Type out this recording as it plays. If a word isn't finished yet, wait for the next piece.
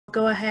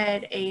go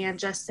ahead and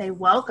just say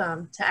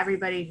welcome to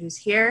everybody who's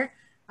here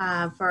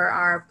for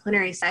our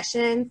plenary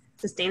session,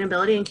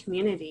 Sustainability and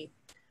Community.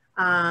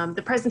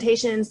 The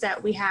presentations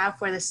that we have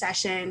for this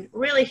session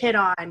really hit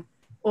on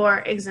or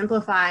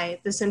exemplify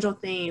the central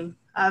theme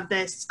of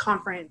this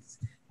conference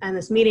and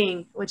this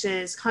meeting, which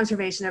is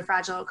conservation of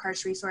fragile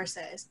karst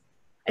resources.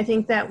 I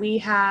think that we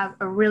have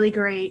a really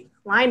great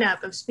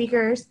lineup of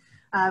speakers,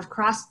 of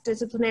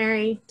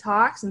cross-disciplinary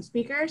talks and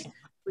speakers.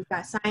 We've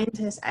got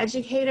scientists,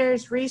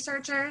 educators,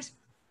 researchers,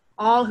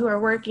 all who are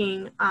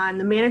working on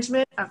the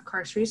management of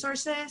karst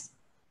resources,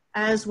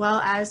 as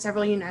well as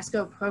several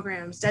UNESCO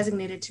programs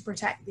designated to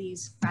protect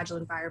these fragile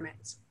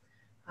environments.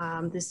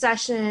 This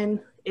session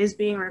is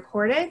being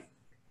recorded.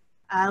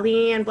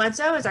 Leanne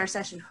Bledsoe is our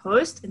session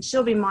host, and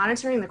she'll be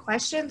monitoring the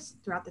questions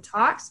throughout the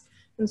talks.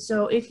 And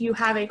so if you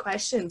have a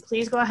question,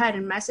 please go ahead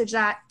and message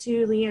that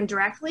to Leanne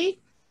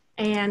directly,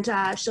 and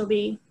she'll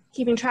be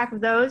keeping track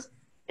of those,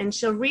 and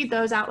she'll read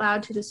those out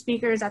loud to the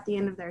speakers at the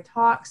end of their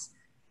talks.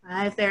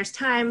 If there's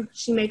time,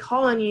 she may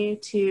call on you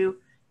to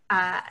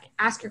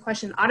ask your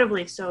question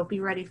audibly, so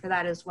be ready for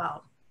that as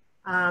well.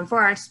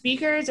 For our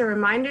speakers, a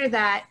reminder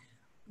that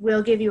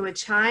we'll give you a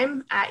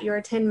chime at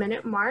your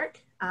 10-minute mark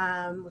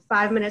with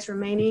 5 minutes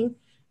remaining,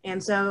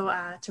 and so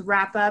to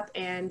wrap up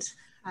and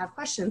have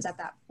questions at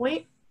that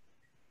point.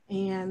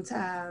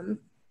 And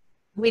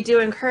we do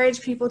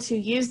encourage people to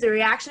use the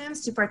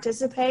reactions to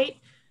participate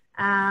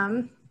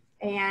and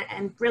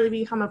really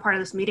become a part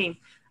of this meeting.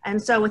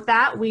 And so with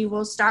that, we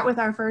will start with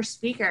our first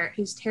speaker,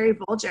 who's Terry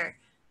Bolger.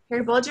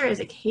 Terry Bolger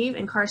is a cave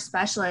and karst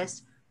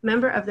specialist,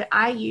 member of the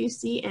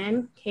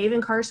IUCN Cave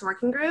and Karst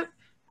Working Group,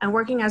 and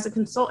working as a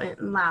consultant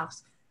in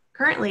Laos.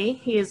 Currently,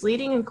 he is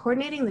leading and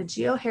coordinating the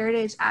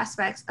geoheritage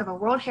aspects of a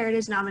World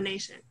Heritage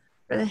nomination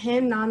for the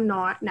Hin Nam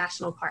No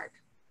National Park.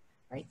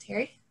 All right,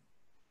 Terry.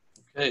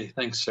 Okay,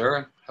 thanks,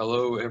 Sarah.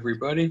 Hello,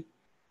 everybody.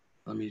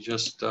 Let me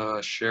just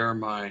share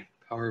my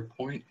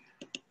PowerPoint.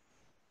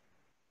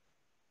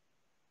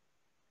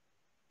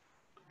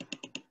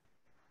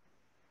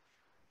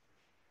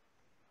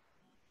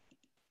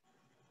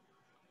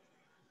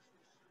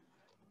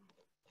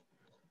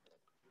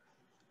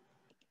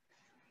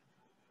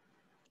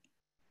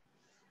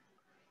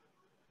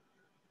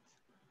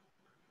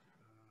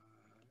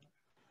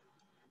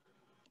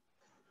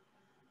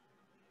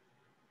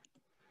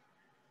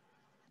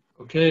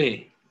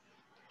 Okay,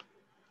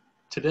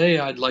 today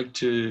I'd like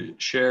to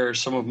share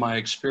some of my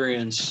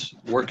experience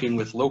working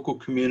with local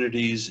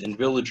communities and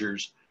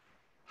villagers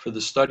for the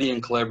study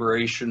and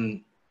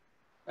collaboration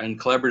and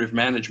collaborative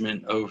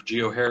management of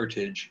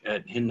geoheritage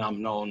at Hin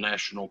Nam No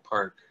National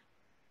Park.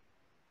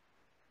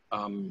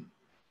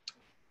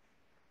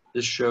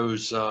 This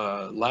shows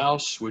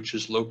Laos, which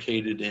is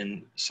located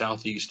in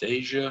Southeast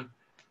Asia.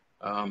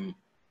 On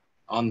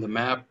the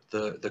map,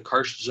 the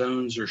karst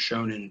zones are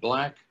shown in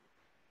black,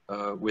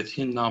 with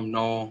Hin Nam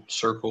No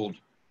circled,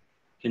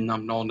 Hin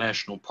Nam No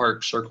National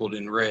Park circled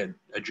in red,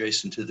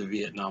 adjacent to the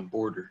Vietnam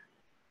border.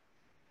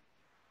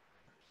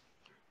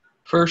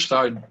 First,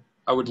 I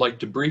would like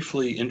to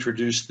briefly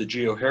introduce the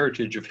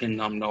geoheritage of Hin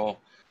Nam No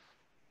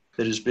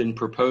that has been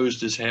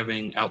proposed as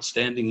having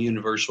outstanding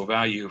universal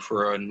value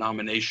for a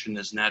nomination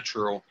as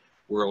Natural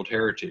World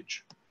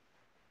Heritage.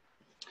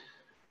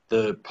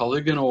 The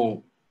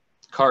polygonal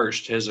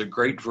karst has a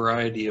great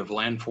variety of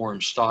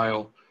landform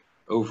style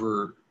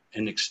over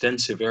an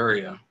extensive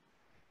area.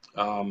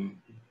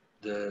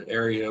 The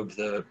area of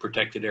the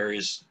protected area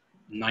is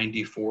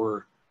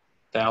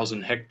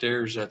 94,000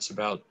 hectares. That's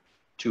about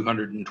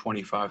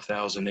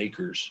 225,000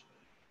 acres.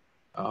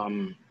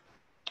 So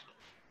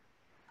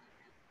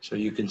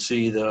you can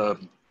see the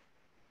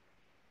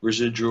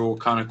residual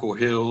conical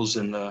hills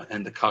and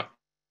the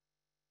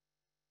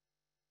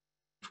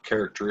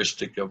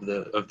characteristic of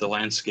the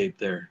landscape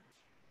there.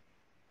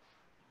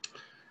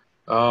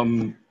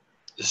 The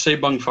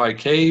Sebung Phai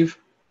Cave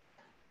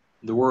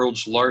is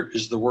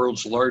the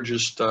world's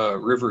largest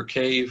river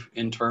cave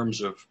in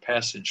terms of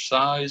passage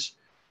size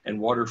and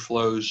water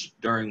flows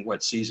during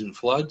wet season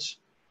floods.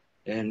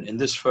 And in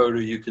this photo,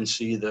 you can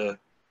see the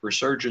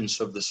resurgence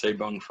of the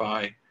Sebung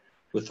Phai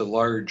with a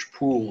large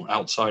pool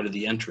outside of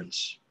the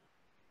entrance.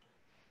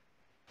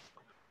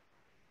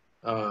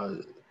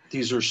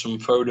 These are some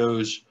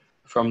photos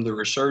from the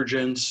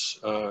resurgence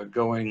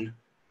going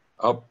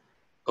up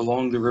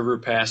along the river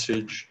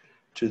passage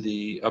to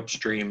the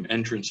upstream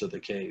entrance of the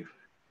cave.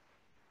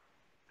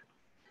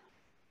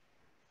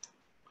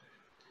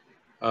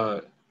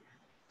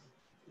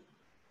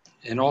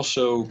 And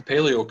also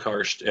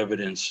paleokarst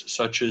evidence,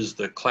 such as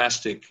the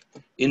clastic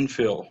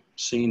infill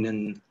seen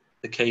in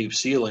the cave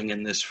ceiling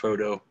in this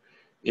photo,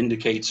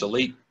 indicates a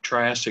late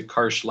Triassic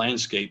karst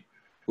landscape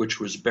which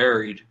was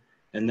buried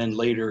and then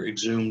later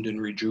exhumed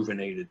and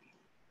rejuvenated.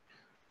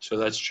 So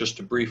that's just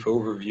a brief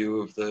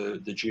overview of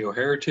the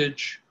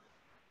geoheritage.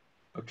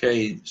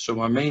 Okay, so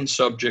my main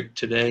subject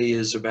today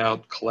is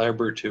about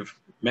collaborative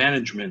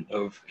management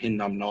of Hin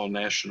Nam No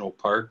National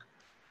Park,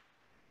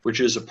 which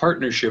is a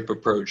partnership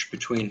approach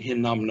between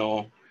Hin Nam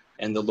No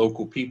and the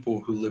local people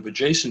who live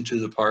adjacent to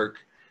the park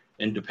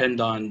and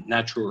depend on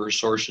natural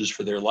resources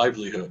for their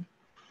livelihood.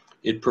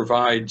 It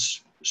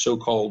provides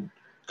so-called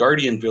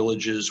guardian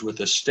villages with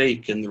a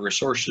stake in the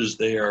resources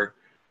they are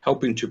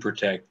helping to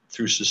protect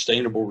through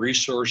sustainable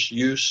resource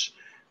use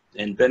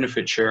and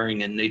benefit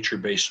sharing and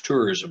nature-based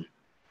tourism.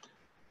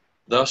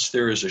 Thus,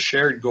 there is a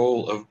shared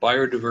goal of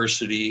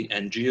biodiversity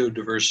and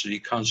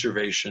geodiversity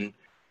conservation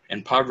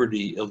and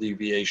poverty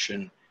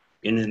alleviation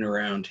in and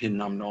around Hin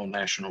Nam No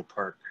National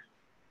Park.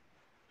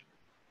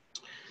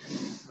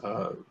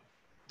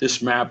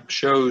 This map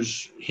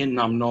shows Hin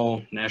Nam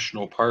No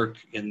National Park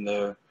in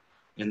the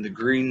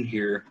green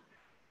here,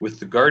 with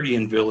the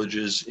guardian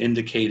villages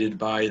indicated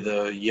by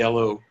the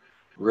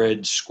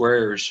yellow-red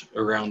squares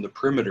around the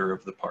perimeter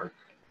of the park.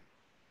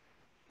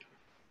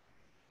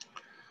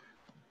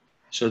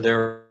 So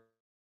there are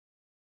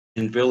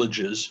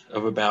villages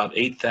of about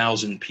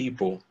 8,000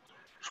 people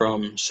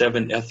from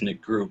 7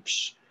 ethnic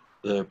groups: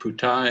 the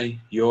Putai,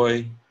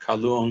 Yoi,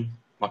 Kalung,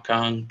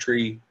 Makang,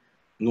 Tri,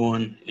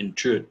 Nguyen, and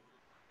Chut.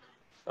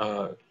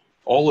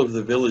 All of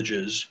the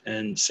villages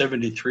and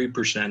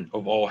 73%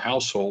 of all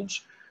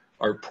households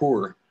are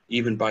poor,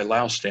 even by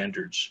Laos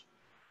standards.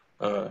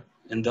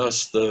 And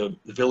thus the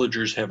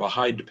villagers have a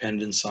high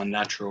dependence on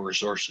natural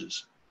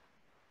resources.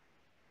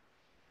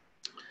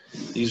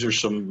 These are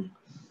some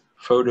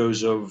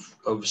photos of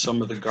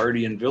some of the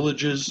guardian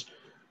villages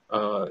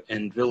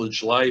and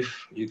village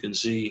life. You can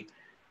see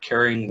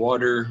carrying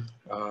water,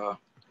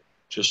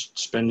 just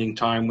spending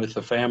time with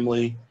the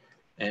family,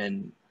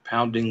 and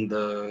pounding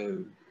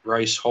the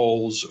rice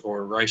hulls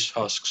or rice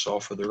husks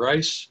off of the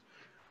rice.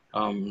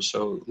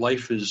 So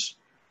life is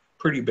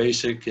pretty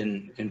basic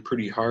and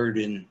pretty hard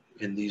in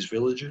these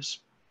villages.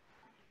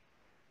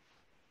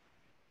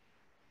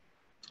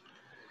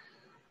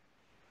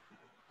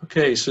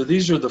 Okay, so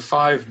these are the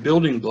 5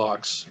 building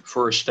blocks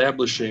for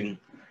establishing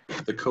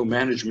the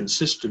co-management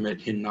system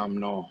at Hin Nam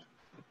No.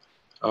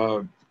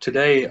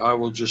 Today, I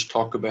will just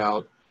talk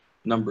about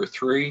number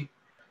 3,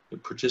 the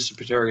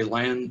participatory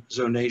land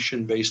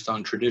zonation based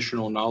on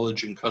traditional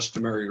knowledge and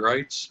customary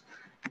rights,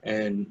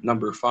 and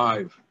number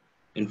 5,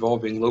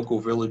 involving local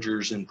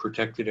villagers in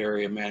protected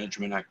area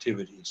management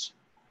activities.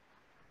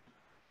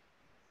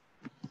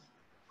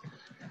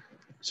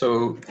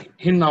 So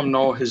Hin Nam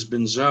No has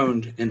been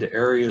zoned into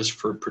areas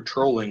for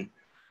patrolling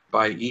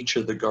by each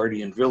of the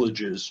guardian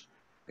villages,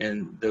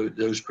 and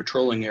those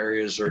patrolling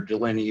areas are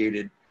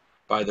delineated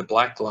by the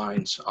black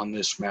lines on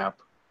this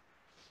map.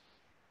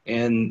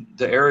 And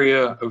the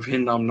area of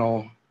Hin Nam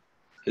No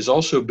has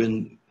also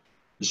been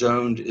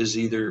zoned as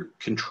either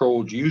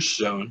controlled use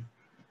zone,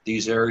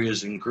 these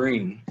areas in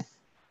green,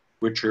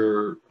 which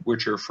are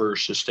for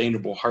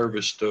sustainable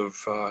harvest of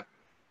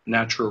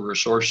natural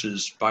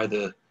resources by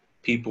the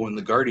people in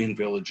the guardian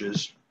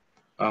villages,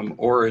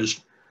 or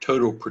as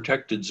total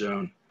protected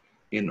zone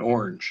in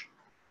orange.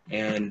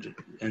 And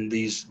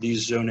these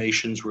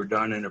zonations were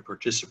done in a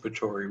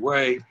participatory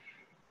way.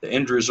 The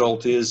end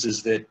result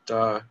is that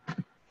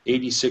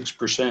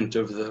 86%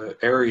 of the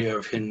area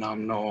of Hin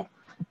Nam No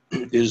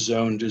is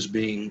zoned as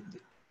being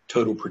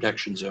total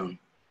protection zone.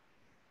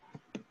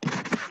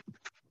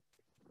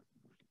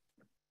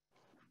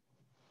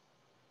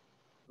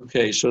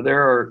 Okay, so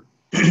there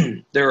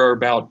are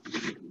about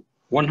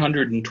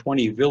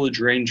 120 village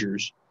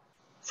rangers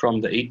from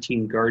the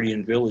 18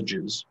 guardian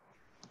villages.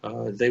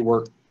 They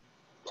work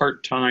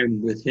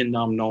part-time with Hin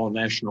Nam No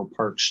National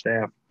Park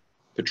staff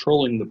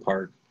patrolling the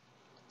park,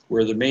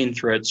 where the main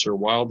threats are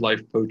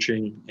wildlife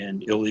poaching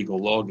and illegal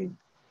logging.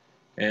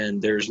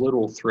 And there's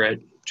little threat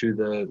to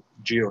the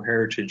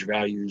geoheritage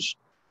values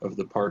of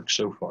the park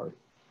so far.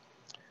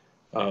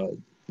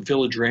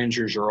 Village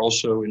rangers are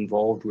also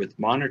involved with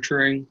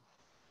monitoring,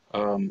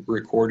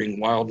 recording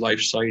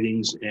wildlife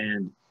sightings,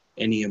 and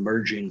any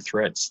emerging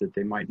threats that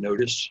they might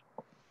notice.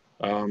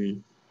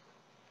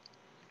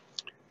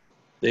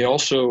 They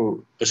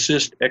also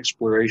assist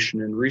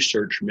exploration and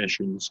research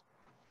missions,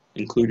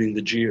 including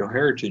the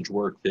geoheritage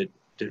work that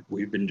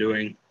we've been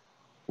doing,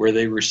 where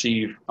they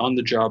receive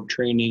on-the-job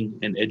training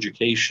and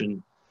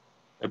education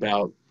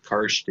about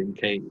karst and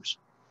caves.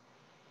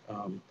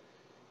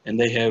 And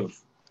they have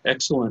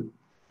excellent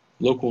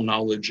local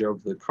knowledge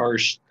of the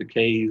karst, the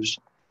caves,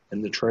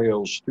 and the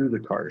trails through the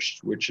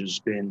karst, which has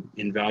been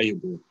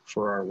invaluable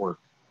for our work.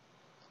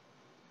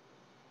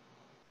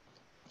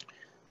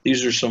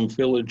 These are some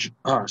photos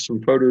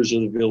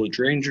of the village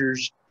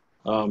rangers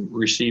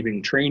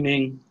receiving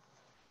training,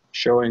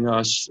 showing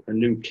us a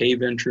new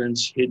cave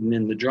entrance hidden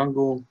in the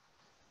jungle,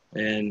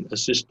 and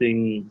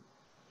assisting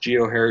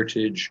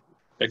geoheritage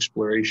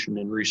exploration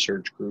and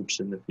research groups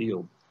in the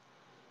field.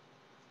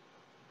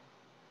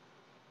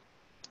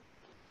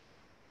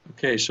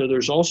 Okay, so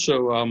there's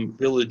also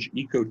village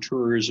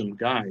ecotourism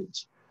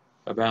guides,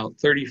 about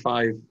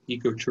 35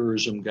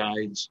 ecotourism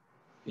guides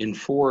in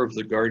 4 of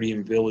the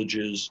guardian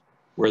villages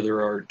where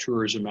there are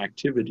tourism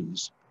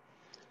activities.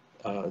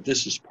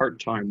 This is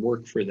part-time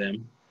work for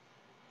them.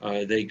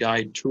 They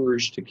guide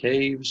tours to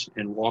caves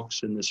and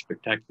walks in the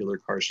spectacular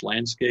karst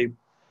landscape.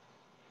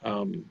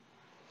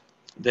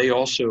 They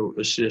also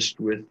assist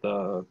with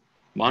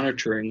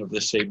monitoring of the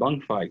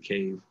Sebungfai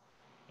cave,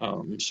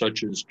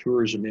 such as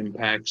tourism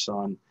impacts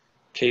on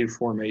cave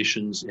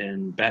formations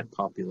and bat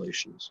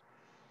populations.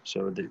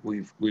 So that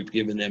we've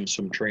given them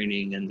some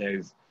training, and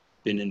they've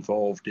been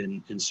involved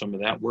in some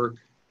of that work.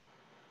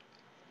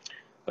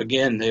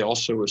 Again, they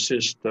also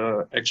assist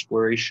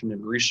exploration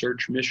and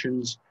research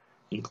missions,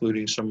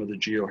 including some of the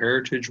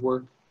geoheritage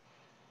work.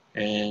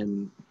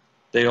 And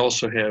they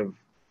also have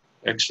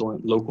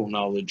excellent local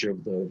knowledge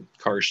of the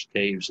karst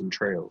caves and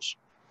trails.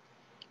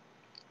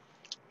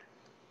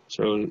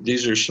 So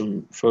these are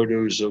some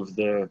photos of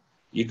the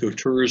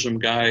ecotourism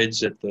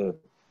guides at the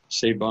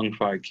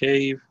Sebungfai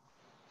cave,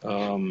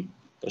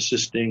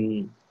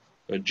 assisting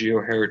a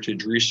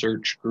geoheritage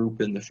research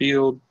group in the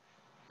field,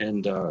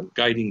 and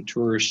guiding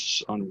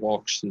tourists on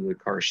walks through the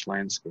karst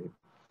landscape.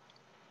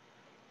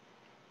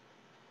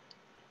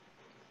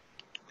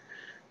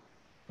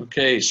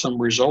 Okay,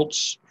 some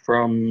results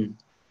from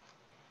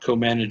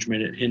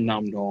co-management at Hin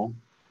Nam Nol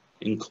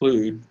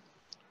include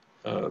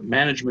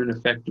management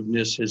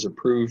effectiveness has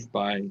improved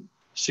by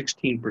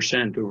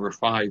 16% over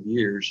 5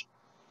 years,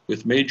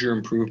 with major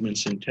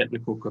improvements in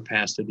technical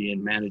capacity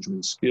and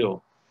management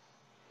skill.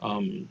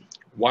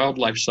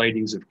 Wildlife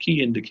sightings of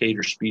key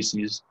indicator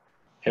species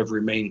have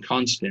remained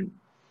constant,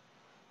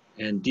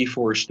 and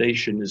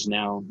deforestation is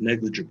now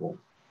negligible.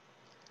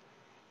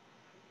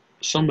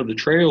 Some of the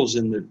trails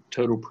in the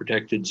total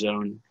protected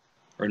zone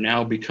are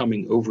now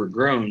becoming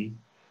overgrown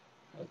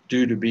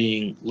due to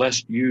being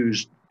less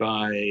used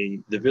by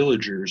the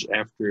villagers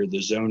after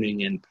the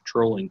zoning and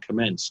patrolling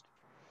commenced.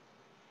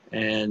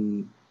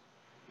 And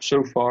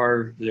so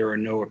far, there are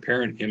no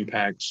apparent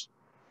impacts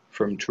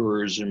from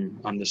tourism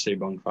on the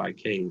Sebungfai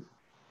cave.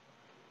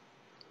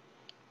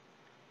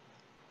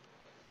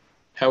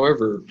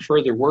 However,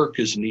 further work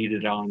is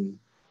needed on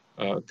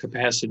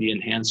capacity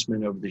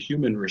enhancement of the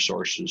human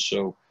resources,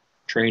 so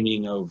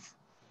training of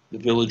the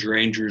village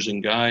rangers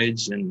and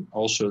guides, and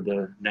also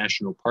the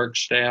national park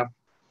staff,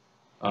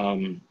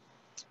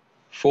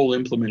 full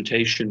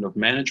implementation of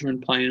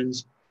management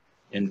plans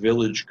and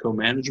village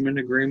co-management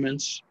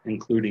agreements,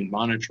 including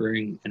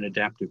monitoring and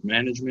adaptive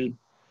management,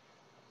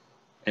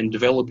 and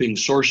developing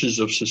sources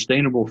of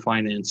sustainable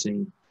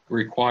financing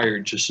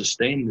required to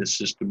sustain this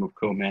system of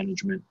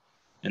co-management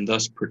and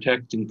thus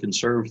protect and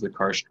conserve the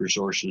karst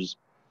resources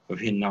of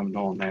Hin Nam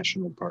Nol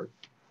National Park.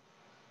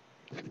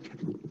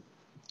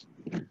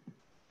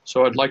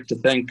 So I'd like to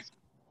thank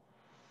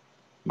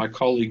my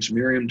colleagues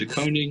Miriam de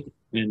Koning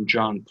and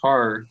John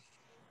Parr,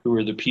 who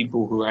are the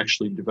people who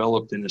actually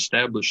developed and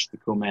established the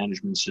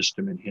co-management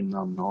system in Hin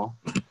Nam Nol.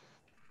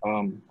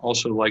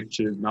 Also like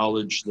to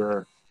acknowledge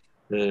the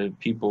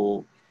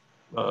people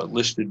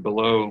listed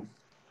below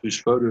whose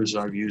photos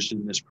I've used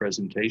in this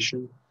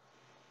presentation.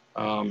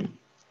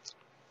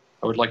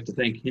 I would like to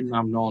thank Hin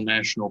Nam Nol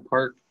National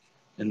Park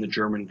and the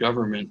German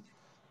government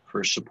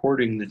for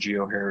supporting the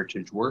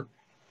geoheritage work.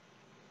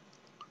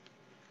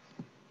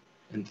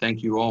 And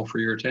thank you all for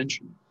your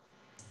attention.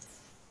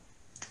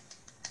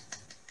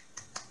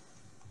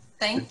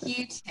 Thank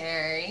you,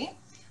 Terry.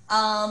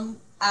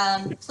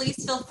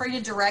 Please feel free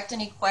to direct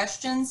any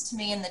questions to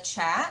me in the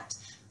chat.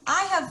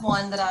 I have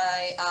one that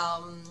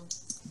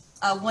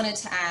I wanted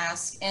to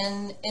ask.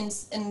 In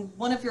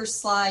one of your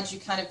slides, you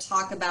kind of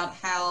talk about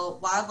how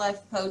wildlife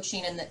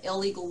poaching and the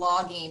illegal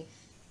logging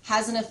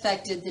hasn't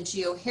affected the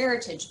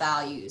geoheritage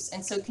values.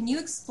 And so can you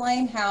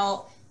explain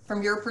how,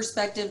 from your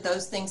perspective,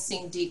 those things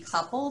seem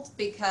decoupled?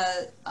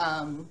 Because,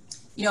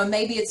 you know,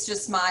 maybe it's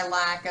just my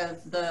lack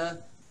of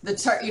the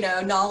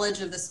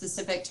knowledge of the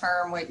specific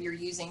term, what you're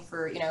using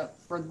for,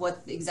 for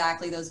what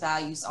exactly those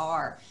values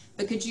are.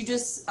 But could you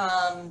just,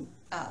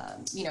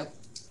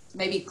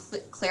 maybe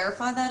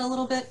clarify that a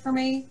little bit for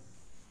me?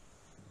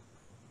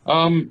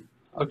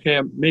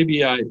 Okay,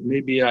 maybe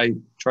I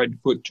tried to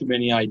put too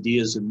many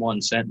ideas in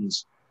one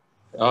sentence.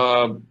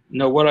 No,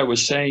 what I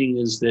was saying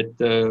is that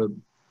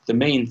the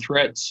main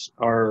threats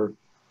are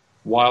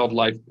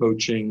wildlife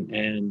poaching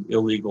and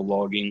illegal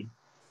logging.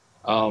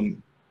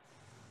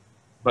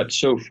 But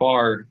so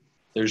far,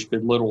 there's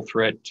been little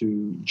threat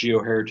to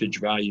geoheritage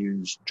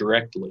values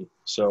directly.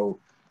 So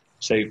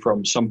say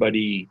from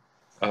somebody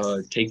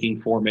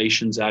taking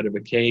formations out of a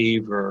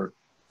cave, or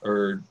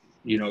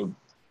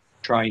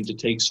trying to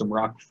take some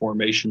rock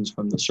formations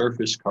from the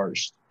surface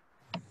karst.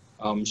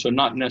 So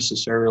not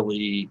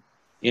necessarily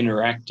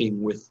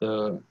interacting with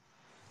the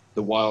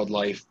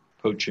wildlife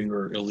poaching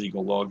or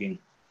illegal logging.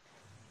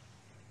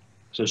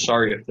 So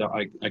sorry if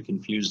I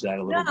confused that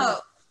a little bit.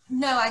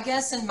 No, I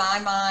guess in my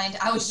mind,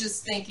 I was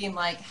just thinking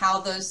like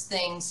how those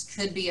things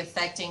could be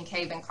affecting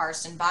cave and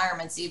karst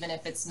environments, even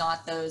if it's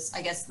not those.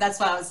 I guess that's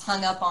what I was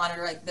hung up on,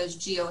 or like those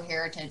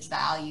geoheritage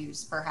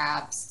values,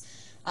 perhaps.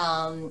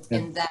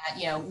 In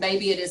that,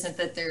 maybe it isn't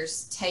that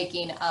there's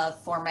taking of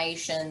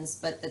formations,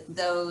 but that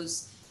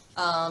those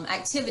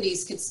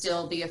activities could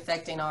still be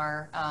affecting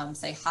our,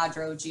 say,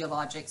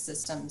 hydrogeologic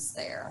systems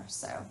there.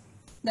 So,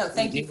 no,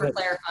 thank you for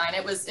clarifying.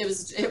 It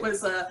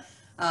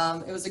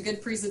was a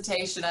good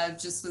presentation. I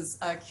just was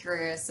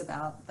curious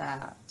about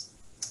that.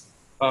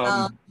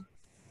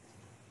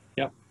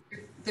 Yeah.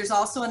 There's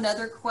also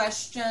another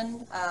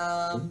question.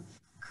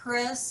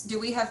 Chris, do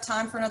we have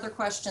time for another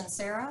question?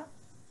 Sarah?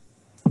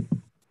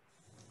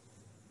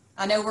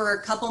 I know we're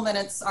a couple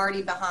minutes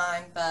already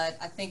behind, but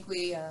I think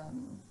we,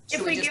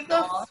 if we give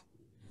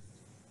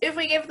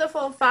the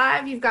full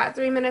 5, you've got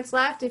 3 minutes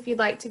left. If you'd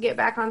like to get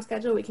back on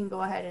schedule, we can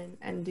go ahead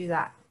and do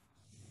that.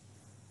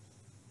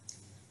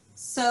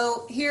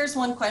 So here's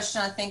one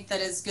question I think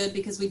that is good,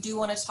 because we do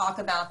want to talk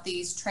about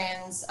these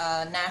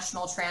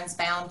national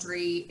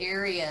transboundary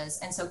areas.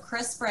 And so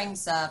Chris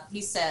brings up,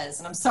 he says,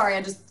 and I'm sorry,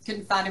 I just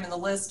couldn't find him in the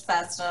list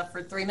fast enough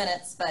for 3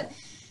 minutes, but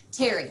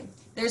Terry,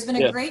 there's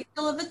been a great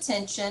deal of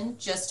attention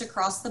just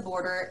across the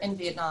border in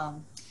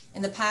Vietnam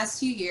in the past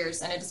few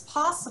years, and it is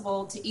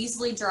possible to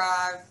easily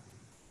drive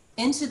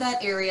into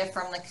that area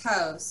from the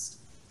coast.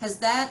 Has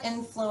that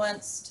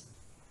influenced,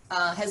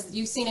 has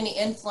you seen any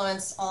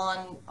influence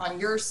on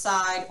your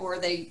side, or are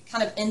they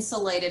kind of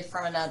insulated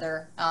from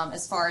another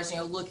as far as,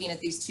 looking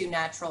at these two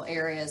natural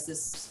areas,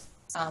 this,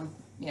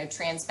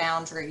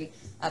 transboundary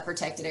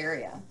protected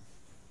area?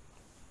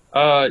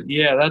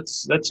 Yeah,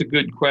 that's a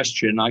good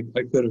question. I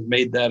could have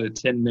made that a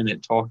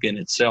 10-minute talk in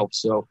itself.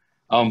 So,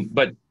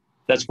 but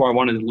that's why I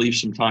wanted to leave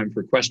some time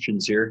for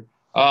questions here.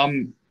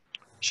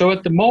 So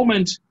at the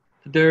moment,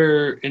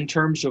 in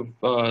terms of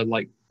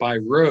like by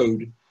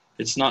road,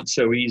 it's not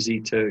so easy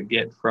to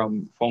get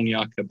from Phong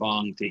Nha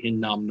Kabang to Hin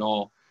Nam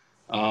No.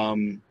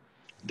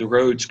 The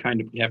roads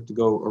kind of have to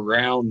go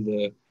around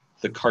the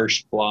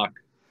Karst block.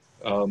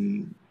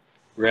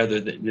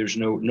 Rather than, there's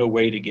no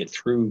way to get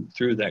through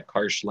that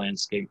karst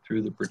landscape,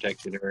 through the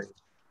protected area.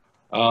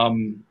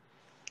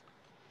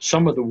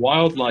 Some of the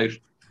wildlife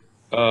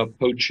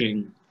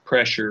poaching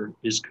pressure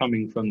is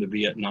coming from the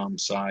Vietnam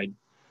side.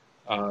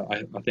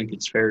 I think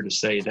it's fair to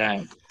say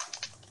that.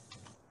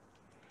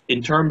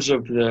 In terms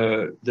of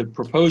the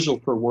proposal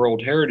for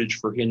World Heritage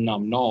for Hin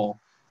Nam No,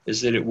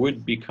 is that it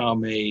would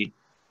become a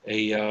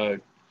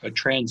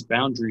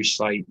transboundary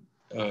site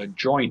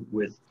joint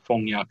with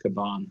Phong Nha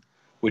Kabang,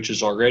 which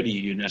is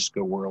already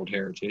UNESCO World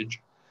Heritage.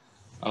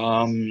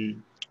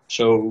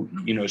 So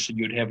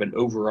you'd have an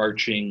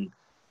overarching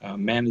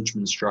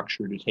management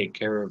structure to take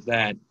care of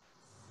that.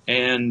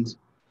 And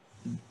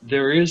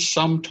there is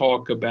some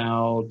talk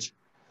about,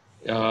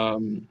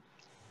 there's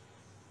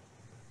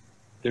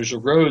a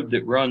road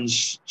that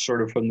runs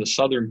sort of from the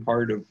southern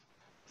part of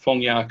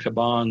Phong Nha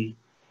Kabang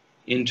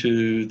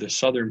into the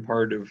southern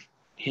part of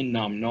Hin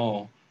Nam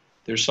No.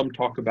 There's some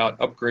talk about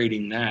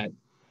upgrading that,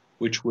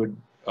 which would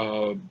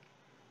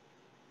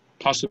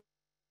possibly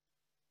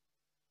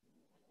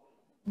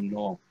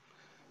no.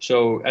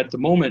 So at the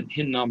moment,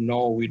 Hin Nam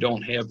No, we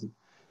don't have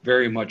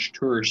very much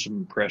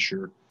tourism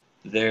pressure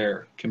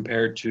there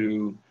compared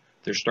to,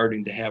 they're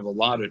starting to have a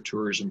lot of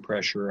tourism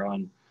pressure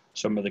on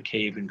some of the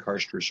cave and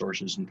karst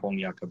resources in Phong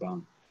Nha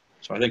Kabang.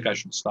 So I think I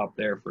should stop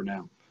there for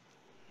now.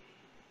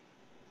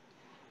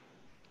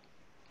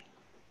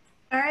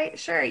 All right,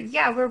 sure.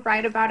 Yeah, we're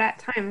right about at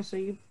time, so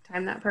you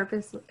timed that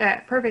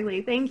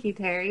perfectly. Thank you,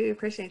 Terry. We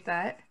appreciate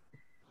that.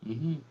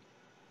 Mm-hmm.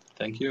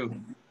 Thank you.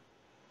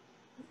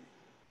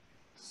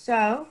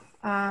 So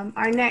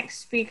our next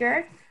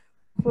speaker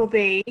will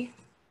be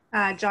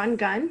John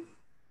Gunn.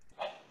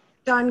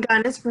 John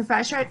Gunn is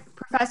professor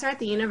at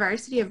the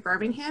University of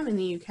Birmingham in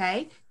the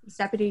UK. He's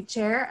deputy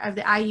chair of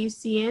the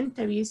IUCN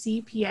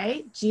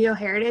WCPA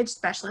Geoheritage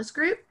Specialist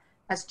Group,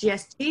 that's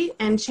GSG,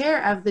 and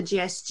chair of the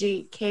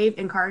GSG Cave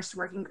and Karst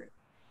Working Group.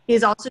 He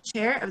is also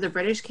chair of the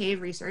British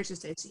Cave Research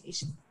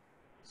Association.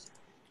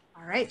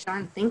 All right,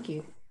 John, thank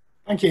you.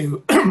 Thank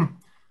you.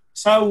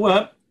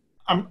 So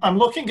I'm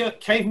looking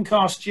at cave and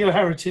karst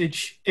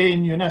geoheritage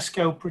in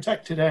UNESCO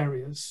protected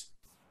areas.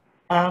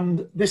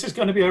 And this is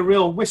going to be a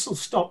real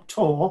whistle-stop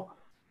tour.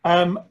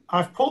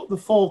 I've put the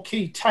 4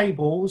 key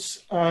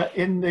tables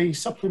in the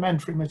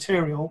supplementary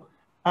material.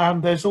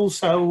 And there's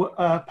also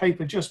a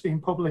paper just being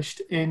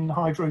published in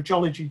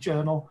Hydrogeology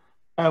Journal,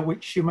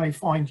 which you may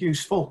find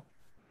useful.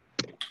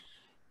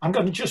 I'm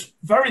going to just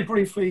very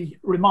briefly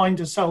remind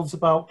ourselves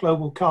about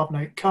global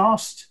carbonate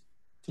karst,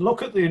 to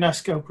look at the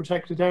UNESCO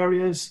protected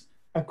areas,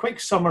 a quick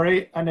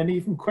summary, and an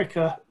even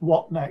quicker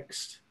what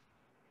next.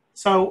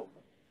 So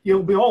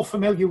you'll be all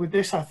familiar with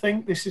this, I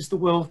think. This is the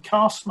World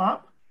Karst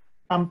Map.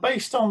 And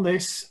based on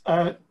this,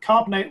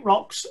 carbonate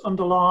rocks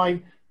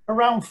underlie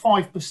around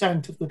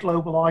 5% of the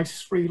global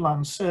ice-free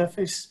land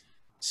surface.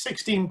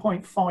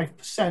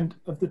 16.5%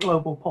 of the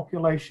global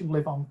population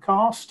live on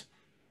karst.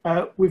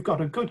 We've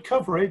got a good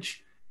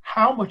coverage.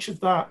 How much of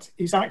that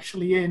is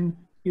actually in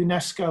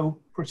UNESCO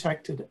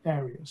protected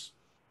areas?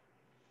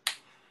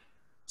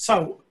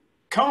 So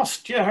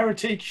karst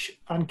geoheritage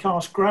and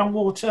karst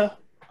groundwater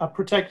are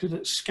protected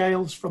at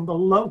scales from the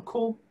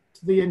local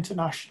to the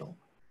international.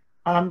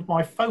 And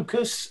my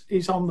focus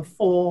is on the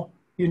 4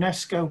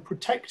 UNESCO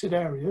protected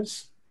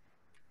areas.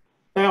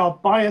 They are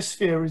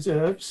biosphere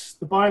reserves.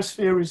 The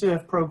Biosphere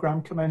Reserve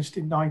Programme commenced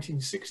in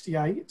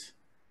 1968.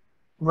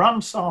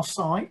 Ramsar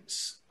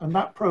sites, and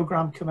that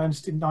programme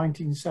commenced in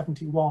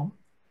 1971.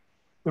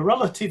 The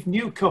relative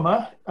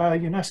newcomer,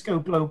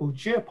 UNESCO Global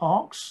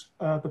Geoparks,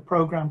 the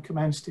program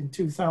commenced in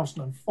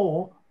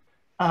 2004,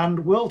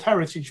 and World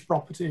Heritage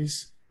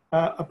Properties,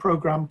 a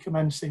program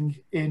commencing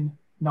in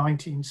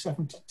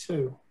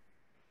 1972.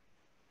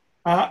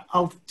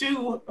 I'll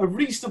do a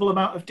reasonable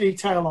amount of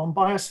detail on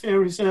biosphere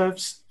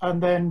reserves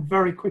and then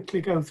very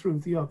quickly go through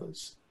the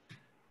others.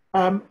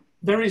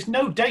 There is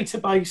no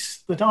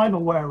database that I'm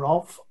aware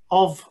of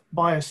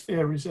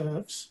biosphere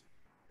reserves.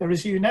 There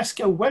is a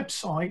UNESCO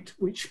website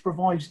which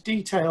provides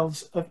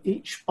details of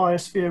each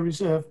biosphere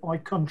reserve by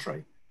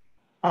country.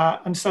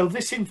 And so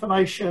this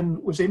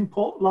information was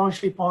input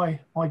largely by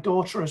my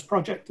daughter as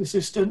project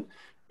assistant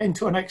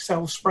into an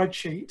Excel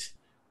spreadsheet.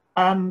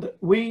 And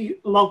we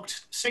logged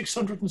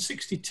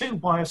 662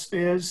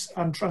 biospheres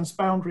and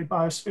transboundary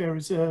biosphere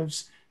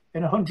reserves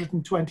in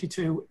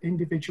 122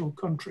 individual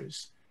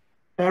countries.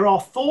 There are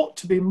thought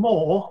to be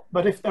more,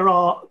 but if there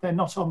are, they're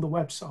not on the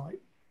website.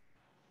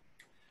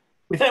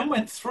 We then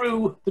went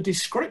through the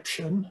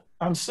description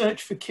and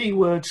searched for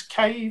keywords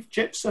cave,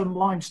 gypsum,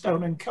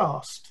 limestone, and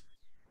karst.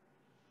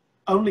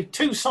 Only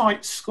 2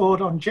 sites scored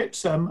on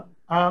gypsum,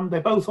 and they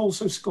both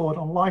also scored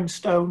on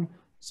limestone,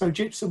 so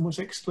gypsum was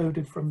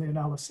excluded from the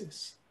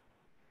analysis.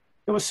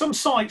 There were some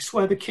sites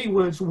where the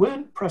keywords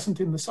weren't present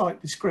in the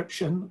site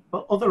description,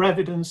 but other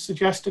evidence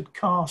suggested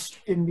karst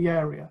in the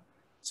area.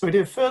 So we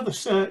did a further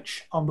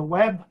search on the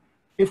web.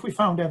 If we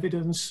found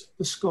evidence,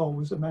 the score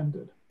was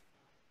amended.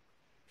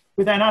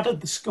 We then added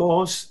the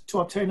scores to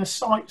obtain a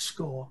site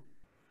score.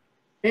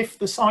 If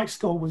the site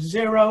score was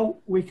 0,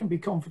 we can be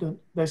confident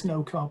there's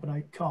no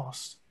carbonate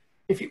karst.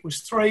 If it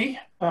was 3,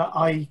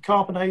 i.e.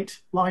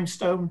 carbonate,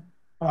 limestone,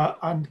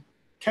 and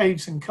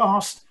caves and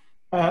karst,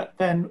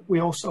 then we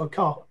also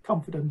are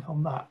confident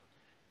on that.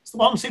 It's the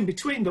ones in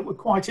between that were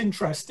quite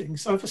interesting.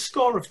 So if a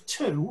score of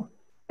 2,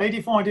 they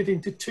divided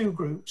into 2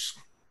 groups.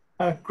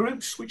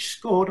 Groups which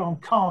scored on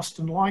karst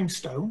and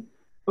limestone,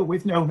 but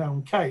with no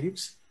known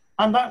caves.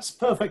 And that's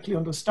perfectly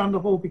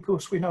understandable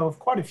because we know of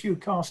quite a few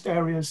karst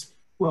areas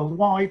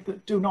worldwide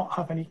that do not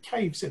have any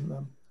caves in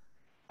them.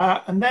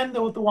 And then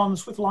there were the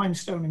ones with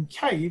limestone and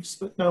caves,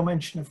 but no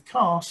mention of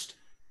karst.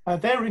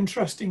 They're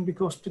interesting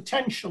because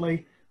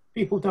potentially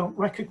people don't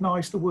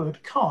recognize the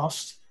word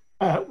karst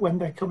when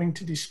they're coming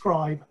to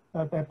describe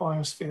their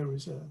biosphere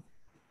reserve.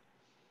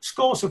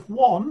 Scores of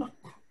 1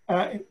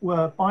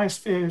 were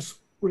biosphere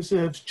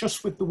reserves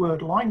just with the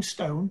word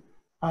limestone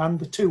and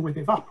the 2 with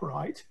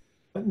evaporite,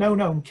 but no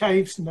known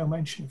caves and no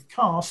mention of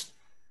karst.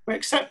 We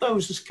accept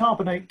those as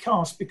carbonate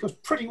karst because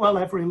pretty well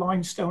every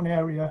limestone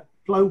area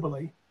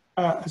globally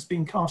has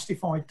been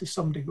karstified to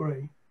some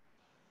degree.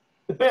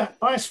 The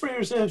biosphere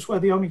reserves where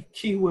the only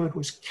keyword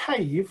was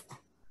cave,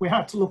 we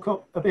had to look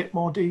up a bit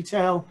more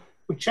detail.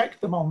 We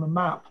checked them on the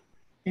map.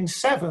 In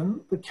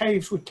 7, the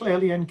caves were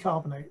clearly in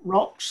carbonate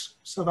rocks,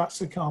 so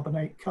that's a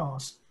carbonate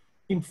karst.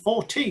 In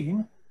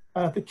 14,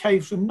 the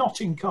caves were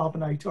not in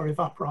carbonate or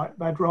evaporite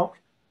bedrock,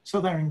 so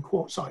they're in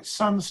quartzite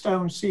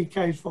sandstone, sea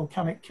caves,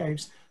 volcanic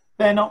caves.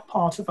 They're not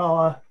part of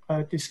our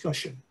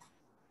discussion.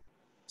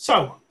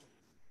 So,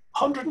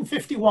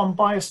 151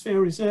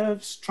 biosphere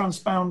reserves,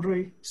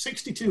 transboundary,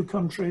 62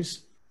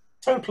 countries,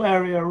 total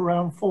area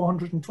around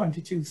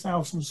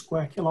 422,000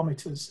 square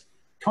kilometres,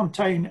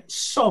 contain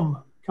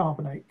some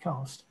carbonate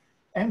karst.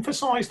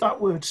 Emphasise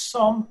that word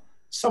some.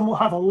 Some will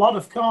have a lot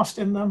of karst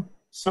in them,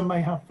 some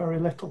may have very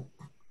little.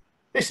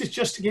 This is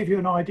just to give you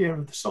an idea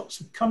of the sorts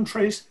of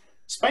countries.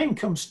 Spain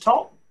comes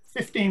top,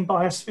 15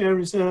 biosphere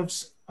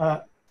reserves,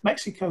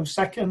 Mexico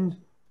second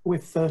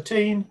with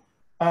 13,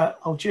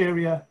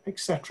 Algeria,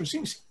 etc.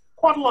 Seems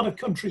quite a lot of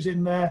countries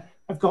in there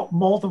have got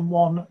more than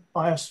 1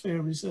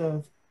 biosphere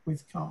reserve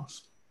with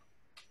karst.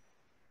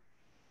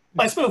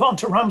 Let's move on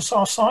to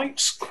Ramsar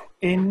sites.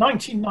 In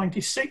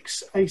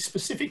 1996, a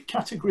specific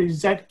category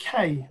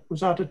ZK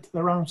was added to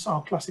the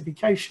Ramsar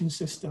classification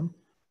system.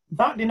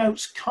 That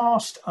denotes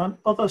karst and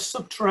other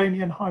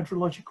subterranean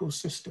hydrological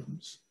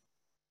systems.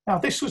 Now,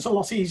 this was a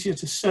lot easier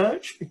to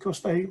search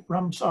because the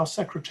Ramsar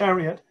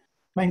Secretariat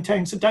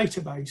maintains a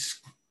database.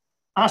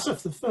 As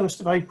of the 1st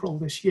of April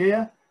this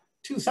year,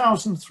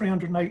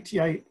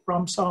 2,388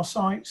 Ramsar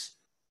sites,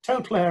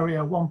 total area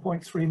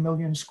 1.3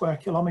 million square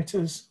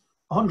kilometres,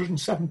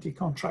 170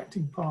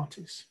 contracting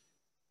parties.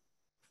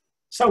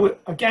 So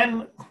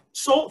again,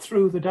 sort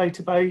through the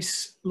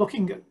database,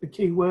 looking at the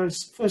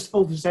keywords, first of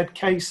all, the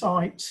ZK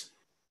sites,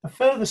 a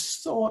further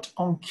sort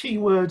on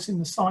keywords in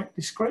the site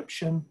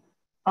description,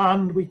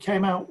 and we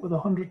came out with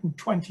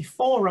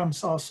 124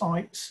 Ramsar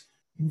sites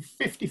in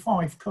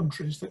 55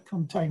 countries that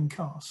contain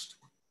karst.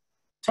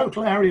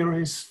 Total area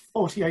is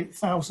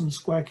 48,000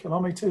 square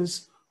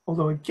kilometres,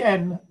 although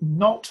again,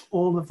 not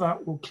all of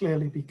that will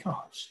clearly be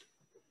karst.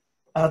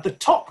 The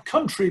top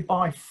country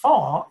by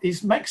far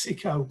is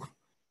Mexico,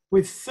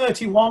 with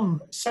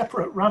 31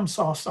 separate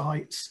Ramsar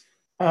sites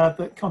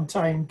that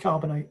contain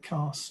carbonate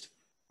karst,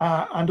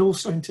 and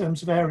also in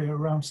terms of area,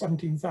 around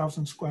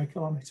 17,000 square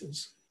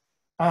kilometres.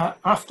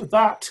 After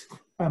that,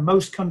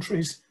 most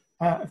countries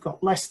have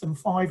got less than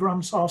 5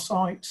 Ramsar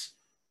sites.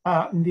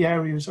 and the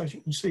areas, as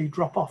you can see,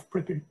 drop off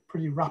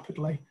pretty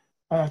rapidly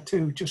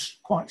to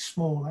just quite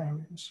small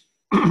areas.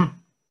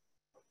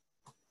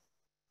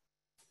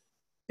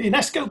 The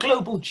UNESCO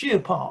Global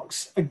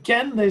Geoparks,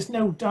 again, there's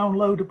no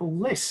downloadable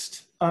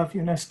list of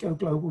UNESCO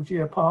Global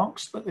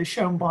Geoparks, but they're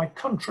shown by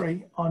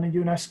country on a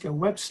UNESCO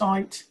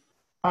website.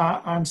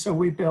 And so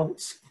we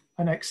built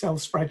an Excel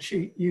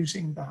spreadsheet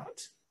using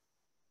that.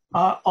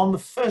 On the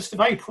 1st of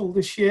April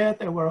this year,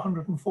 there were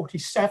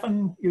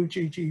 147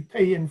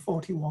 UGGP in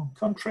 41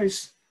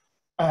 countries.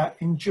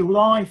 In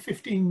July,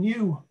 15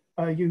 new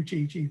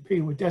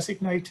UGGP were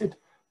designated,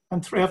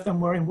 and 3 of them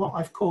were in what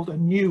I've called a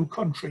new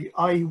country,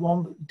 i.e.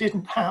 one that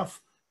didn't have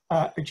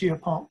a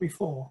geopark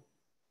before.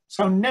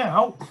 So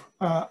now,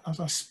 as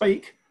I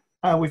speak,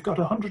 we've got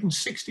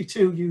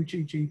 162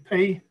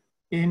 UGGP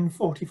in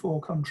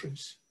 44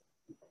 countries.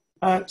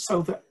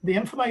 So the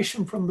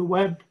information from the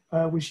web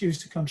was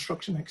used to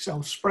construct an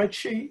Excel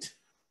spreadsheet,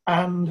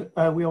 and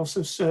we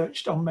also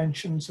searched on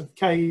mentions of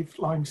cave,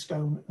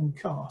 limestone, and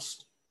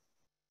karst.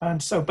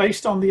 And so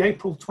based on the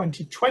April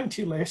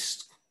 2020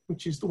 list,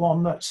 which is the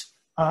one that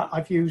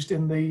I've used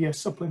in the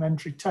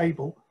supplementary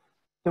table,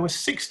 there were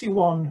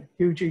 61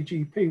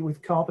 UGGP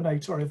with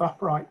carbonate or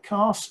evaporite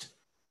karst,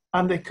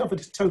 and they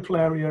covered a total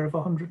area of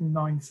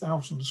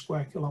 109,000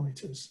 square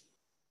kilometres.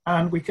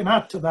 And we can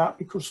add to that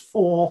because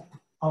 4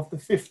 of the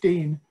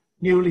 15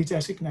 newly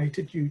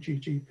designated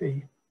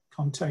UGGP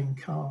contain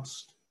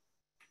karst.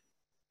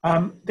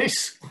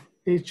 This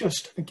is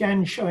just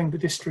again showing the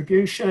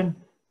distribution.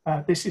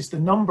 This is the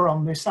number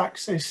on this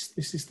axis.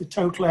 This is the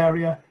total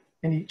area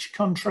in each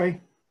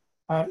country.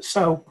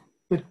 So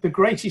the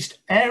greatest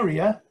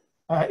area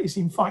is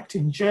in fact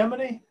in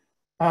Germany.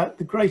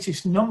 The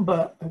greatest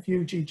number of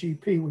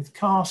UGGP with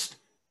karst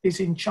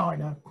is in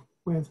China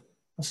with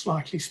a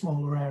slightly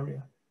smaller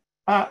area.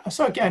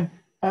 So again,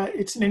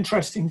 it's an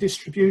interesting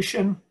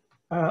distribution.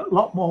 A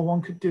lot more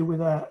one could do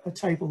with a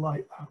table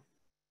like that.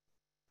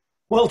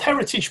 World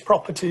Heritage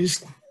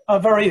properties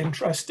are very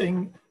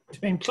interesting. To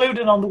be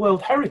included on the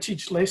World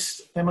Heritage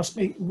list, they must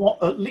meet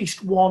at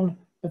least 1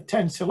 of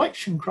 10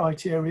 selection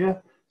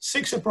criteria.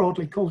 6 are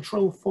broadly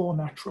cultural, 4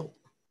 natural.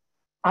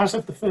 As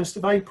of the 1st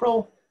of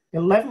April,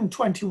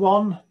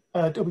 1121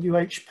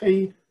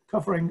 WHP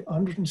covering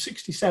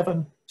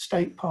 167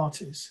 state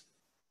parties.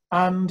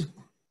 And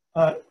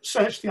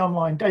search the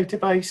online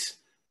database,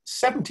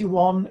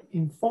 71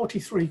 in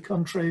 43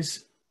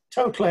 countries,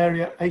 total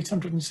area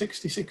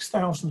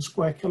 866,000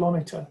 square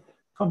kilometre,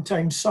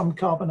 contains some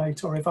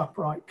carbonate or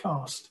evaporite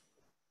karst.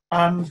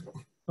 And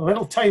the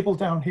little table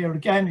down here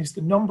again is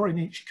the number in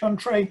each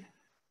country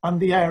and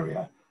the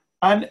area.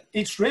 And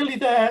it's really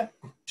there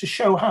to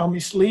show how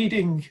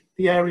misleading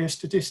the area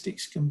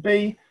statistics can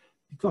be,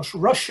 because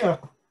Russia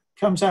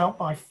comes out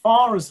by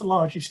far as the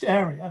largest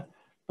area,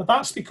 but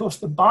that's because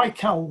the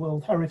Baikal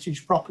World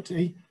Heritage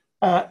property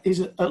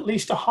is at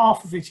least a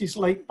half of it is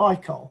Lake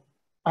Baikal.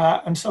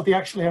 And so the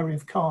actual area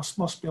of karst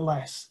must be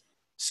less.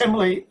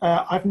 Similarly,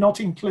 I've not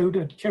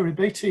included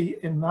Kiribati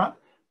in that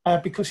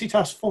because it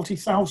has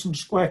 40,000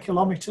 square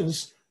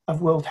kilometres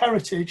of World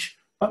Heritage,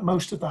 but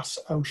most of that's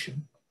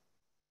ocean.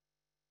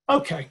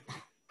 Okay,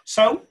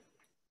 so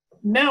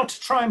now to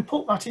try and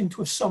put that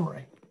into a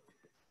summary.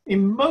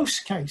 In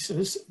most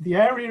cases, the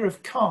area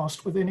of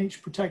karst within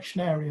each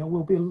protection area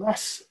will be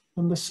less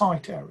than the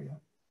site area.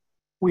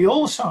 We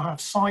also have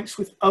sites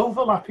with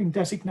overlapping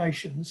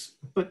designations,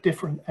 but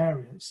different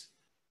areas.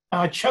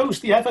 Now, I chose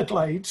the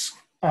Everglades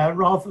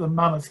rather than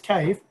Mammoth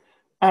Cave,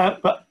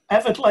 but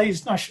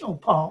Everglades National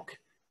Park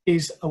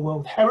is a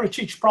World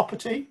Heritage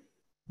property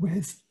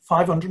with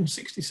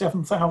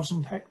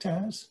 567,000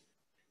 hectares.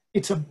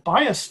 It's a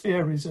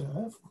biosphere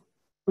reserve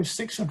with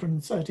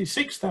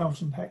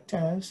 636,000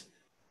 hectares,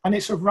 and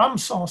it's a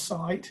Ramsar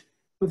site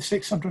with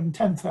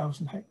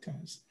 610,000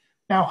 hectares.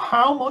 Now,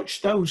 how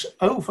much those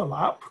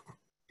overlap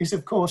is,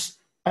 of course,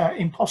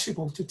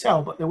 impossible to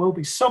tell, but there will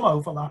be some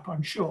overlap,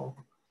 I'm sure.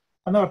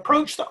 And the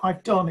approach that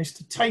I've done is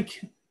to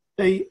take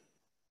the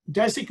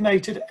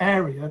designated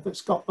area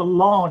that's got the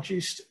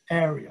largest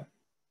area.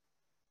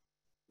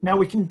 Now,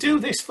 we can do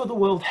this for the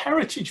World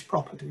Heritage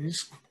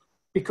properties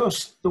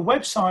because the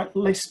website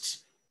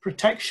lists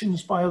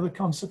protections by other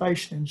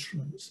conservation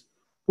instruments.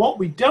 What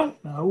we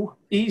don't know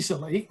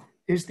easily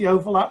is the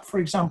overlap, for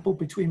example,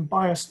 between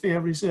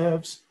biosphere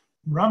reserves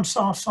and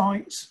Ramsar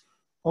sites,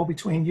 or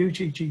between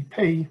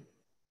UGGP,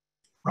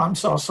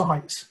 Ramsar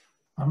sites,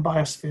 and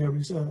biosphere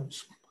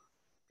reserves.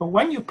 But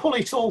when you pull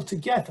it all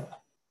together,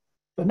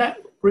 the net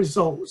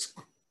result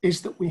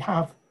is that we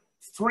have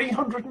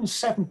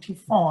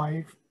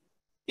 375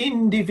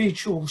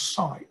 individual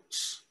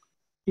sites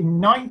in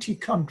 90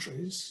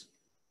 countries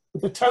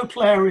with a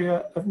total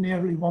area of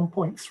nearly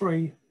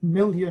 1.3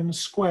 million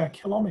square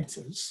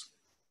kilometres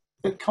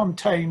that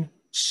contain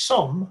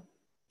some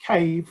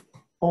cave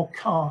or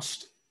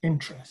karst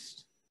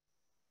interest.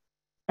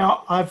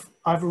 Now,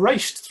 I've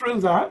raced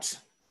through that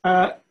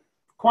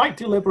quite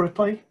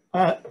deliberately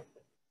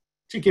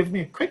to give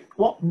me a quick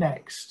what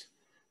next.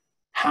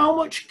 How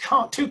much,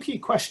 2 key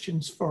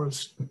questions for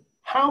us.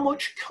 how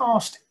much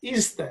karst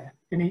is there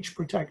in each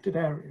protected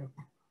area?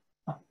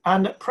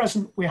 And at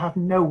present, we have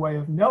no way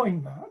of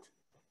knowing that.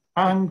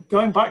 And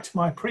going back to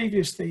my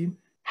previous theme,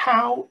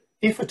 how,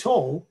 if at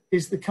all,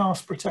 is the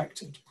karst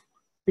protected?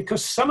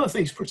 Because some of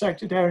these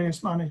protected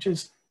areas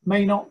managers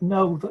may not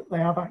know that they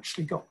have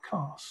actually got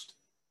karst.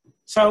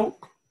 So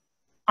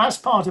as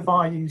part of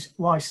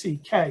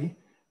IUYCK,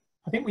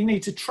 I think we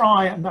need to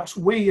try, and that's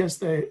we as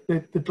the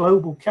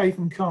global cave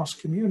and karst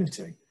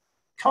community,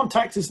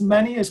 contact as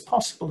many as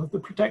possible of the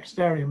protected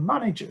area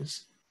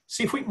managers,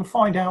 see if we can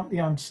find out the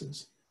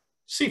answers,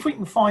 see if we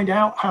can find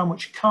out how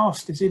much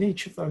karst is in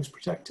each of those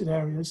protected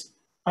areas,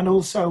 and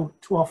also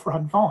to offer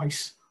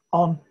advice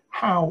on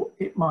how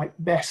it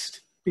might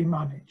best be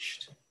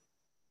managed.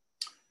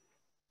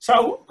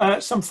 So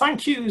some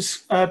thank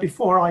yous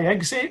before I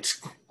exit.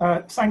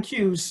 Thank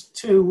yous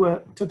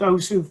to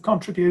those who've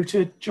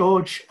contributed.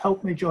 George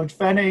helped me, George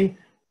Venny.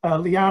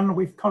 Leanne,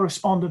 we've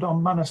corresponded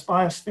on Manus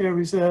Biosphere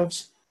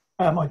Reserves.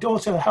 My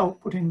daughter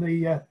helped putting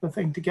the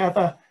thing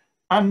together.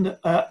 And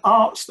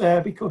Art's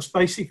there because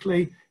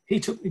basically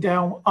he took me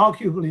down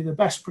arguably the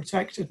best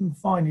protected and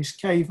finest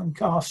cave and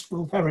karst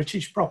World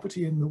Heritage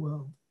property in the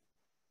world.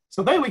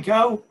 So there we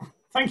go.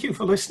 Thank you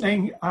for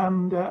listening,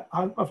 and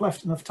I've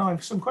left enough time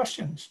for some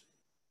questions.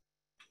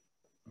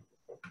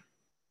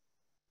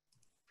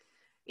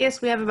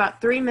 Yes, we have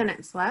about 3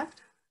 minutes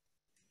left.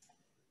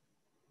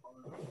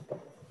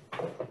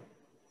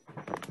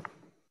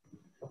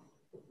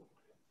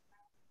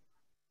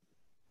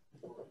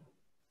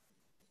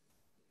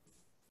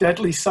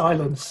 Deadly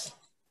silence.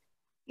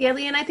 Yeah,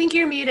 Leanne, I think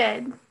you're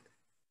muted.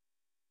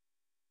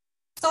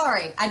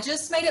 Sorry, I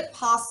just made it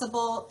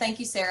possible, thank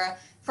you, Sarah,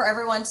 for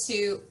everyone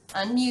to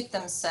unmute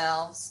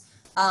themselves.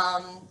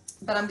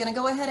 But I'm gonna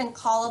go ahead and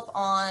call up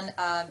on,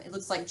 it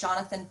looks like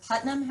Jonathan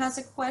Putnam has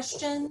a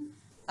question.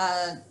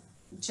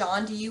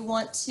 John, do you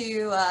want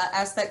to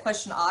ask that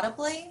question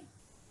audibly?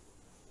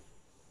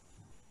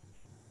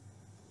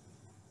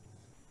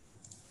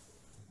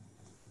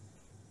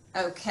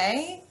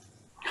 Okay.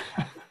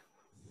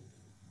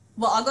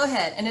 Well, I'll go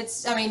ahead. And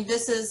it's, I mean,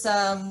 this is,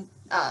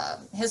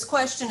 his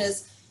question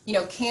is, you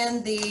know,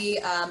 can the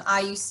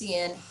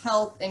IUCN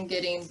help in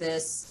getting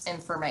this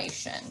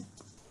information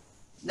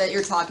that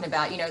you're talking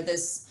about? You know,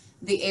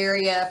 the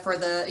area for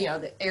the, you know,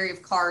 the area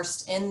of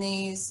karst in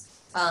these.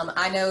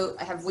 I know,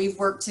 we've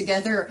worked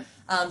together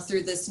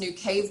through this new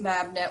cave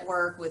map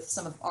network with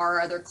some of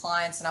our other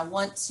clients. And I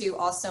want to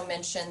also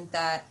mention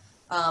that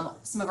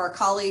some of our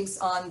colleagues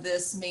on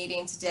this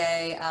meeting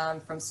today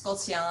from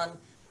Skoltian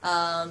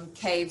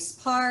Caves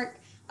Park,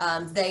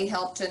 they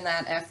helped in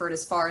that effort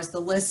as far as the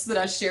list that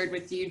I shared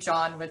with you,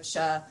 John, which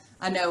I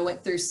know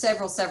went through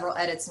several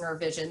edits and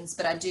revisions,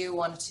 but I do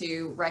want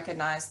to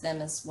recognize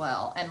them as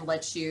well and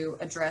let you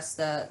address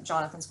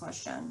Jonathan's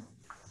question.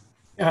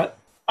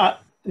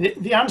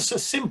 The answer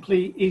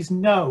simply is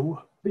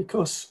no,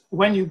 because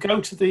when you go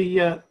to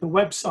the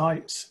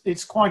websites,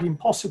 it's quite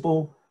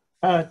impossible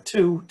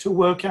to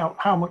work out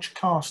how much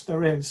karst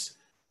there is.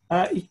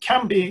 It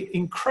can be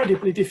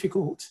incredibly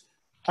difficult.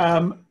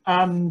 Even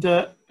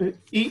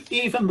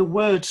the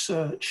word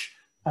search,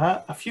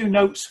 a few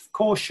notes of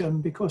caution,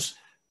 because,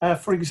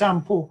 for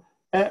example,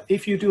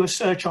 if you do a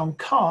search on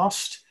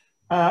karst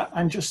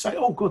and just say,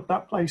 oh, good,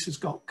 that place has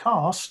got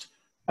karst,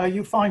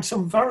 you find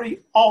some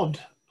very odd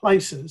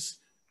places.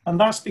 And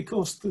that's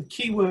because the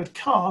keyword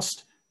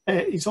karst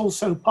is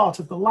also part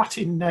of the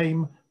Latin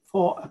name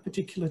for a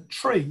particular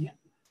tree.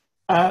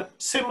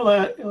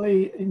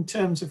 Similarly, in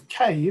terms of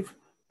cave,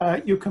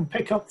 you can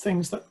pick up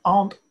things that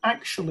aren't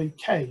actually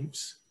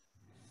caves.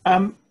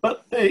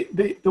 But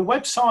the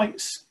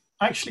websites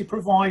actually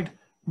provide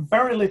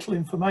very little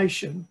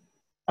information,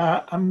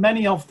 and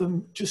many of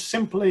them just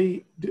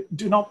simply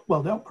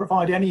don't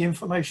provide any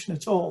information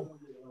at all.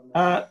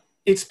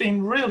 It's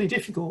been really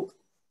difficult.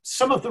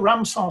 Some of the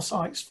Ramsar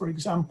sites, for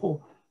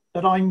example,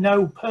 that I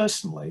know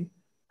personally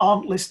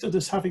aren't listed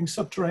as having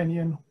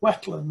subterranean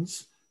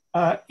wetlands,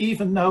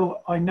 even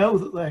though I know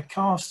that they're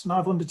karst and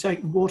I've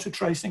undertaken water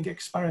tracing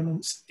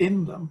experiments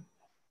in them.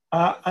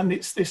 And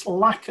it's this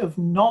lack of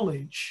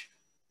knowledge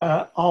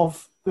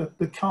of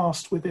the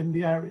karst within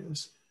the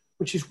areas,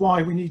 which is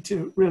why we need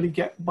to really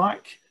get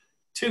back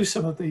to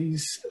some of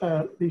these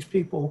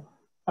people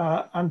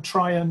and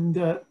try and,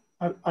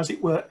 as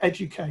it were,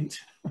 educate.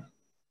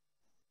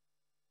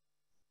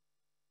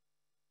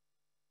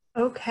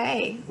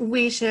 Okay,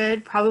 we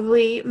should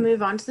probably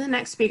move on to the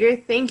next speaker.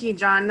 Thank you,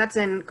 John. That's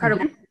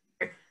incredible.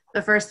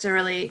 The first to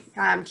really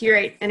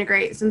curate,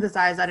 integrate,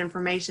 synthesize that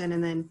information,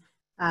 and then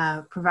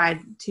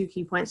provide 2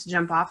 key points to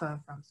jump off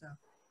of from. So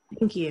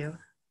thank you.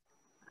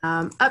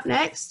 Up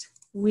next,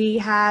 we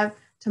have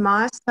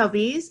Tomas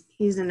Talbiz.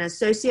 He's an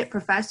associate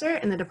professor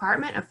in the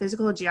Department of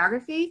Physical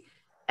Geography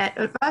at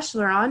Utvash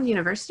Loránd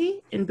University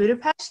in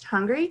Budapest,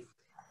 Hungary.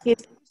 He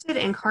is interested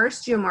in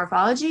karst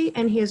geomorphology,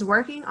 and he is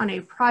working on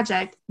a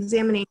project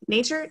examining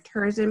nature,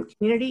 tourism,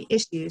 community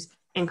issues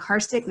in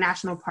karstic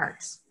national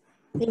parks.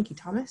 Thank you,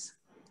 Thomas.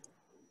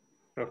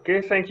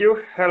 Okay, thank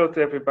you. Hello to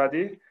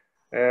everybody.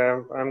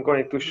 I'm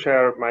going to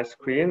share my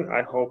screen.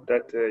 I hope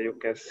that you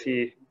can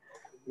see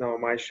now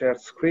my shared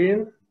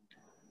screen.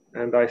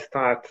 And I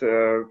start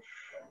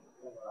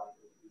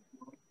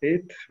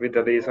it with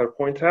the laser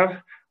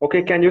pointer.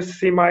 Okay, can you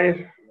see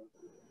my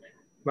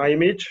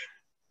image?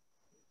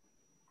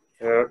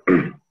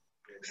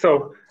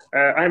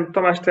 I'm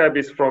Tamás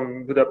Telbis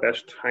from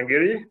Budapest,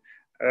 Hungary,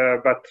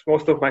 but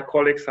most of my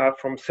colleagues are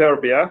from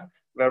Serbia,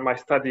 where my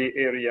study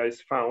area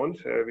is found,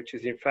 which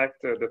is in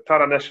fact the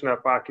Tara National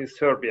Park in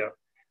Serbia.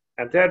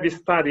 And there we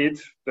studied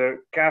the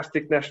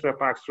Karstic National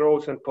Park's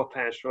roles and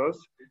potentials,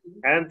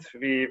 and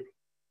we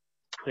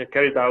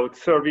carried out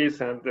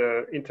surveys and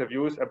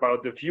interviews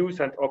about the views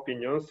and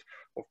opinions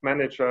of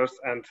managers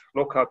and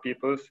local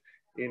peoples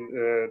in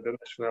the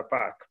national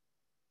park.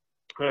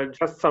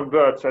 Just some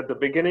words at the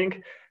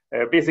beginning.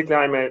 Basically,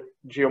 I'm a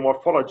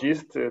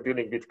geomorphologist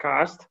dealing with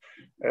karst,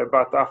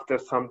 but after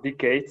some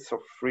decades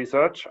of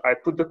research, I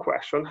put the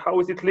question, how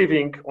is it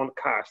living on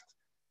karst?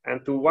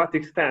 And to what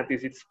extent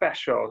is it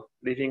special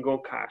living on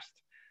karst?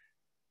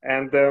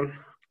 And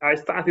I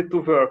started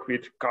to work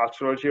with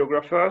cultural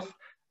geographers,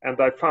 and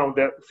I found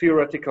a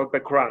theoretical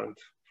background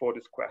for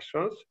these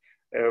questions.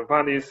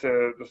 One is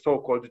the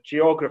so-called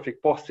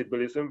geographic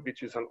possibilism,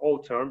 which is an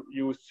old term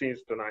used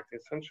since the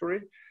 19th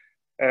century.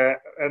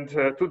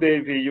 Today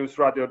we use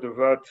rather the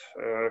word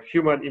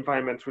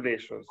human-environment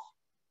relations.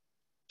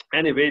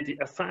 Anyway, the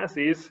essence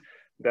is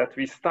that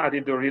we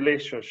study the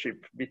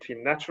relationship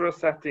between natural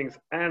settings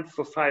and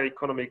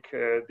socio-economic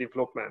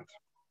development.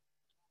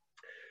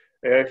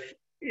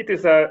 It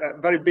is a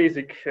very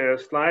basic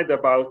slide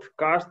about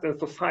karst and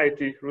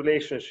society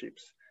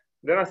relationships.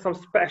 There are some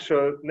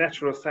special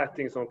natural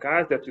settings on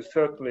karst that you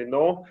certainly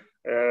know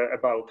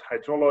about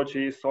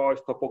hydrology,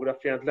 soils,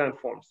 topography, and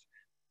landforms.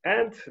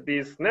 And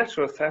these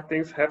natural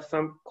settings have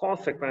some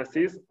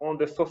consequences on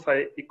the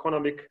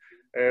socio-economic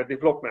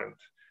development.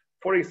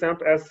 For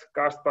example, as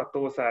karst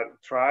plateaus are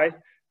dry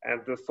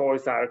and the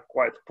soils are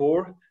quite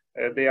poor,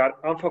 they are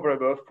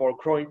unfavorable for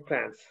growing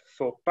plants.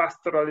 So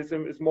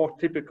pastoralism is more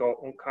typical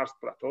on karst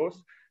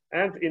plateaus.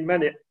 And in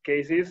many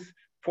cases,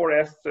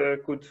 forests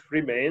could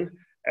remain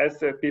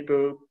as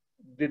people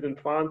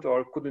didn't want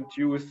or couldn't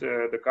use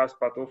the karst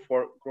plateau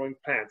for growing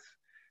plants.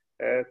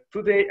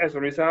 Today, as a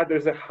result,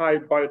 there's a high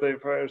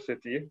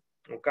biodiversity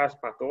on karst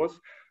plateaus,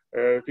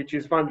 which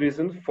is one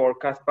reason for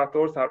karst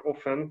plateaus are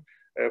often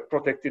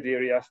protected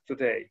areas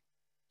today.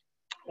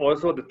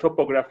 Also, the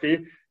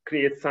topography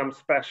creates some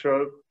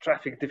special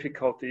traffic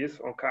difficulties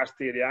on karst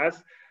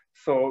areas.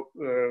 So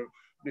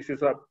this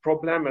is a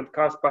problem, and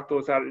karst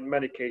plateaus are in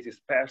many cases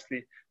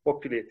sparsely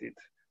populated.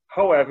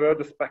 However,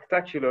 the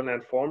spectacular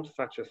landforms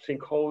such as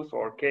sinkholes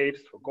or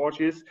caves or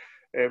gorges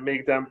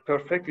make them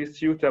perfectly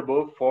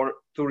suitable for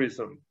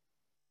tourism.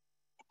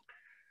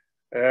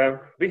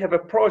 We have a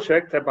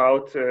project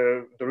about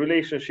the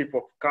relationship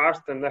of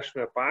karst and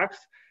national parks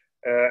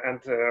and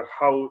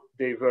how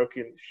they work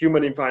in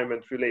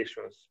human-environment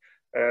relations.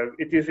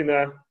 It is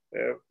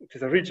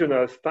a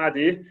regional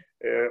study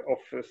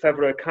of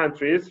several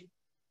countries.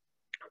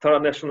 Tara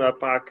National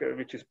Park,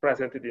 which is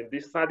presented in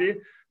this study,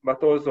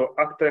 but also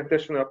Akterek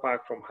National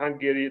Park from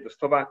Hungary, the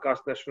Slovak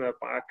Karst National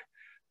Park,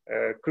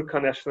 Krka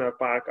National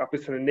Park,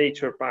 Apuseni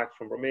Nature Park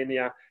from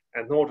Romania,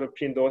 and Northern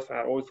Pindos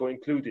are also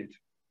included.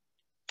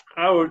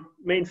 Our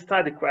main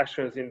study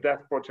questions in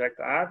that project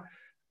are,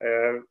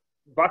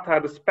 what are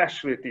the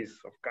specialties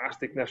of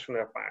karstic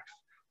national parks?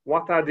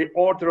 What are the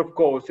order of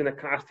goals in a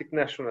karstic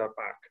national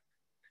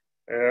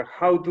park?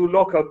 How do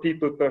local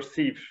people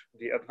perceive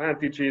the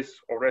advantages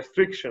or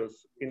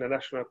restrictions in a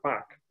national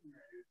park?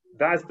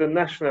 Does the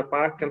national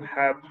park can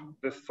help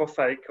the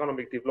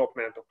socio-economic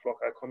development of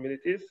local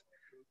communities?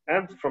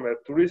 And from a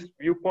tourist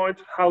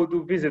viewpoint, how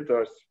do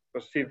visitors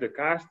perceive the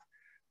karst?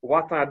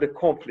 What are the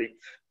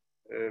conflicts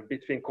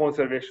between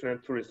conservation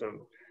and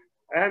tourism?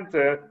 And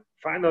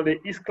finally,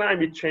 is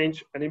climate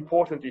change an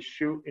important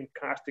issue in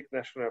karstic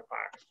national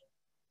parks?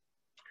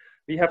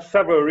 We have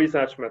several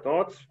research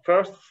methods.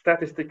 First,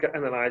 statistical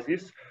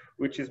analysis,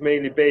 which is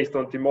mainly based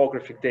on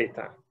demographic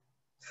data.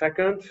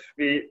 Second,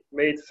 we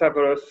made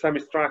several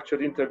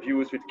semi-structured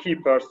interviews with key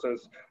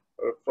persons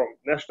from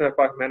national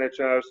park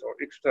managers or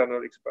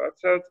external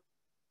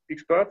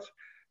experts.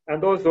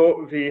 And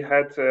also we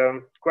had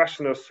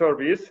questionnaire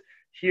surveys.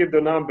 Here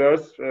the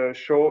numbers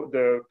show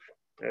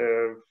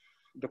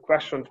the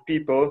questioned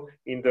people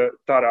in the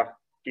Tara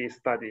case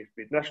study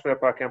with national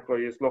park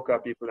employees, local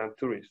people, and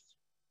tourists.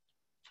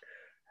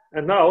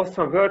 And now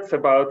some words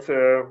about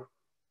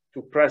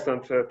to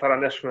present Tara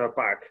National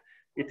Park.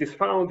 It is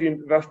found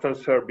in western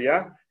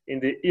Serbia in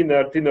the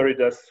inner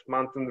Dinarides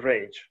mountain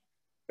range.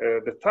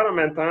 The Tara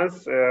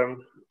mountains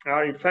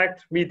are in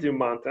fact medium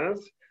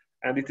mountains,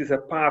 and it is a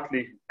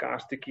partly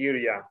karstic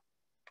area.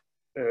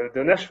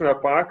 The national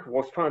park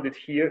was founded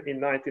here in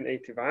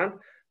 1981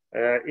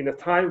 in a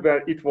time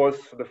where it was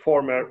the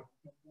former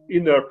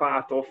inner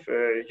part of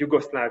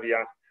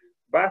Yugoslavia.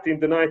 But in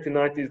the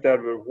 1990s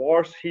there were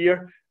wars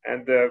here,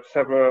 and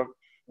several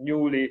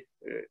newly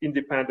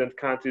independent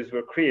countries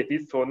were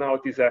created. So now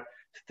it is a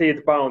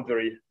state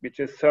boundary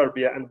between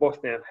Serbia and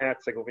Bosnia and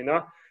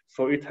Herzegovina.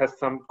 So it has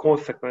some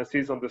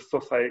consequences on the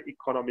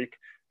socio-economic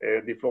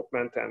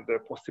development and the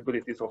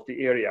possibilities of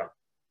the area.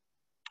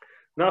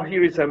 Now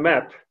here is a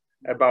map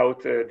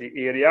about the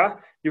area.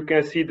 You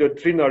can see the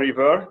Drina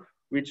River,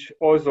 which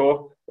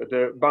also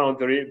the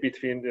boundary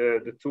between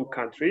the two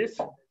countries.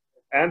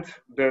 And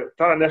the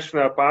Tara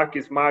National Park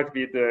is marked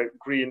with the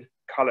green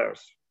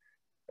colors.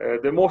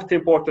 The most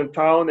important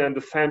town and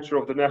the center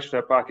of the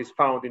national park is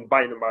found in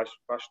Bajna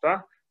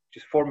Bašta, which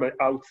is formerly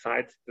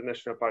outside the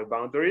national park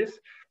boundaries.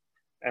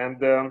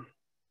 And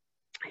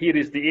here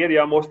is the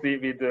area mostly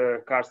with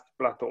the Karst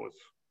plateaus.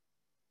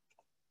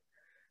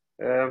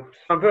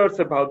 Some words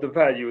about the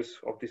values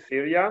of this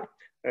area.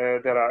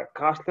 There are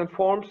karst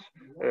landforms,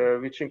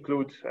 which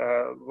include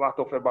a lot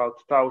of about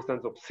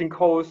thousands of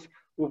sinkholes,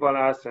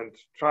 uvalas and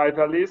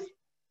tri-valleys.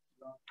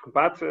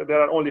 But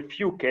there are only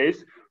few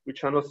caves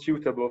which are not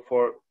suitable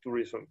for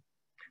tourism.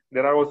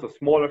 There are also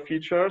smaller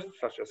features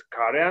such as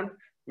karen,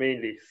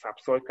 mainly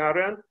subsoil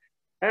karen,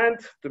 and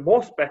the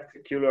most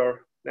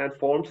spectacular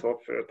landforms of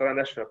Tara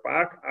National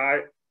Park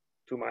are,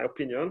 to my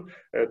opinion,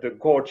 the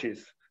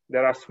gorges.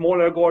 There are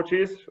smaller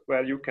gorges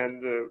where you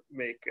can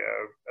make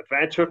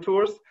adventure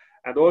tours,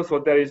 and also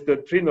there is the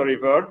Drina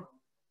River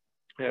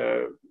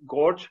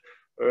gorge,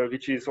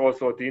 which is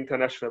also the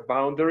international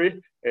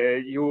boundary.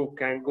 You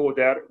can go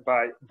there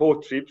by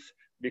boat trips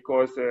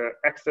because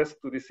access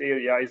to this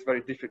area is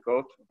very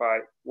difficult by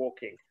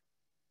walking.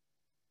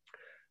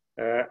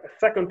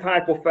 Second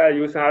type of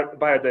values are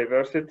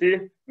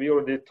biodiversity. We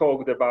already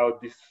talked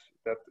about this,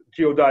 that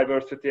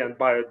geodiversity and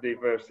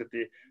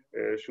biodiversity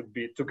should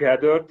be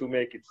together to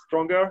make it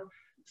stronger.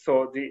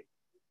 So the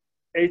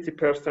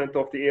 80%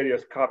 of the area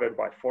is covered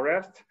by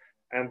forest,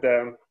 and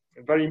a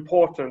very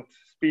important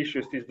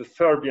species is the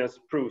Serbian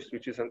spruce,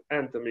 which is an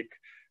endemic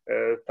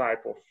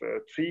type of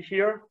tree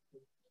here.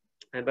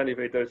 And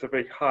anyway, there is a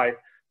very high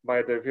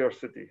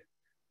biodiversity.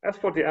 As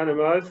for the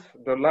animals,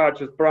 the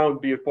largest brown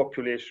bear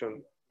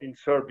population in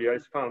Serbia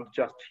is found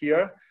just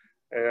here.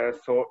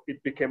 So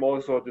it became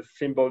also the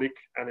symbolic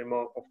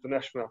animal of the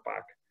national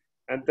park.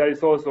 And there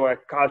is also a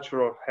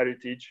cultural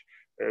heritage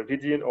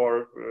within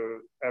or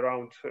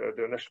around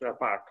the national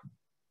park.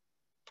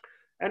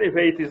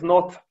 Anyway, it is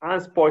not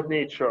unspoiled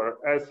nature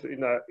as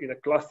in a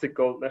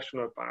classical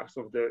national parks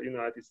of the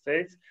United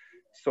States.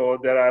 So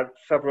there are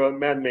several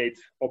man-made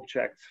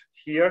objects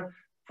here.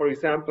 For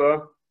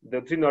example, the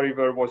Drina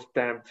River was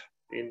dammed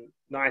in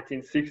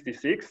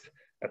 1966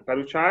 at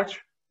Peručac,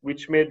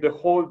 which made the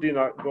whole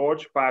Drina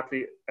Gorge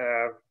partly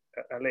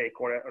a lake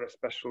or a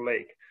special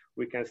lake,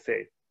 we can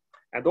say.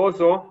 And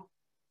also,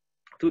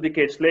 2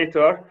 decades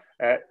later,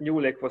 a new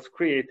lake was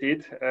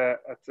created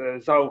at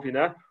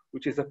Zauvina,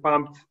 which is a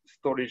pumped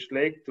storage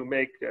lake to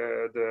make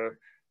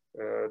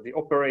the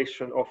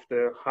operation of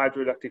the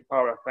hydroelectric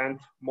power plant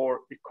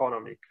more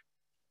economic.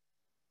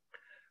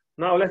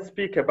 Now let's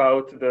speak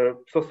about the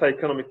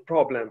socioeconomic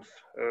problems.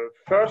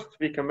 First,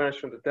 we can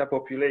mention the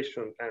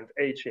depopulation and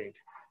aging.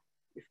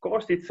 Of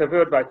course, it's a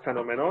worldwide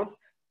phenomenon,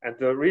 and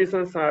the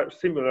reasons are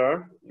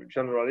similar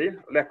generally: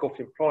 lack of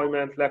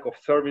employment, lack of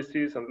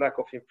services, and lack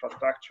of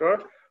infrastructure,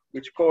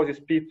 which causes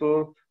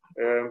people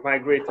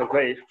migrate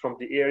away from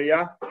the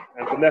area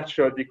and the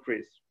natural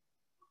decrease.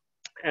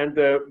 And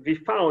we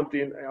found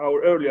in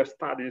our earlier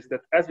studies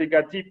that as we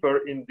got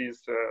deeper in these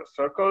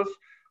circles,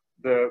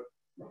 the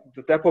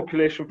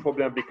depopulation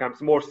problem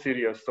becomes more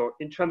serious. So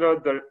in general,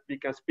 we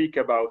can speak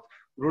about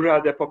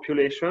rural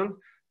depopulation,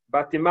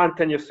 but the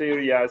mountainous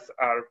areas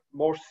are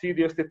more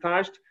seriously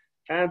touched,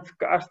 and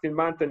karst in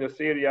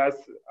mountainous areas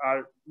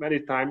are many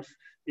times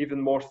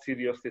even more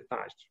seriously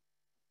touched.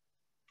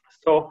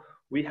 So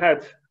we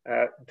had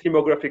a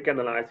demographic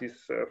analysis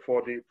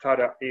for the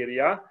Tara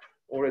area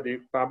already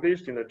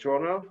published in a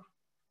journal.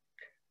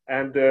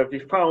 And we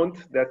found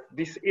that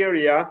this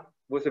area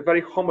was a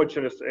very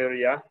homogeneous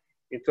area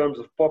in terms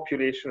of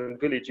population and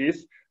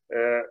villages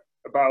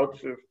about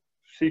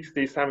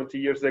 60, 70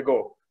 years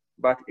ago.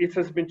 But it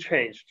has been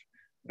changed.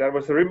 There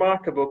was a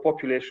remarkable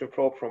population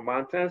flow from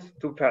mountains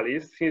to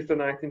valleys since the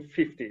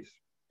 1950s.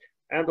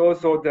 And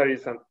also there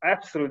is an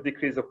absolute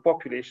decrease of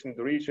population in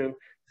the region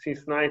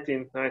since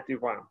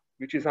 1991,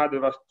 which is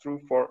otherwise true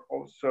for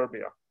all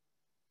Serbia.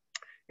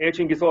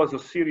 Aging is also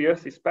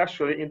serious,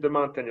 especially in the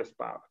mountainous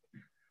part.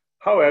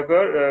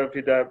 However,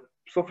 with a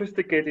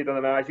sophisticated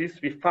analysis,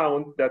 we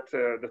found that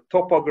the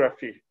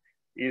topography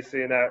is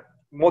in a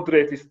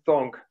moderately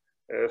strong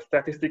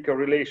statistical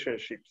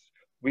relationships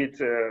with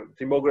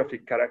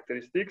demographic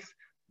characteristics,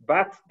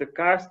 but the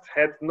karst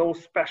had no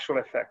special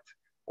effect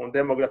on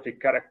demographic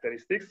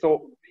characteristics.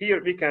 So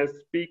here we can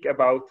speak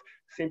about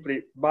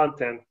simply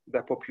mountain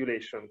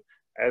depopulation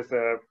as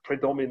a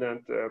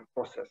predominant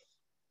process.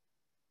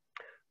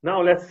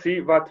 Now let's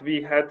see what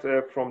we had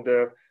from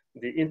the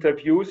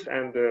interviews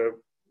and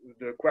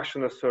the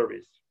questionnaire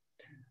surveys.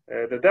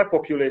 The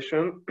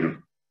depopulation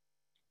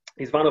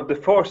is one of the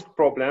first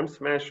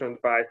problems mentioned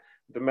by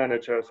the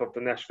managers of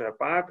the national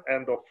park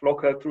and of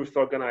local tourist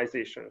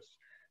organizations.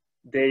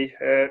 They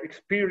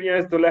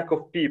experience the lack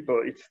of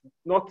people. It's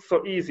not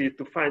so easy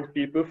to find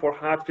people for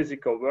hard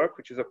physical work,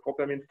 which is a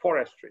problem in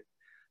forestry.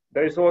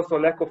 There is also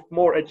a lack of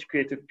more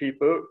educated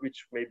people,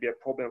 which may be a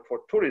problem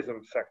for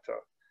tourism sector.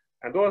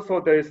 And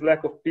also there is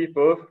lack of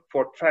people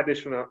for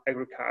traditional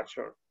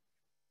agriculture.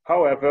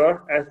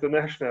 However, as the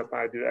National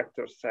Park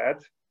Director said,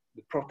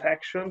 the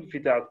protection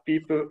without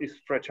people is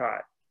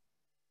fragile.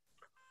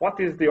 What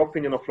is the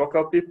opinion of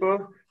local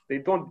people? They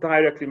don't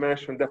directly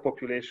mention the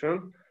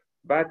population,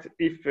 but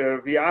if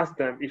we ask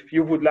them if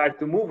you would like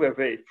to move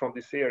away from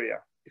this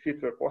area, if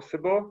it were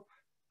possible,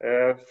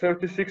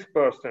 36%,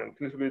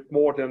 a little bit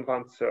more than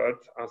 1/3,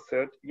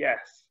 answered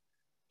yes.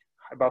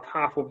 About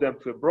half of them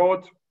to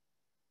abroad,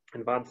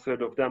 and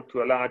 1/3 of them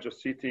to a larger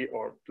city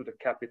or to the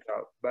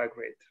capital,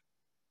 Belgrade.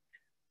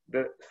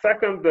 The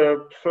second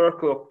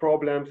circle of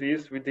problems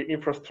is with the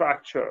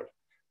infrastructure.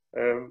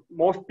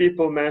 Most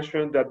people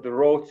mention that the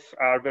roads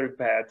are very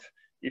bad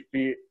if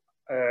we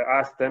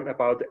ask them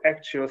about the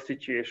actual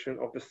situation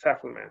of the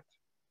settlement.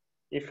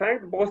 In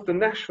fact, both the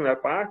national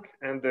park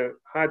and the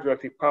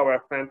hydroelectric power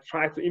plant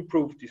try to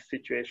improve this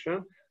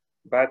situation,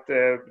 but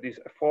these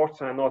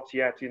efforts are not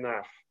yet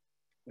enough.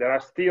 There are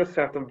still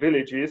certain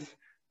villages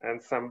and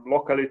some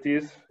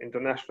localities in the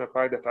national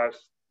park that are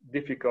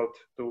difficult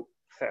to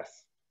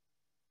access.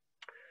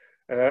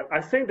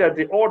 I think that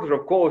the order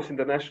of goals in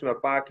the national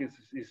park is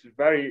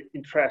very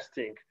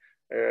interesting.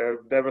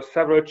 There were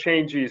several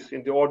changes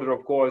in the order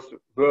of goals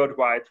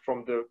worldwide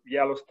from the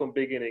Yellowstone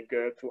beginning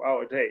to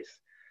our days.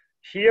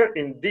 Here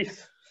in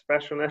this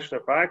special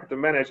national park, the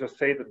managers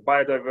say that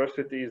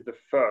biodiversity is the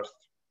first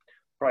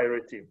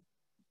priority.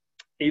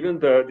 Even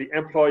the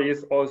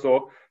employees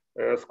also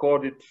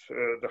scored it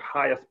the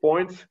highest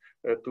points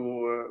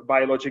to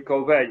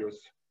biological values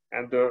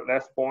and the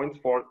less points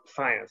for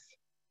science.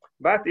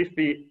 But if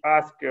we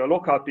ask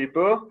local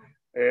people,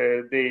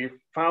 they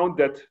found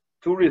that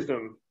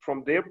tourism,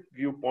 from their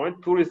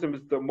viewpoint, tourism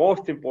is the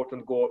most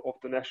important goal of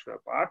the national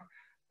park,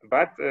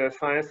 but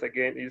science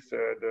again is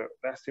the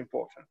less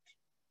important.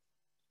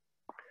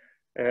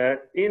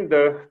 In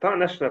the Tara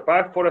National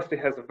Park, forestry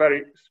has a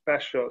very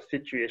special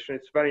situation.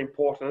 It's very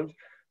important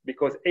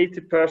because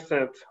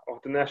 80%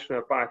 of the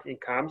national park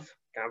incomes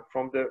come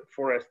from the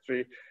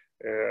forestry.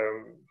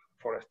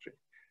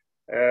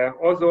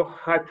 Also,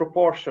 high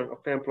proportion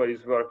of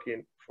employees work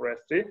in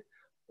forestry.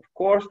 Of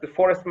course, the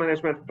forest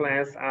management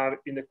plans are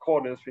in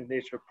accordance with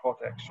nature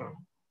protection.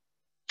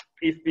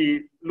 If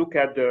we look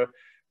at the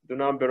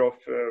number of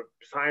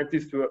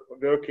scientists who are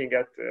working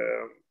at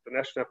the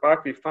national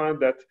park, we found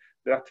that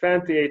there are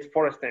 28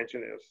 forest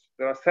engineers.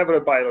 There are several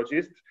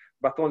biologists,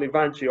 but only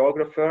one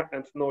geographer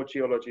and no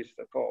geologist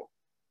at all.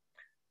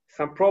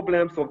 Some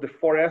problems of the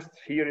forests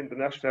here in the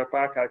national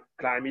park are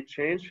climate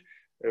change,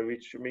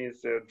 which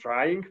means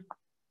drying.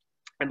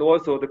 And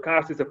also the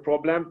Karst is a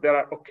problem. There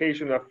are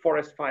occasional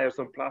forest fires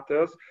on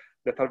plateaus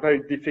that are very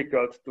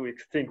difficult to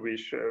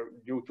extinguish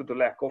due to the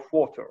lack of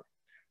water.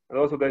 And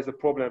also there's a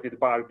problem with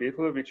bark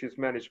beetle, which is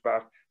managed by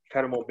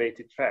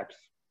pheromone-baited traps.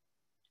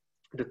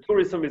 The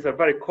tourism is a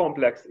very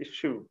complex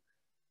issue.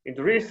 In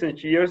the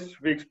recent years,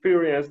 we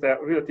experienced a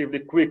relatively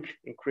quick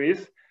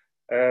increase.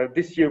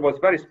 This year was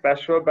very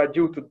special, but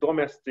due to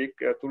domestic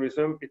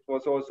tourism, it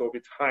was also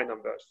with high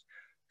numbers.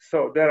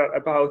 So there are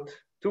about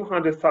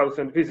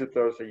 200,000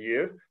 visitors a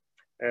year,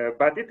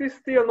 but it is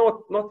still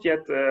not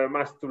yet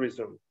mass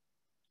tourism.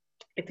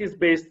 It is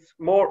based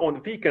more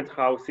on weekend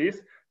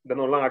houses than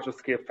on larger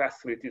scale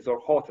facilities or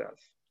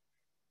hotels.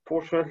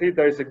 Fortunately,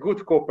 there is a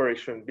good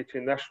cooperation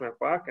between National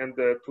Park and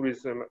the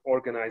tourism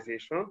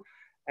organization,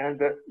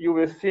 and you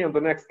will see on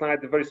the next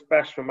slide the very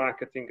special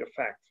marketing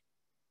effect.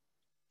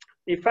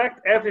 In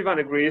fact, everyone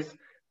agrees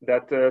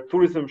that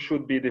tourism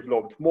should be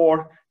developed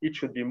more, it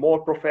should be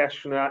more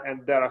professional,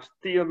 and there are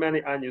still many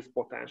unused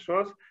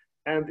potentials,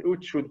 and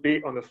it should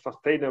be on a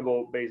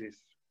sustainable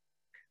basis.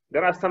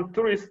 There are some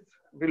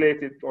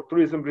tourist-related or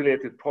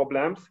tourism-related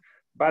problems,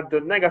 but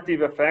the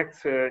negative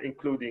effects,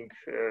 including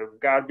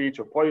garbage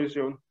or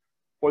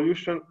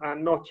pollution, are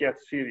not yet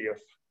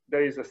serious.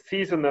 There is a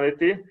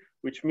seasonality,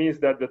 which means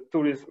that the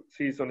tourism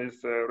season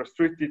is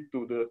restricted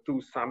to the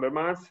 2 summer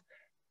months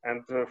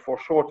and for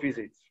short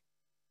visits.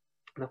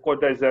 And of course,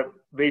 there is a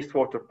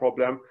wastewater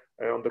problem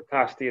on the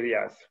Karst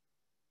areas.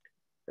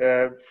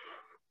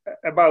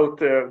 About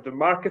the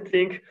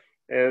marketing,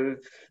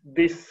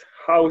 this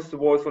house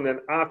was on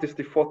an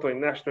artistic photo in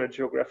National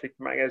Geographic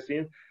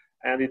magazine,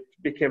 and it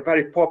became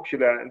very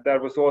popular. And there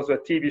was also a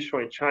TV show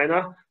in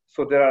China.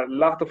 So there are a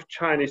lot of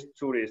Chinese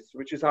tourists,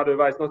 which is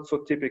otherwise not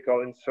so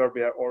typical in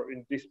Serbia or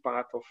in this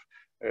part of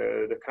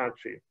the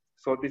country.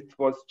 So this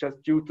was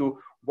just due to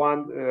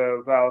one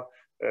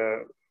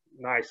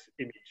nice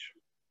image.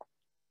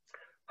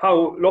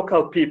 How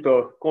local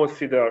people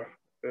consider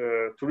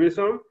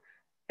tourism.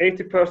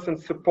 80%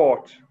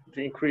 support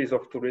the increase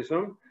of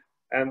tourism,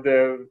 and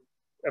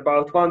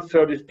about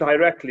 1/3 is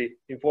directly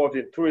involved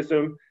in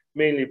tourism,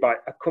 mainly by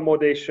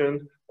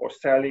accommodation or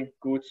selling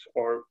goods,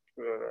 or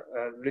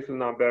a little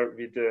number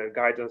with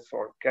guidance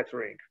or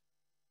catering.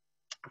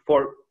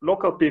 For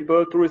local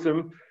people,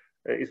 tourism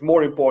is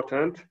more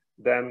important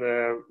than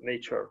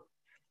nature.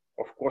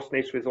 Of course,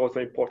 nature is also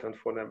important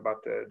for them,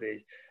 but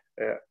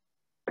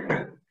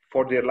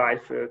for their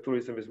life,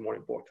 tourism is more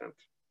important.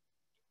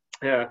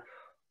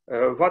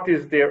 What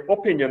is their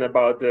opinion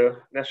about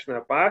the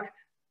national park?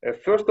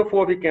 First of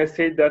all, we can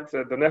say that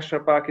the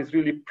national park is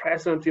really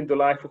present in the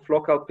life of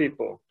local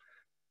people.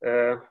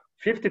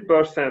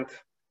 50%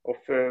 of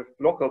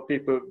local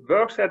people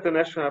works at the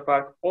national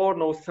park or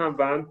know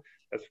someone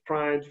as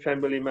friend,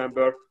 family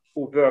member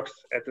who works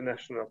at the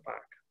national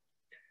park.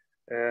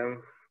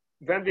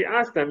 When we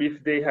ask them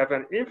if they have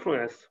an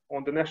influence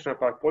on the national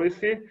park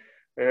policy,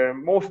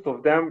 most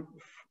of them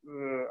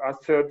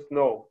answered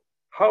no.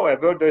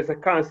 However, there is a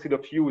council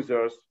of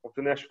users of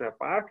the national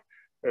park,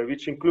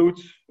 which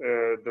includes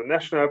the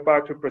national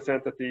park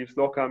representatives,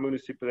 local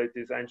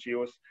municipalities,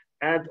 NGOs,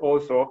 and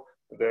also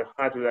the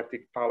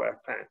hydroelectric power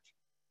plant.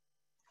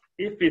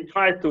 If we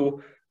try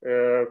to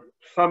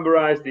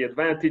summarize the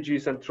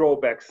advantages and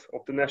drawbacks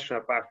of the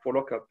national park for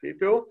local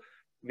people,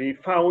 we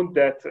found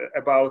that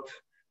about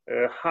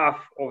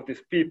half of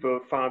these people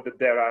found that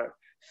there are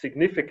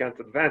significant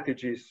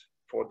advantages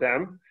for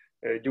them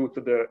due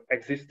to the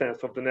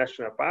existence of the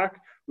national park,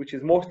 which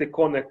is mostly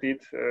connected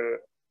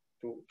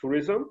to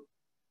tourism.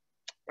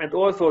 And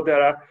also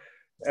there are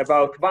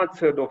about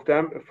 1/3 of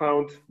them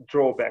found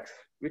drawbacks,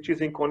 which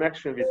is in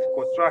connection with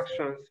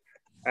constructions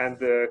and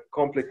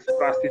complex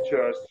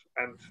procedures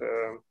and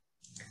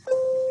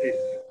this.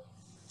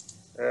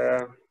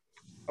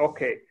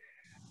 Okay,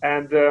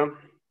 and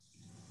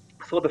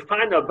so the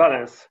final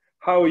balance,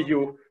 how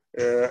you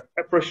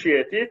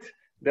appreciate it,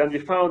 then we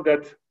found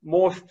that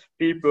most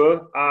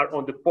people are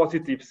on the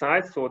positive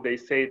side, so they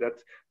say that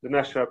the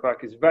national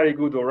park is very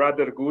good or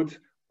rather good,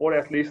 or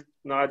at least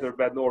neither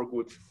bad nor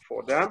good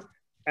for them.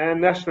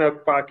 And national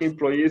park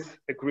employees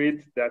agreed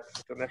that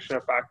the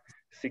national park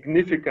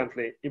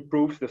significantly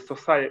improves the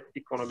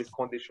socio-economic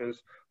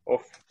conditions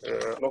of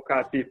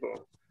local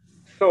people.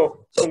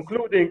 So,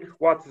 concluding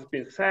what has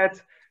been said,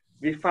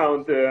 we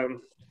found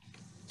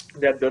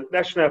that the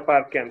national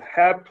park can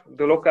help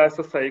the local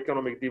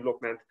socio-economic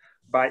development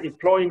by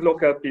employing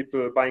local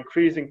people, by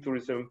increasing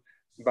tourism,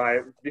 by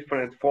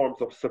different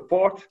forms of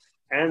support,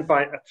 and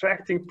by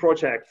attracting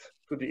projects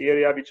to the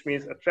area, which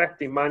means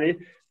attracting money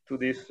to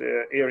this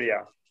area.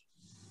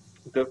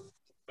 The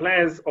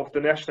plans of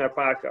the national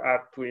park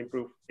are to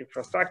improve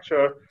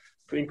infrastructure,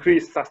 to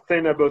increase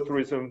sustainable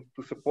tourism,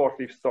 to support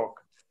livestock.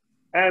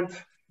 And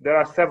there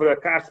are several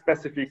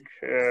Karst-specific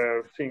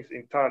things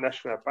in Tara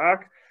National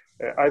Park.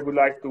 I would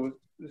like to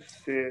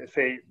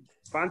say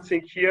one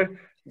thing here,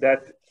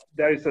 that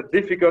there is a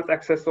difficult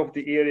access of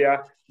the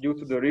area due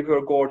to the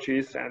river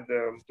gorges and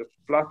the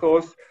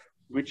plateaus,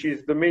 which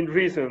is the main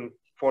reason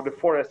for the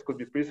forest could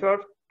be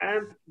preserved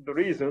and the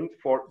reason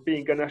for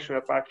being a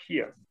national park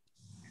here.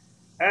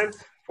 And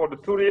for the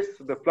tourists,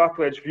 the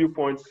plateau edge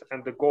viewpoints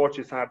and the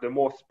gorges are the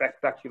most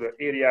spectacular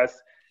areas.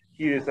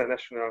 Here is a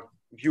national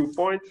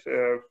viewpoint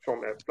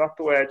from a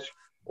plateau edge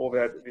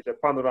with a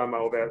panorama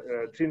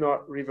over Trina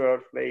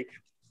River Lake.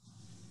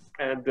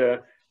 And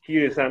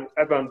here is an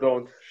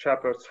abandoned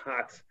shepherd's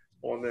hut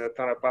on the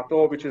Tara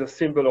Plateau, which is a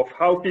symbol of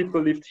how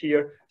people lived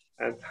here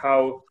and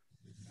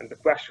the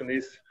question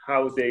is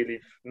how they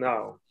live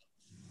now.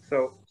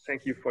 So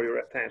thank you for your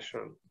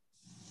attention.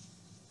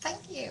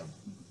 Thank you.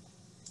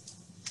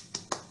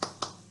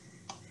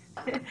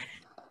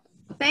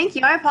 Thank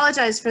you. I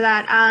apologize for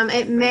that.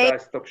 It may. I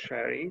stop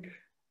sharing.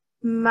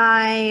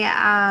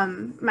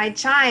 My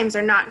chimes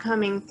are not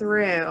coming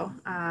through.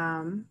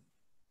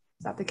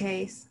 Is that the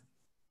case?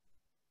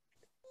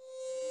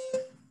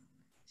 Did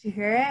you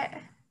hear it?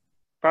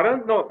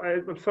 Pardon? No,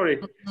 I'm sorry.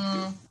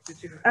 Mm-hmm.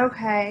 Did you...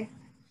 Okay.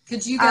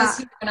 Could you guys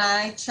hear when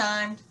I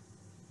chimed?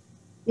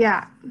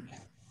 Yeah.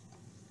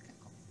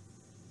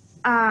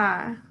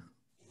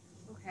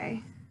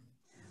 Okay.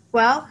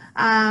 Well,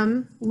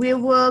 we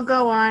will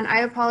go on.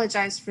 I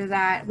apologize for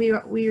that. We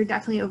are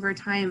definitely over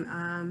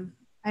time.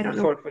 I don't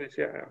know. Sorry for this.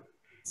 Yeah.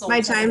 My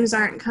chimes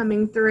aren't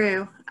coming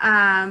through.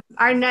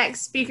 Our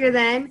next speaker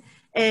then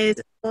is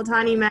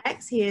Zoltani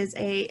Mex. He is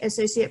an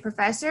associate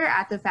professor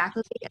at the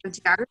Faculty of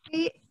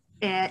Geography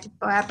at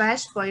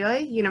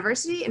Bolger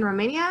University in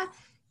Romania.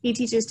 He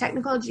teaches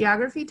technical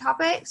geography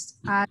topics,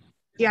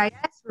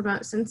 GIS,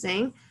 remote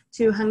sensing,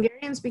 to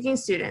Hungarian-speaking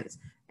students.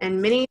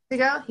 And many years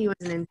ago, he was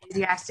an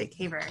enthusiastic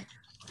caver.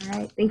 All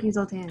right, thank you,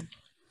 Zoltan.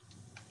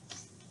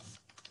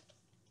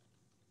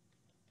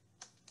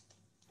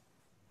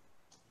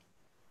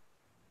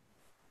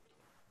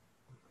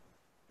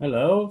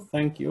 Hello,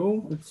 thank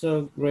you. It's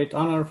a great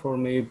honor for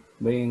me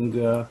being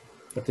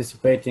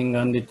participating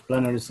on the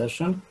plenary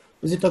session.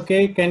 Is it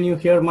okay? Can you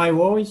hear my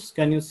voice?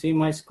 Can you see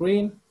my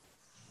screen?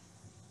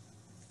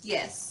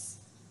 Yes.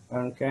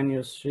 And can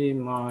you see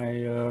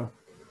my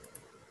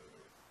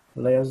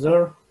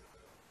laser?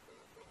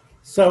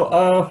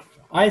 So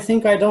I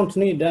think I don't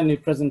need any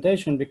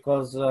presentation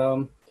because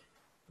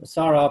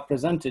Sarah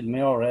presented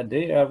me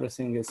already.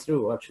 Everything is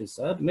true what she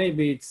said.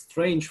 Maybe it's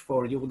strange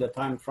for you that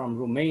I'm from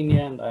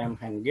Romania and I am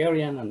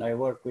Hungarian and I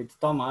work with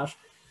Tomasz.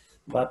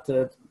 but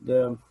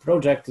the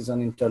project is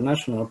an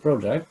international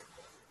project.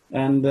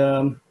 And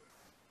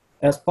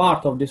as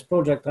part of this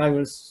project, I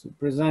will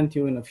present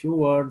you in a few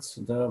words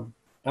the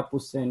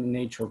Apu Sen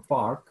Nature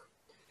Park.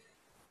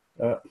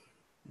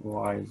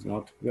 Why is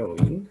not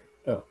going?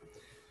 Oh.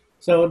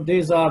 So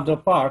these are the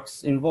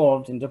parks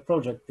involved in the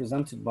project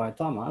presented by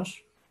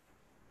Tamás.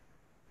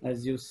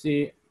 As you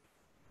see,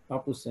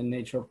 Apu Sen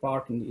Nature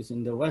Park is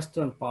in the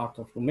western part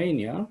of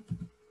Romania.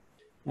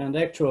 And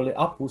actually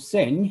Apu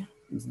Sen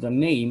is the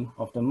name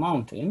of the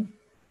mountain.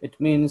 It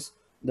means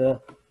the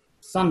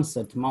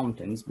Sunset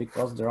Mountains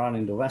because they are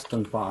in the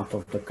western part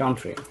of the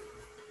country.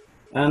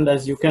 And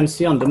as you can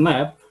see on the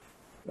map,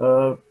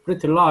 a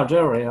pretty large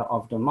area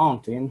of the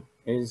mountain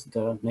is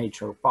the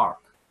nature park.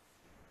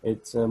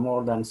 It's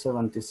more than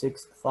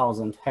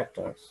 76,000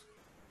 hectares.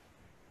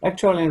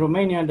 Actually, in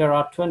Romania, there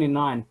are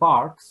 29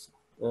 parks.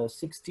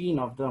 16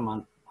 of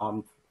them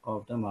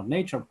are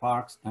nature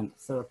parks and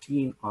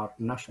 13 are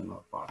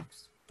national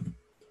parks.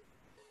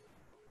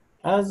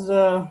 As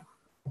a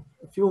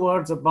few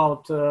words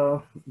about,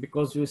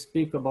 because we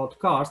speak about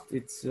Karst,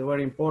 it's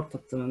very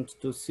important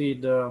to see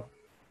the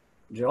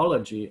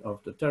geology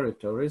of the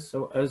territories.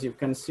 So as you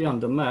can see on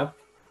the map,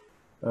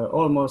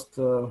 almost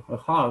a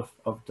half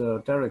of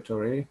the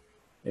territory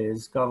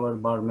is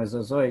covered by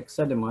Mesozoic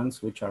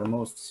sediments, which are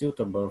most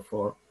suitable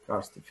for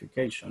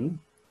karstification.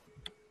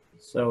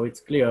 So it's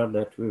clear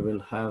that we will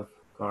have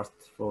karst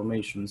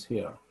formations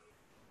here.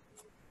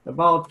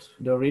 About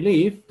the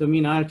relief, the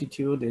mean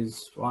altitude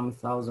is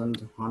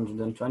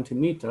 1,120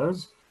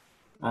 meters,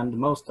 and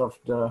most of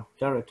the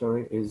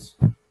territory is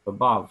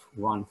above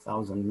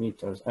 1,000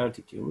 meters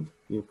altitude.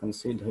 You can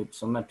see the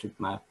hypsometric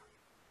map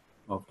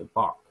of the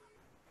park.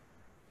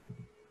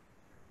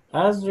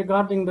 As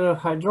regarding the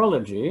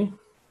hydrology,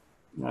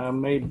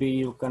 maybe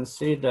you can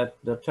see that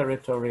the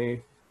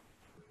territory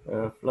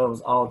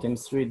flows out in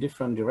 3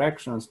 different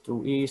directions,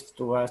 to east,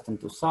 to west, and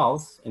to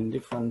south in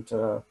different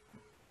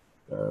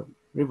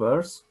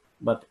rivers,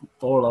 but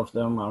all of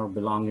them are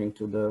belonging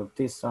to the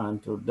Tisza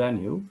and to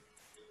Danube.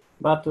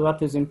 But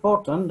what is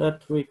important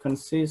that we can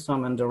see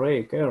some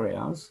endorheic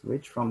areas,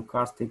 which from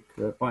karstic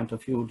point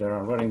of view, they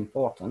are very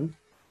important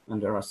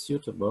and they are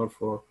suitable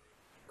for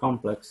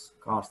complex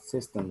karst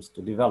systems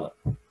to develop.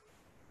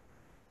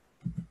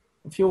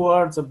 A few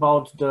words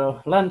about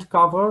the land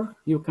cover.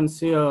 You can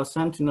see a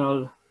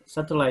Sentinel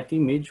satellite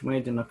image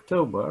made in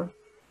October,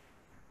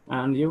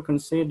 and you can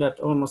see that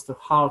almost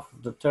half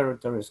of the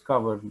territory is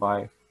covered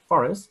by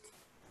forest.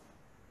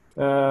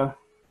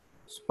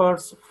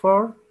 Spruce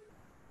fir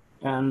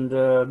and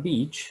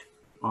beech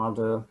are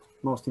the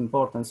most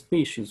important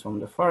species from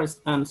the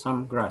forest, and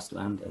some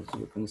grassland, as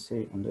you can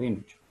see in the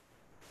image.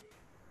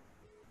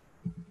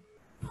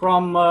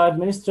 From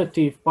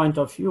administrative point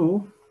of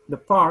view, the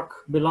park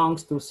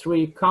belongs to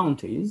 3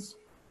 counties,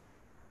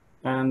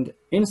 and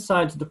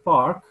inside the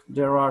park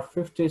there are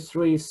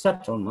 53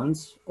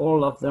 settlements.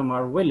 All of them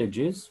are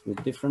villages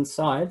with different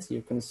sides.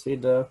 You can see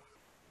the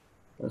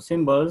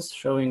symbols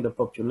showing the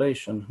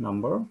population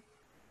number.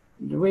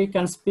 We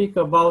can speak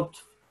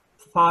about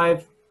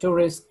 5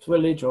 tourist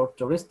village or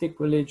touristic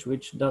village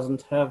which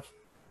doesn't have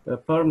a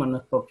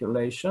permanent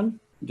population.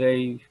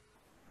 They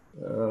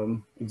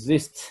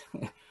exist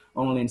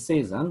only in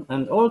season,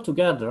 and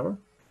altogether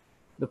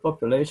the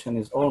population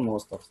is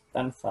almost of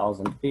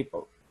 10,000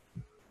 people.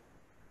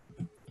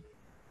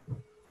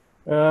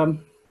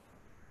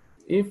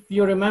 If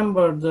you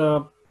remember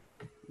the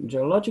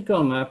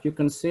geological map, you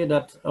can see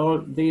that all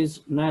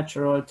these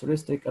natural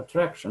touristic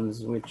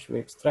attractions, which we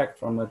extract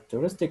from a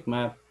touristic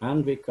map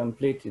and we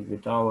completed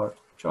with our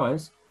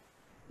choice,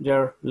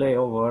 they lay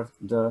over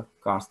the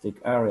karstic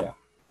area.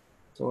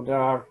 So there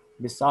are,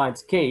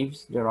 besides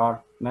caves, there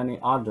are many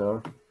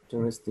other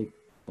touristic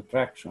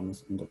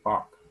attractions in the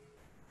park.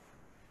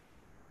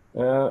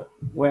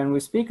 When we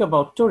speak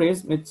about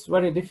tourism, it's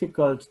very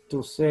difficult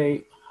to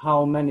say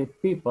how many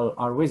people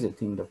are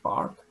visiting the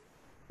park.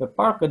 The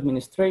park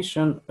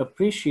administration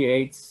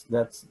appreciates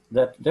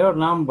that their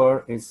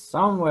number is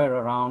somewhere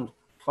around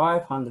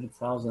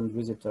 500,000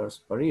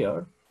 visitors per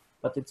year,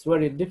 but it's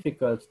very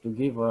difficult to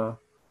give a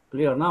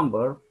clear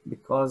number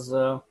because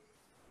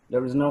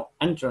there is no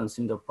entrance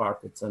in the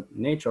park. It's a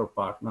nature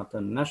park, not a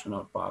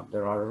national park.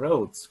 There are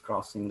roads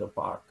crossing the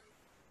park.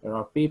 There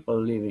are people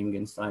living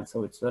inside,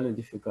 so it's very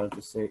difficult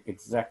to say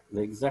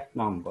the exact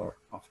number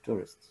of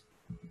tourists.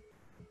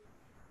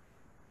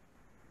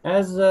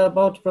 As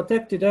about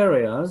protected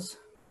areas,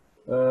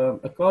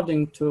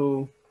 according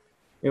to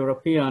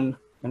European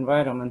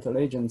Environmental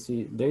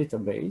Agency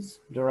database,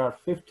 there are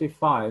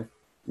 55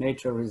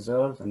 nature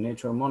reserves and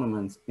nature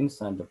monuments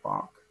inside the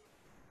park,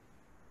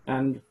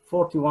 and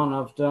 41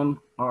 of them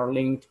are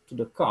linked to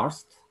the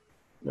karst.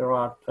 There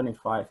are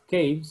 25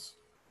 caves,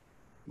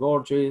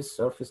 gorges,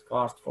 surface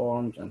karst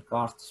forms, and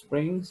karst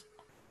springs.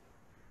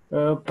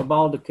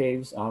 About the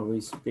caves I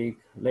will speak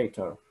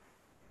later.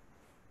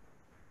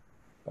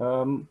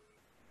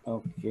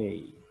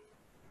 Okay,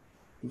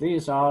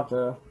 these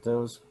are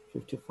those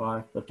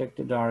 55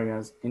 protected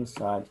areas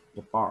inside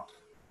the park.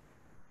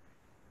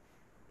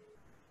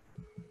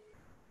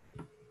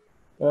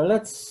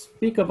 Let's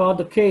speak about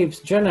the caves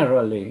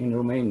generally in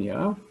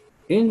Romania.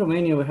 In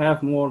Romania, we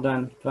have more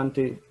than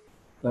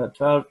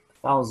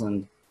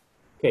 12,000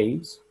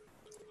 caves.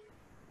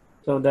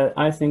 So that,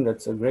 I think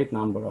that's a great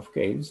number of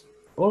caves.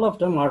 All of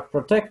them are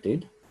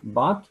protected,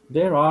 but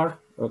there are,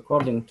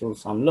 according to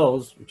some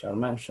laws which are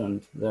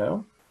mentioned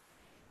there,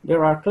 they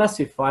are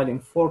classified in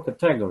 4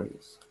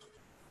 categories.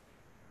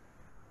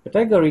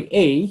 Category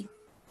A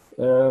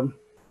are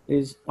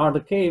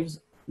the caves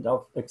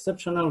of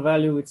exceptional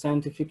value with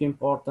scientific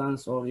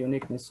importance or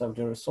uniqueness of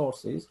the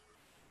resources.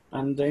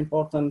 And the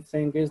important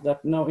thing is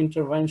that no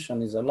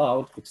intervention is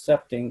allowed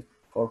excepting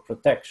for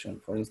protection,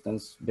 for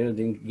instance,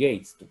 building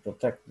gates to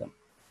protect them.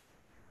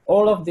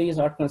 All of these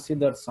are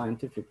considered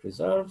scientific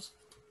reserves,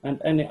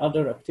 and any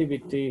other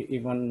activity,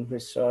 even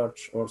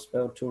research or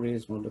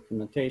speleotourism or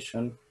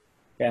documentation,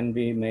 can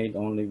be made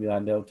only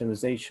via the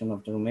authorization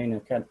of the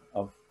Romanian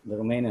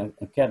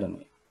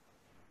Academy.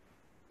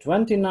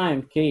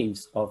 29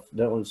 caves of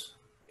those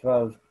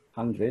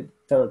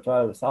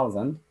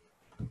 12,000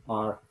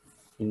 are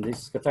in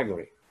this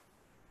category.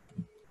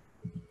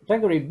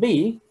 Category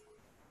B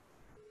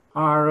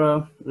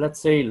are, let's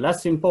say,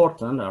 less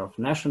important, are of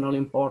national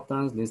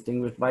importance,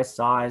 distinguished by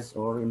size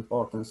or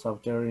importance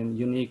of their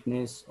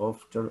uniqueness or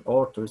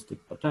touristic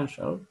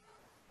potential.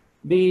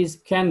 These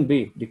can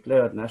be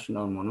declared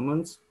national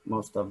monuments.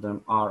 Most of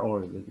them are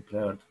already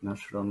declared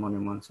national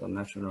monuments or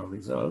national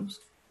reserves.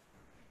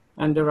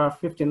 And there are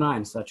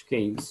 59 such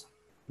caves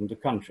in the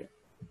country.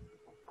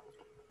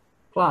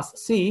 Class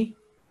C,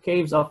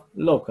 caves of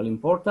local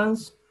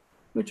importance,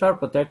 which are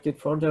protected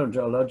for their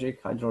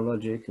geologic,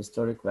 hydrologic,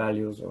 historic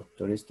values or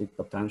touristic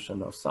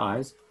potential or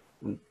size,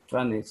 and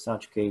 20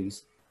 such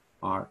caves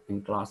are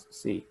in Class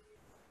C.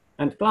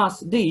 And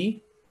Class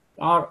D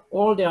are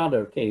all the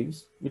other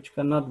caves which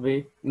cannot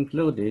be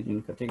included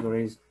in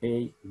categories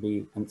A,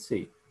 B, and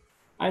C.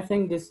 I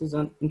think this is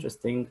an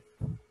interesting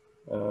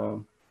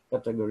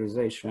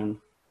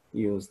categorization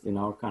used in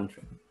our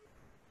country.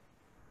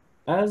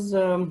 As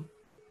in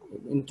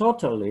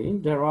totally,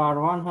 there are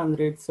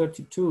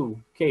 132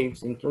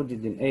 caves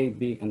included in A,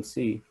 B, and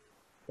C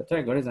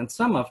categories, and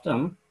some of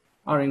them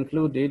are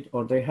included,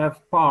 or they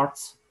have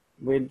parts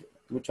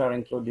which are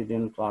included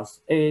in Class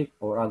A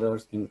or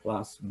others in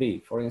Class B.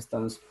 For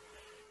instance,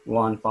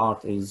 one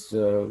part is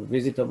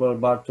visitable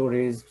by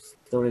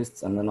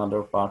tourists, and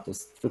another part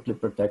is strictly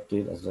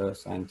protected as a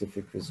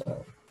scientific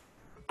reserve.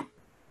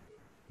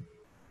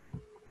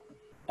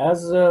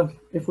 As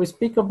if we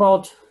speak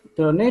about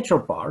the nature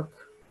park,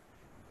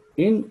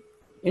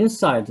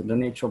 inside the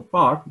nature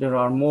park, there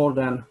are more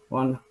than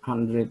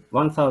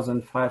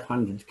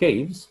 1,500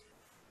 caves,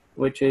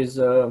 which is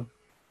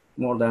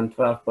more than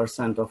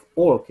 12% of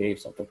all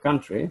caves of the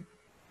country.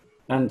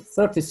 And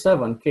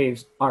 37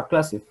 caves are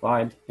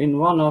classified in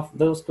one of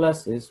those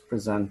classes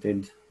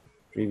presented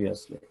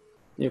previously.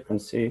 You can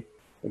see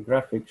the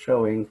graphic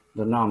showing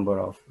the number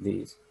of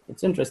these.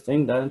 It's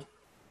interesting that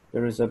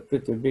there is a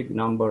pretty big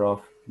number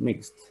of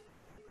mixed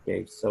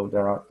caves. So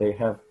they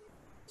have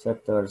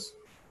sectors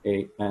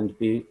A and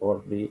B or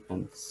B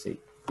and C.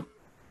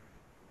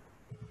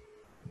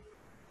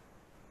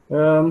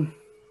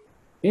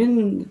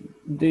 In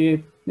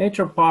the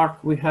nature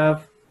park, we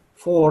have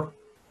 4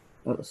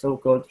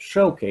 so-called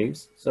show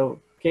caves. So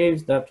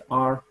caves that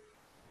are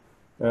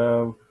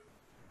can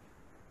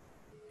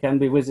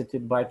be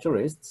visited by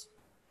tourists.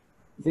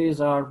 These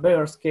are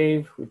Bear's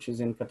Cave, which is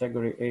in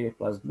category A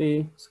plus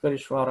B,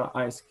 Scarishwara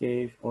Ice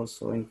Cave,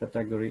 also in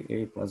category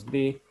A plus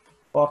B,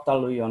 Porta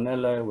lui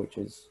Ionele, which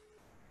is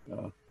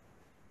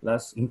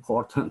less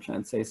important,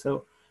 I'd say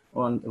so,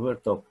 on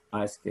Virtop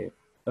Ice Cave.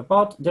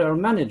 About their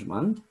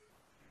management,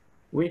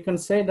 we can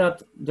say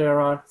that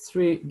there are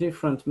 3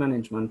 different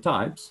management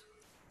types.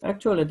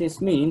 Actually, this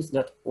means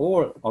that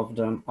all of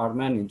them are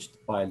managed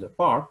by the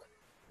park,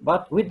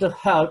 but with the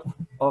help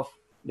of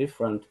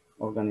different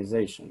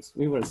organizations.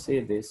 We will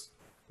see this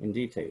in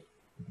detail.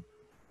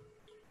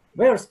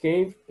 Bear's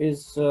Cave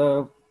is,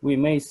 we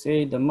may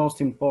say, the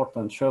most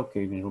important show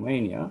cave in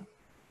Romania.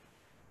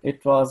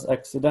 It was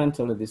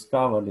accidentally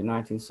discovered in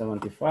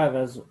 1975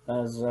 as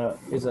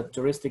is a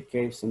touristic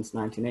cave since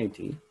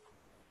 1980.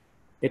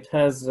 It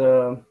has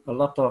a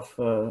lot of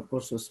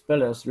Ursus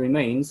Speleus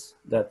remains.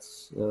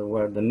 That's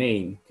where the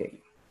name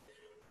came.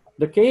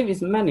 The cave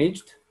is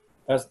managed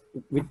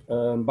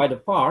by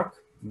the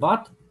park,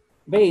 but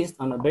based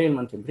on a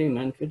bailment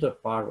agreement with the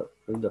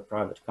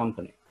private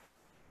company.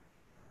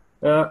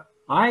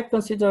 I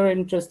consider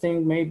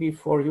interesting maybe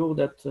for you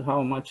that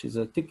how much is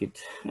a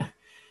ticket.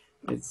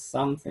 It's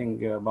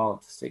something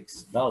about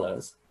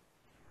 $6.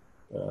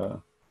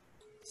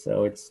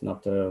 So it's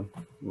not a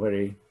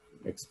very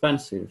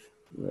expensive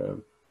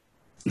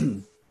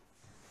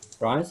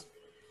price.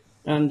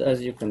 And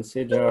as you can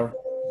see there,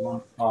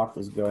 one part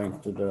is going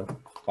to the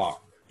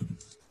park.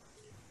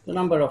 The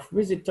number of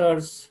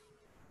visitors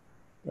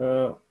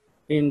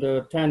in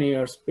the 10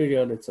 years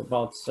period, it's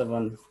about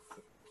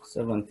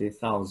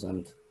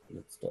 70,000.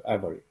 That's the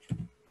average.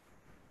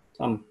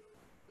 Some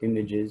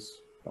images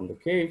from the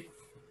cave.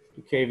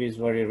 The cave is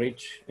very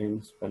rich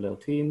in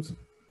speleothemes.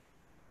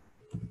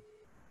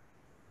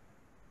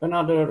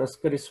 Another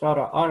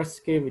Skerisvara ice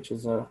cave, which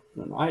is an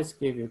ice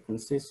cave. You can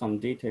see some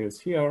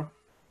details here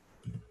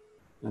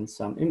and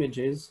some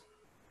images.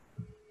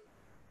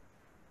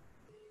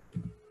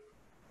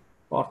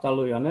 Porta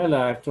Luianele,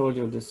 I've told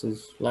you this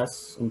is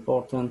less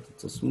important.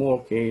 It's a small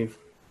cave,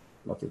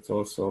 but it's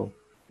also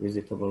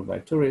visitable by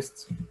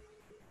tourists.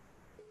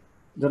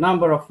 The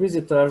number of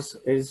visitors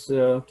is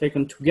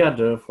taken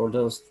together for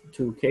those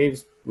two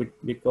caves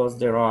because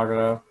they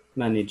are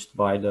managed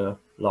by the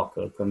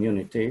local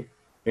community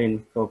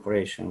in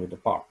cooperation with the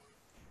park.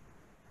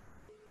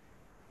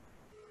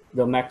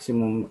 The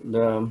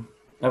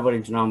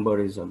average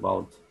number is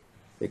about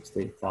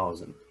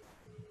 60,000.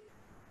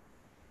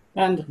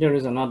 And there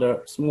is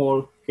another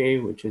small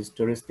cave, which is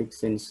touristic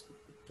since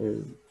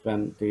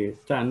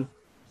 2010.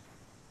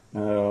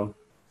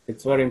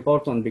 It's very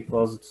important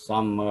because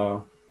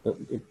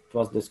it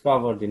was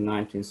discovered in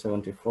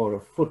 1974, a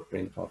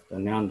footprint of the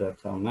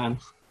Neanderthal man,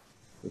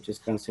 which is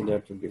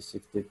considered to be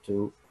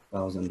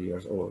 62,000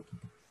 years old.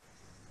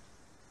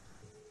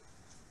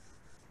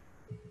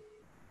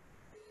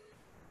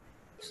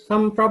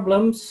 Some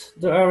problems: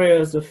 the area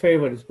is a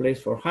favorite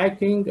place for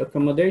hiking.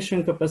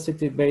 Accommodation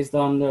capacity based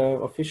on the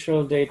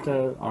official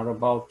data are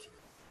about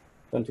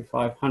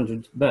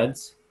 2,500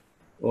 beds,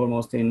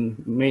 almost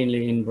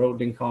mainly in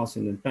boarding houses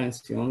and in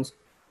pensions,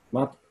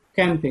 but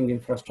camping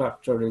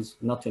infrastructure is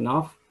not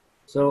enough.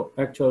 So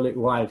actually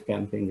wild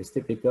camping is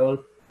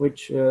typical,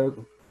 which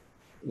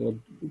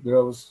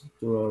grows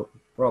to a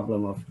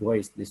problem of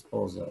waste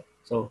disposal.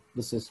 So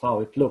this is how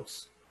it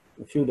looks.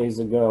 A few days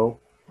ago,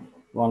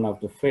 one of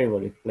the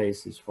favorite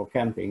places for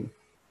camping.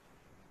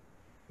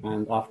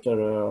 And after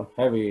a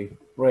heavy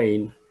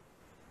rain,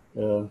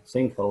 the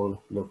sinkhole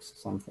looks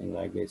something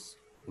like this,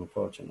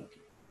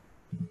 unfortunately.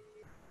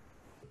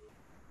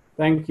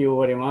 Thank you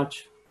very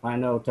much. I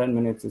know 10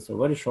 minutes is a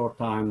very short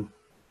time.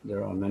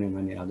 There are many,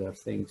 many other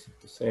things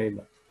to say,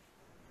 but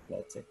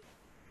that's it.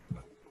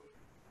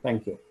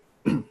 Thank you.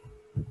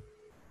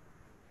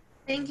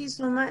 Thank you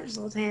so much,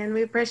 Zoltan.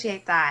 We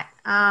appreciate that.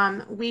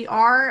 We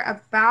are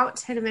about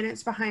 10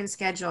 minutes behind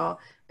schedule.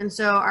 And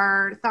so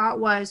our thought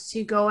was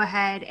to go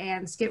ahead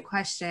and skip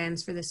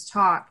questions for this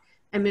talk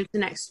and move to the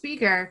next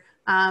speaker.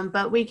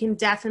 But we can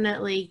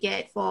definitely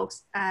get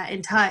folks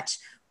in touch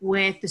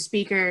with the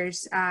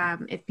speakers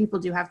if people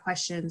do have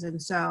questions. And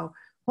so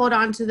hold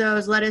on to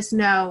those, let us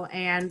know,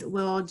 and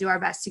we'll do our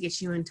best to get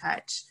you in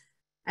touch.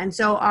 And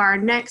so our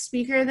next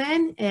speaker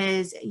then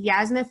is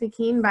Jasna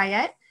Fakin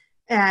Bayet.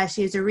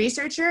 She is a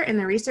researcher in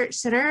the Research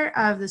Center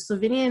of the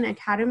Slovenian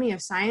Academy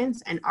of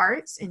Science and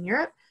Arts in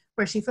Europe,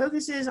 where she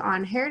focuses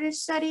on heritage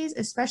studies,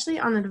 especially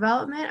on the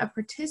development of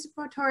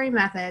participatory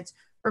methods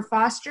for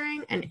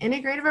fostering an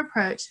integrative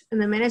approach in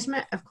the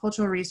management of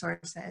cultural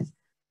resources.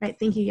 Right,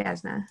 thank you,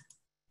 Jasna.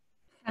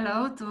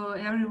 Hello to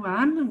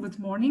everyone, good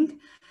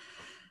morning.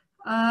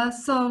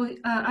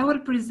 I will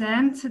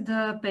present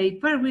the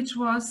paper which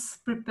was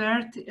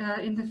prepared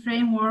in the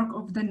framework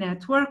of the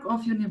network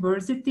of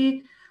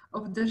University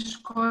of the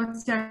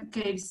Scotian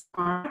Caves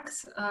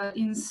Parks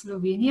in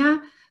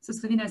Slovenia. So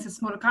Slovenia is a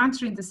small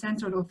country in the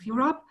center of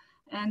Europe,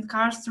 and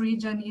Karst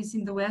region is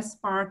in the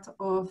west part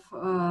of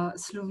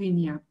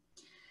Slovenia.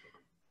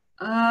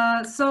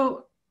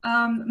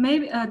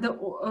 Maybe the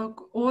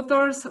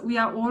authors, we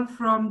are all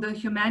from the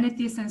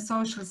humanities and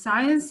social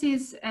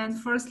sciences, and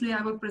firstly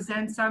I will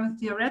present some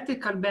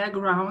theoretical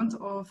background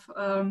of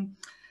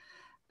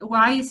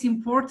why it's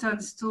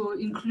important to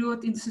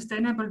include in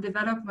sustainable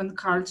development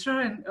culture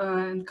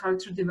and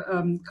culture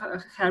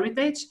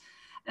heritage.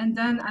 And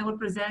then I will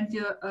present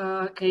you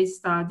a case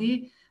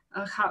study,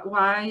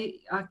 why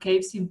are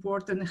caves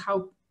important,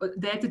 how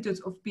the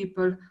attitudes of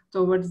people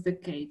towards the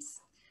caves.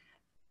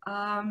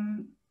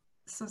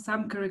 So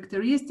some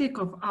characteristic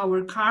of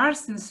our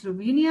karst in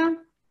Slovenia.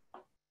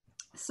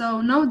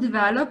 So no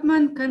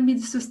development can be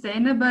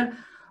sustainable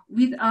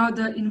without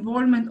the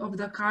involvement of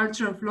the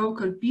culture of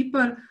local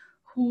people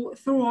who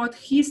throughout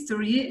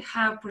history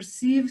have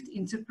perceived,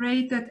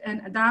 interpreted,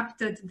 and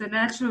adapted the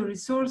natural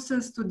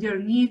resources to their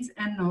needs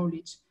and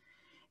knowledge.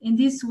 In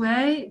this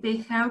way, they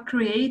have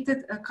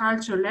created a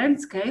cultural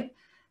landscape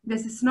that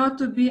is not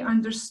to be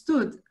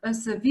understood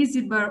as a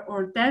visible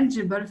or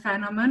tangible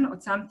phenomenon or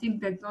something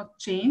that not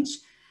change,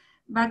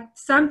 but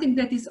something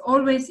that is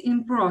always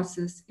in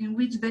process, in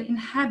which the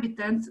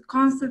inhabitants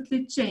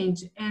constantly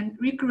change and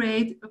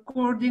recreate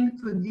according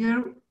to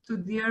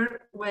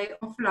their way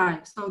of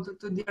life, so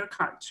to their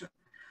culture.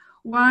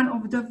 One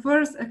of the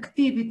first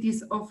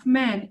activities of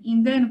man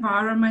in the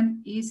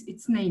environment is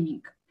its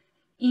naming.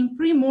 In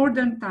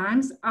pre-modern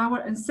times,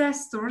 our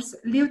ancestors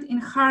lived in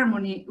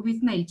harmony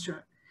with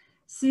nature.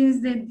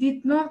 Since they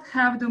did not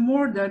have the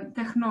modern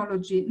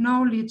technology,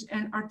 knowledge,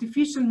 and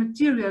artificial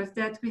materials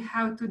that we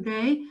have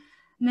today,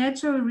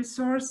 natural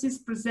resources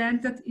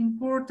presented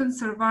important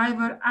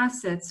survival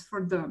assets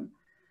for them.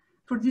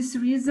 For this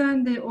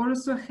reason, they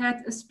also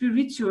had a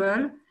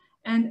spiritual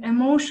and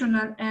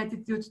emotional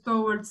attitude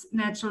towards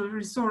natural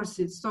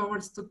resources,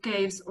 towards the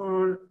caves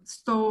or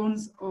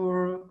stones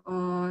or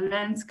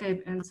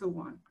landscape and so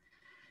on.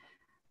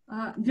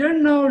 Their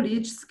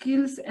knowledge,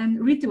 skills, and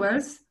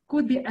rituals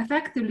could be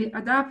effectively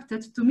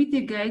adapted to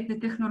mitigate the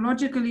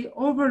technologically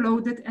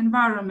overloaded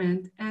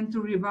environment and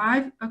to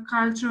revive a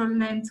cultural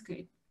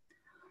landscape.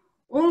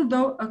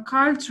 Although a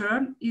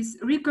culture is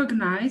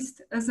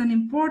recognized as an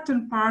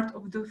important part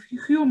of the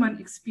human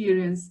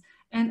experience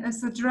and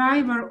as a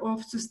driver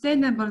of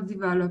sustainable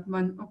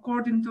development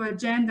according to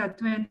Agenda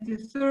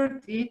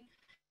 2030,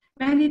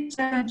 many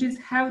challenges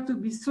have to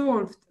be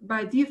solved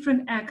by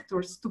different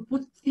actors to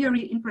put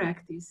theory in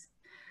practice.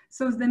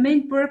 So the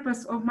main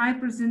purpose of my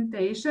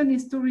presentation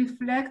is to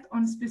reflect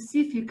on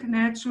specific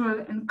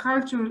natural and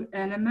cultural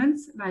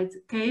elements like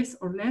caves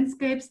or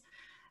landscapes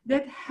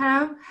that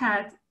have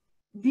had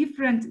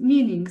different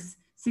meanings,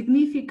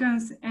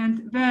 significance,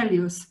 and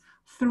values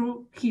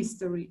through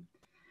history.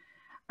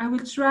 I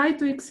will try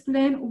to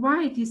explain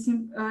why it is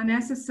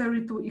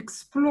necessary to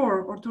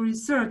explore or to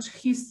research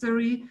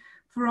history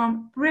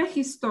from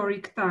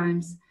prehistoric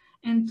times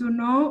and to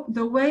know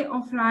the way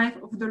of life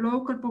of the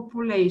local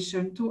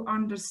population, to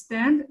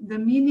understand the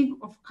meaning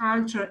of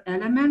cultural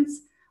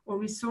elements or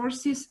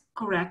resources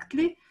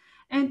correctly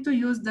and to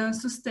use them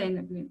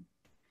sustainably.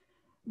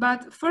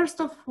 But first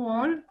of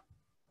all,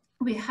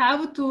 we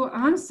have to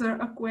answer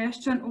a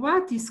question: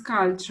 what is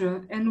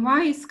culture and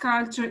why is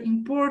culture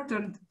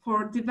important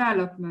for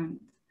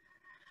development?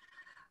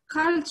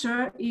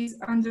 Culture is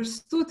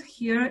understood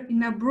here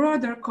in a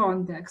broader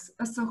context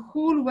as a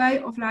whole way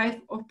of life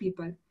of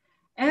people.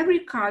 Every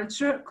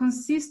culture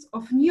consists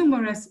of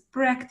numerous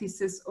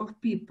practices of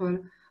people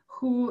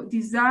who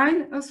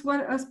design as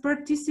well as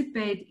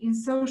participate in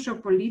social,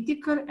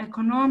 political,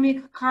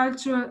 economic,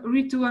 cultural,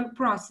 ritual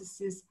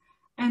processes,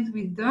 and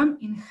with them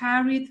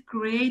inherit,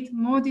 create,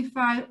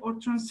 modify, or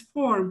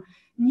transform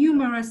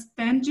numerous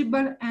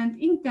tangible and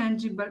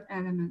intangible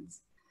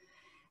elements.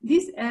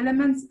 These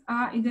elements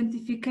are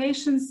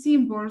identification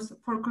symbols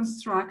for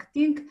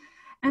constructing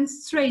and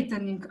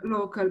strengthening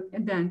local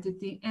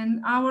identity.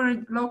 And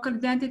our local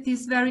identity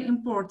is very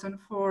important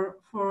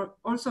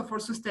also for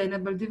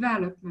sustainable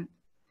development.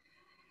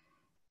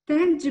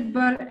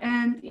 Tangible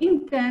and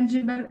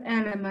intangible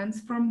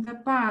elements from the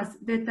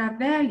past that are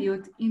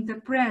valued in the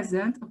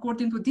present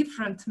according to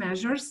different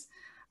measures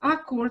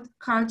are called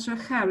cultural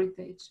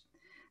heritage.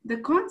 The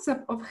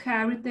concept of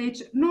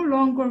heritage no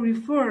longer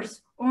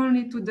refers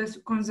only to the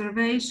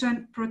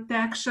conservation,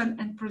 protection,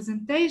 and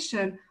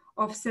presentation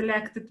of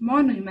selected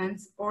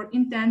monuments or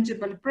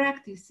intangible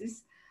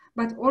practices,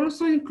 but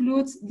also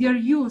includes their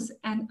use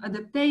and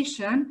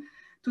adaptation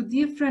to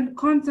different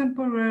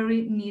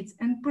contemporary needs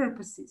and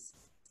purposes.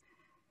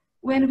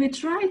 When we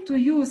try to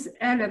use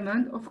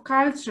elements of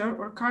culture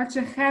or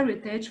cultural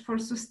heritage for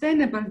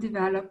sustainable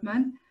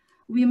development,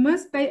 we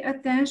must pay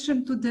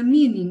attention to the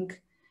meaning,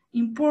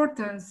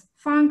 importance,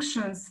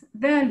 functions,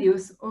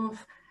 values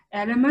of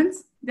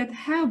elements that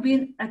have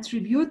been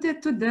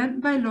attributed to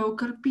them by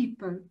local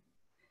people.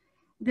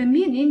 The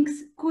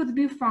meanings could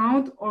be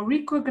found or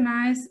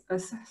recognized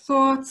as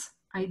thoughts,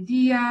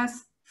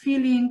 ideas,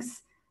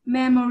 feelings,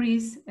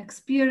 memories,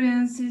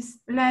 experiences,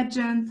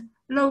 legend,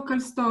 local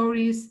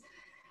stories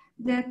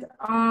that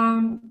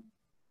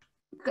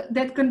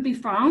can be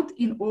found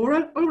in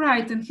oral or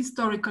written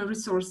historical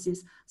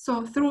resources.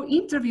 So through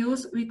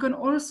interviews, we can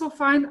also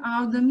find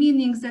out the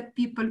meanings that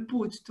people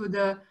put to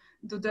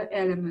the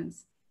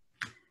elements.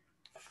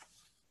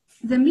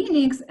 The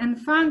meanings and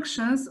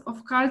functions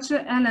of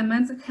cultural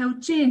elements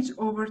have changed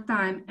over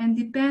time and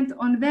depend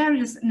on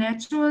various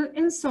natural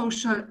and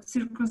social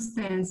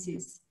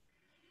circumstances.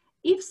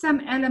 If some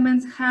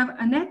elements have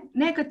a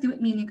negative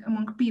meaning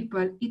among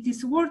people, it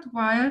is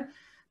worthwhile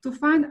to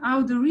find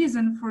out the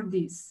reason for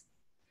this.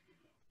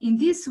 In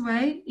this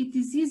way, it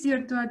is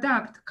easier to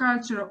adapt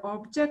cultural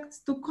objects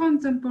to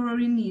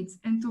contemporary needs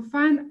and to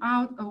find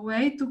out a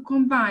way to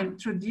combine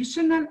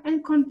traditional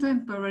and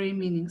contemporary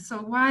meanings. So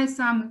why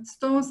some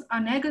stones are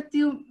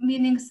negative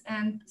meanings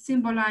and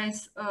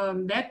symbolize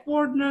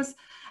backwardness,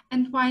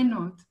 and why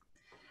not?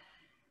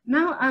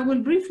 Now I will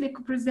briefly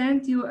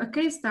present you a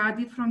case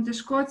study from the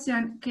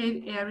Scotian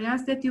cave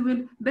areas that you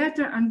will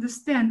better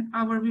understand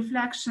our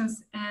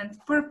reflections and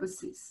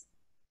purposes.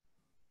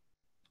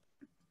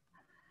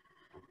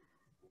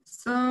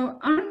 So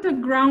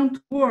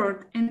underground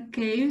world and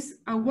caves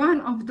are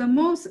one of the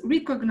most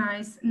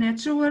recognized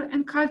natural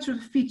and cultural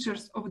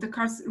features of the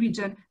Karst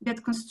region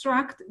that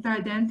construct the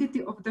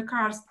identity of the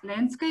Karst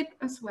landscape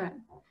as well.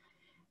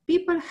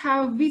 People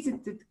have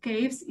visited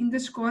caves in the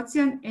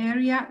Scotian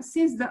area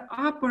since the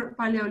Upper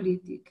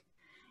Paleolithic.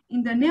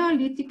 In the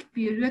Neolithic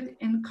period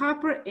and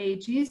Copper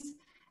Ages,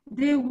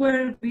 they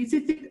were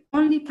visited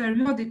only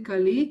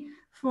periodically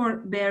for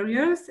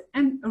burials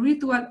and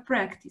ritual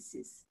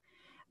practices.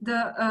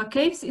 The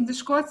caves in the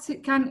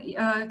Scotian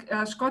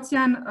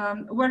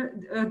were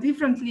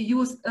differently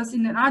used as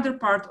in another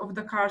part of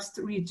the Karst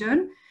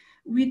region,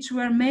 which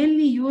were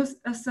mainly used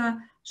as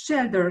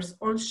shelters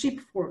or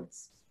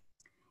sheepfolds.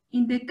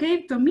 In the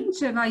cave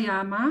Tomincheva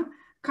Yama,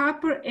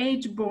 Copper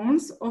Age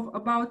bones of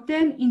about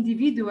 10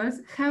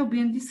 individuals have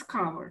been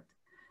discovered.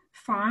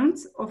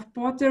 finds of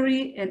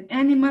pottery and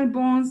animal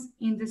bones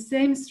in the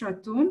same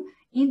stratum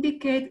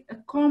indicate a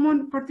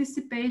common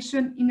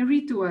participation in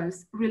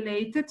rituals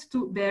related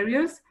to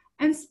burials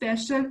and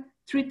special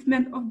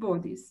treatment of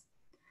bodies.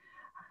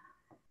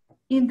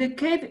 In the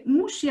cave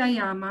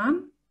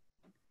Mushiayama,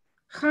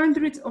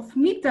 hundreds of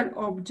metal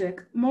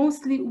objects,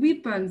 mostly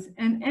weapons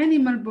and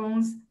animal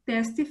bones,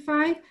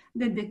 testify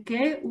that the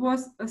cave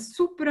was a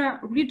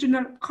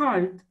supra-regional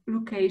cult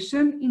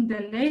location in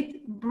the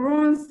late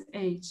Bronze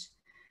Age.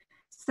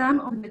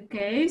 Some of the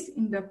caves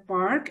in the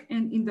park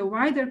and in the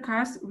wider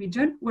Karst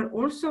region were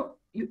also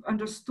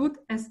understood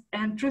as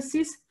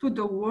entrances to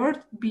the world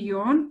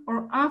beyond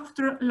or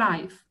after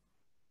life.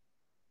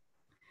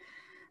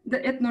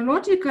 The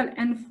ethnological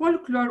and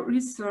folklore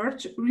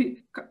research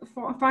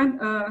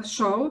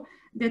show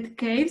that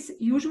caves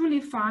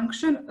usually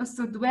function as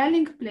the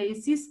dwelling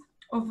places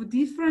of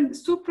different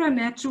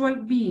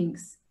supranatural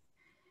beings.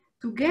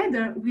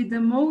 Together with the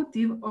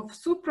motive of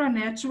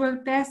supernatural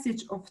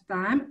passage of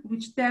time,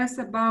 which tells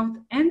about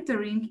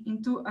entering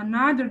into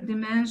another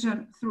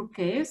dimension through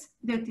caves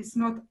that is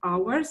not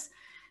ours,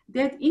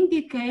 that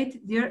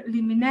indicate their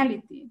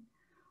liminality.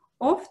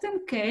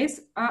 Often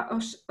caves are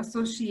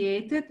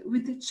associated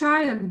with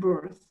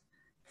childbirth,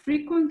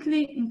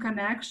 frequently in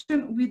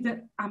connection with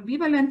the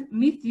ambivalent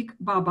mythic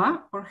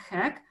Baba or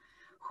Hek,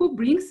 who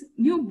brings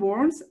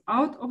newborns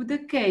out of the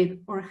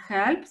cave or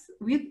helps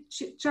with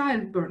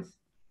childbirth.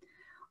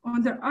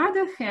 On the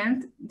other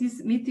hand,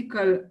 this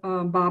mythical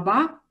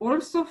Baba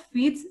also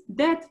feeds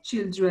dead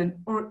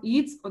children or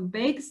eats or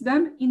bakes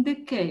them in the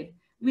cave,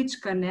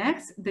 which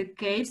connects the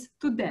caves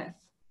to death.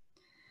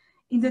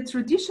 In the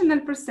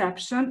traditional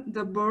perception,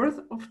 the birth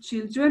of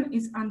children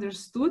is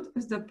understood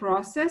as the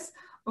process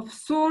of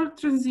soul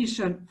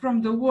transition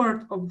from the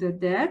world of the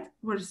dead,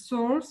 where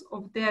souls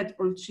of dead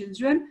or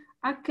children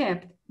are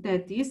kept,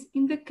 that is,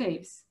 in the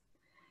caves.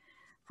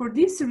 For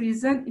this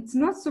reason, it's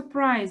not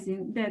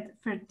surprising that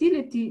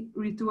fertility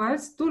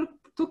rituals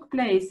took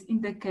place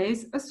in the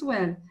caves as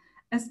well,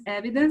 as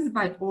evidenced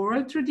by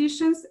oral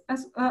traditions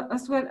as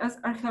well as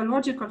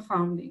archaeological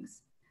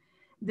findings.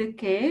 The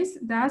caves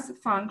thus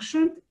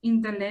functioned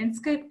in the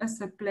landscape as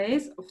a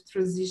place of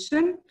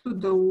transition to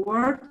the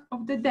world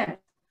of the dead,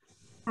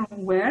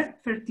 from where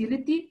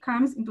fertility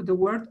comes into the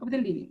world of the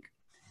living.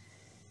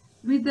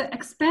 With the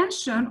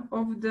expansion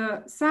of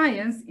the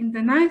science in the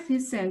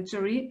 19th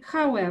century,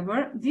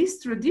 however,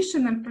 this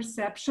traditional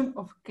perception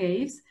of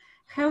caves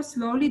has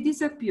slowly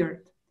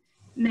disappeared.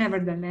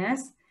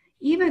 Nevertheless,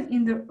 even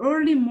in the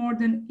early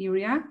modern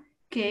era,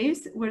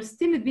 caves were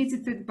still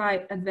visited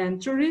by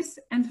adventurers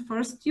and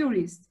first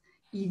tourists,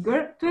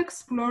 eager to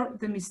explore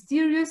the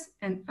mysterious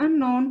and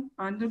unknown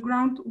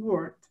underground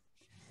world.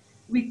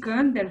 We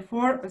can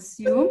therefore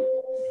assume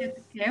that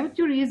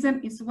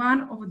geotourism is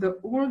one of the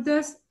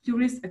oldest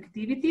tourist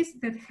activities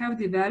that have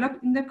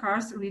developed in the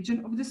Karst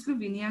region of the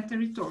Slovenia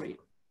territory.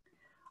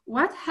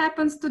 What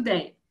happens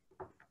today?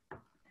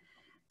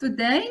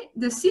 Today,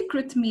 the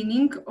secret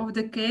meaning of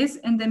the caves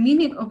and the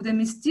meaning of the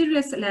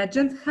mysterious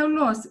legend have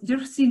lost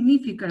their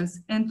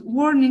significance and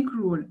warning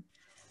rule.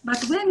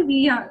 But when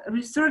we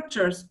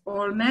researchers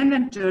or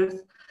managers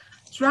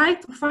try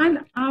to find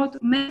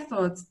out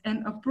methods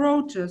and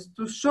approaches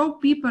to show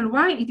people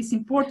why it is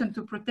important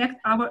to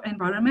protect our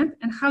environment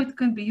and how it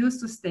can be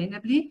used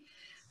sustainably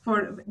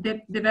for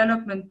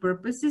development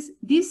purposes,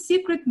 these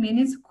secret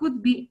meanings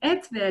could be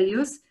add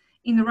values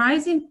in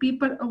raising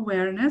people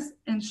awareness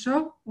and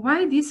show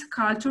why these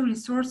cultural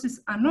resources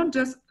are not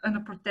just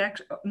an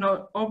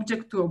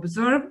object to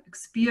observe,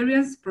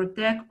 experience,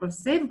 protect, or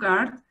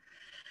safeguard,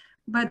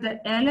 but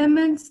the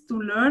elements to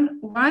learn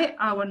why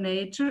our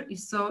nature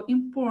is so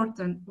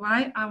important,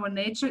 why our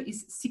nature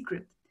is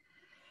secret.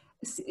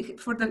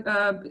 For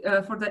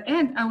the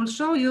end, I will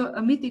show you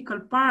a mythical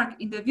park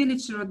in the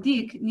village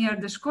Rodik near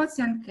the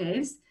Scotian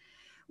caves,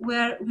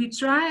 where we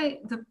try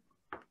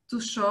to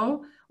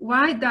show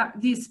why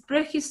these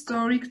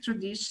prehistoric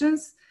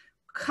traditions,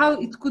 how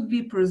it could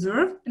be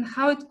preserved and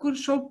how it could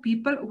show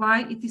people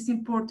why it is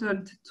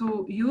important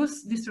to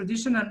use this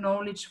traditional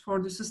knowledge for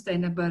the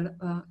sustainable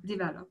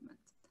development.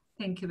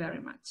 Thank you very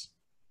much.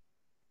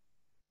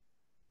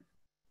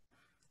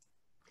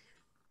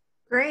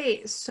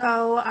 Great.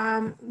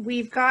 So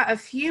we've got a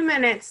few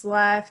minutes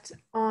left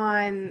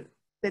on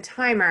the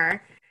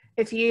timer.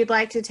 If you'd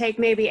like to take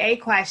maybe a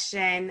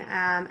question,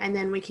 and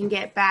then we can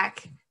get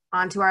back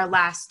onto our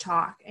last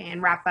talk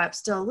and wrap up.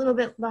 Still a little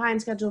bit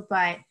behind schedule,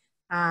 but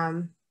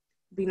it'd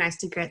be nice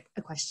to get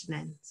a question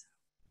in.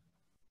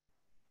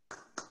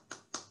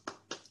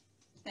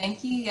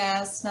 Thank you,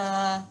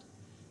 Yasna.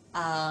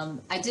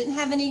 I didn't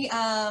have any,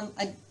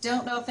 I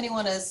don't know if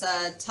anyone has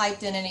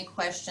typed in any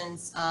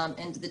questions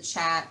into the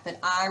chat, but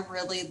I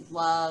really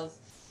love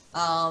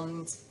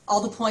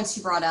all the points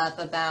you brought up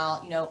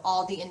about,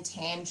 all the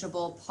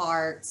intangible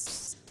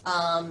parts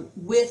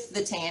with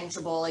the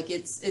tangible. Like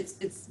it's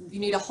you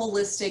need a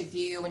holistic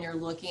view when you're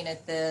looking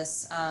at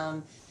this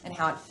and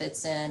how it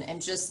fits in,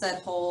 and just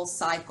that whole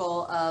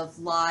cycle of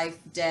life,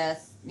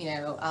 death,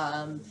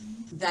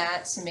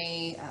 that to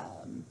me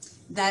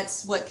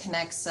that's what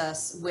connects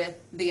us with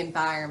the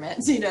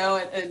environment, you know,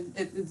 and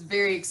it's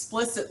very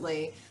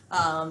explicitly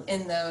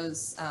in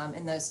those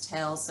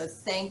tales. So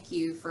thank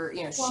you for,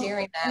 you know,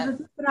 sharing that. I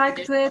would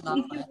like to add,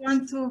 if you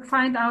want to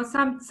find out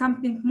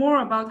something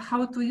more about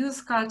how to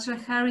use cultural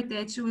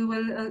heritage, we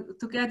will,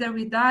 together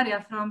with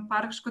Daria from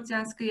Park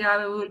Szkocjańskie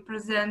Jawy, we will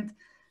present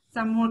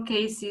some more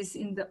cases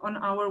on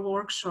our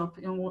workshop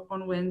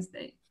on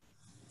Wednesday.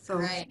 So,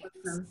 right.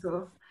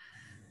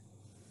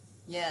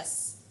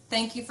 Yes.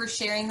 Thank you for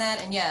sharing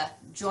that. And yeah,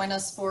 join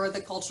us for the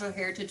Cultural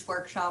Heritage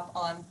Workshop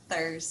on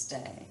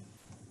Thursday.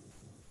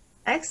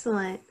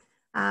 Excellent.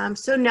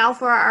 So now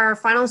for our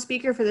final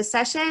speaker for the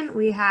session,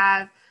 we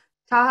have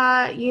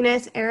Taha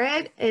Yunus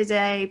Arid, is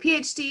a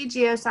PhD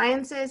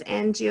Geosciences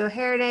and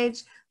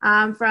Geoheritage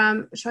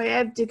from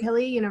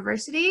Geoeducational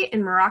University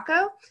in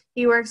Morocco.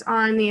 He works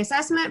on the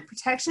assessment,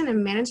 protection,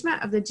 and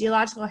management of the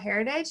geological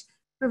heritage,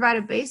 provide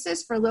a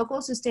basis for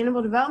local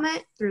sustainable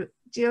development through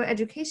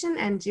geoeducation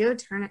and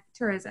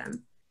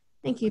geotourism.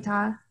 Thank you,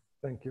 Taha.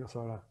 Thank you,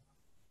 Sarah.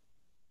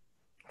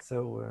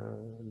 So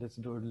let's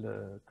do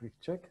a quick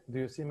check. Do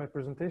you see my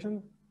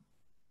presentation?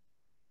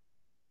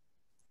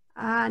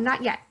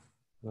 Not yet.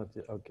 Not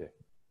yet, okay.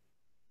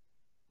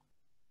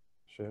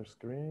 Share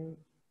screen.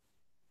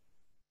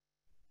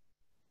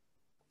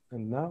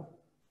 And now?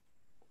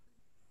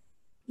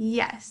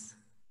 Yes.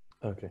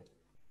 Okay.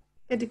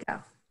 Good to go.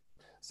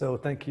 So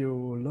thank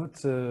you a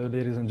lot,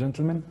 ladies and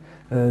gentlemen,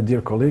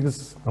 dear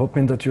colleagues.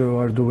 Hoping that you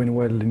are doing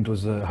well in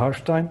those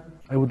harsh times.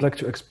 I would like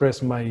to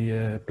express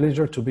my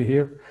pleasure to be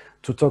here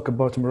to talk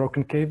about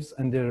Moroccan caves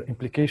and their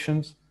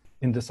implications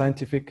in the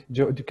scientific,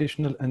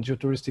 geoeducational, and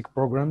geotouristic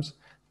programs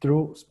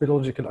through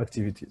speleological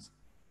activities.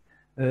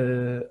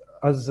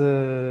 As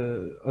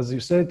you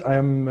said, I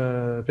am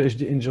a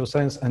PhD in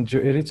geoscience and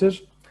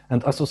geoheritage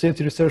and associate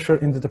researcher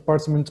in the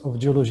Department of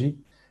Geology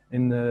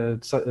in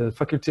the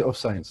Faculty of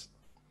Science.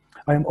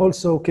 I am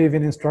also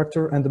caving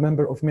instructor and a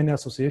member of many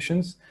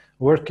associations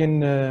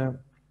working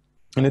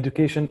in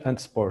education and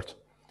sport.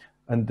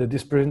 And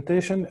this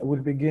presentation will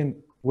begin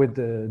with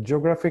the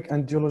geographic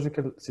and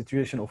geological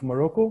situation of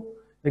Morocco,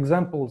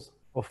 examples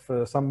of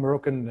some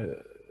Moroccan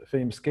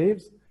famous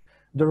caves,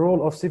 the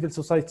role of civil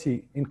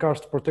society in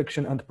karst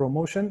protection and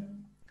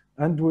promotion,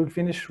 and we'll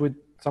finish with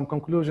some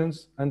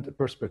conclusions and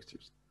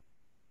perspectives.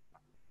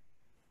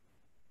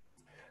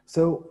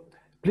 So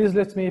please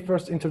let me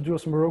first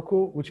introduce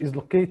Morocco, which is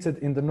located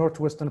in the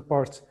northwestern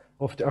part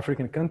of the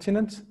African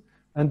continent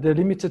and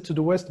limited to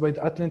the west by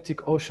the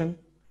Atlantic Ocean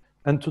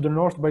and to the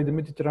north by the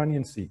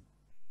Mediterranean Sea.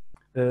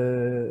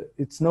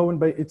 It's known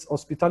by its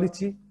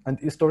hospitality and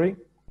history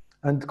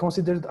and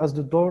considered as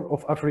the door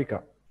of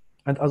Africa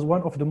and as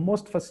one of the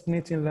most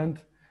fascinating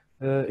lands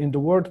in the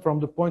world from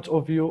the point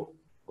of view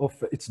of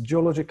its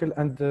geological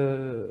and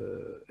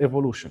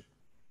evolution.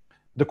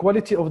 The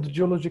quality of the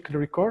geological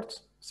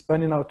records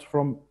spanning out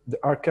from the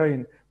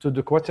Archean to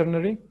the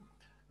Quaternary,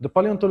 the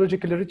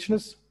paleontological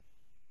richness,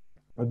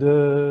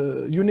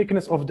 the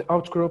uniqueness of the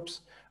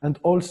outcrops, and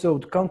also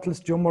the countless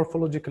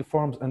geomorphological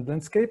forms and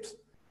landscapes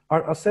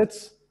are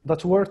assets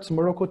that worth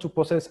Morocco to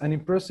possess an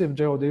impressive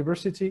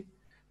geodiversity,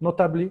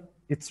 notably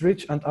its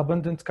rich and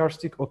abundant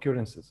karstic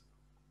occurrences.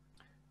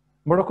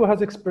 Morocco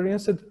has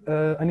experienced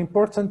an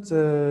important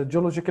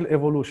geological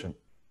evolution.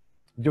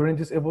 During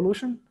this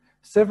evolution,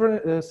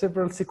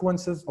 several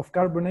sequences of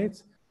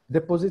carbonate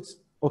deposits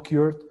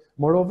occurred.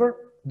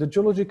 Moreover, the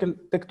geological,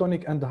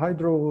 tectonic, and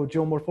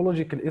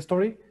hydrogeomorphological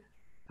history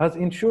has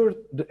ensured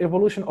the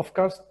evolution of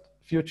karst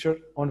feature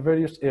on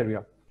various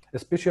areas,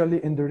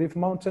 especially in the Rif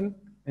Mountain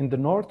in the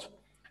north,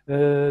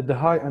 the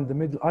High and the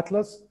Middle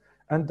Atlas,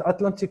 and the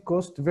Atlantic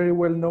coast, very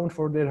well known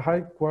for their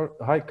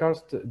high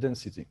karst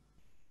density.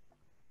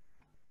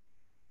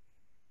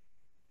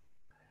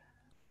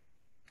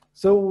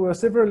 So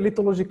several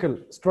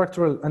lithological,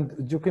 structural, and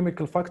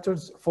geochemical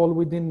factors fall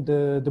within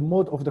the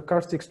mode of the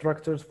karstic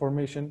structures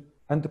formation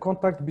and the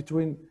contact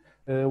between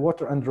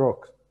water and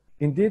rock.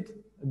 Indeed,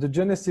 the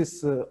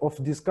genesis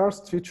of this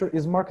karst feature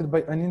is marked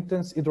by an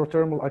intense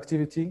hydrothermal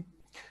activity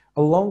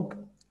along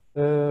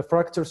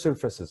fracture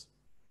surfaces.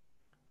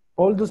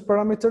 All those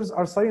parameters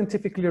are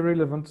scientifically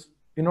relevant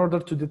in order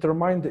to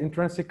determine the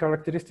intrinsic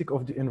characteristic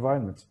of the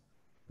environment.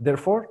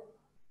 Therefore,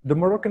 the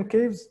Moroccan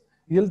caves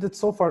yielded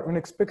so far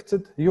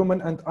unexpected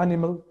human and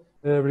animal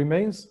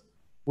remains,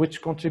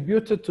 which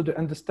contributed to the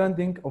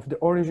understanding of the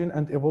origin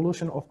and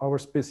evolution of our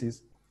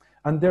species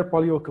and their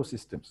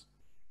paleoecosystems.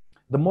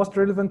 The most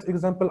relevant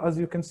example, as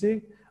you can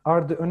see,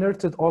 are the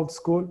unearthed old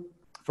school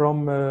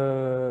from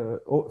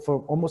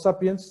Homo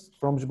sapiens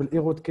from Jebel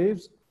Irhoud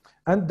caves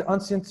and the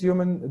ancient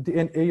human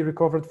DNA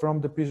recovered from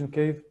the Pigeon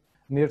Cave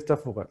near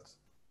Tafourat.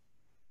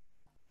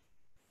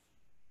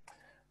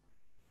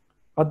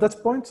 At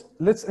that point,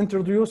 let's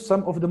introduce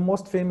some of the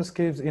most famous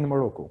caves in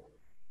Morocco.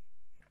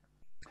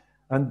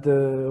 And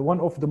one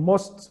of the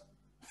most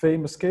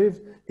famous caves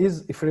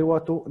is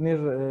Ifriwato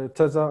near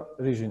Taza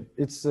region.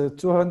 It's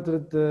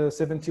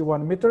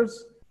 271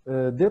 meters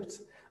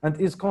depth and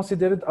is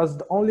considered as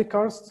the only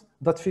karst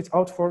that fits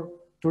out for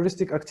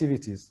touristic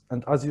activities.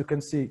 And as you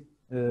can see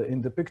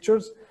in the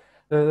pictures,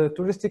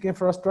 touristic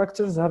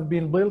infrastructures have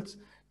been built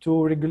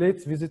to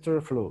regulate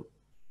visitor flow.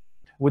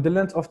 With a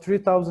length of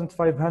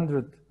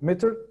 3,500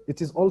 meters,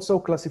 it is also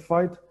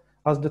classified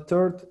as the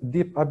third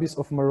deep abyss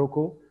of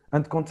Morocco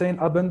and contain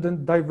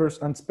abundant, diverse,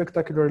 and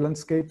spectacular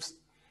landscapes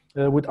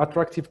with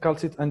attractive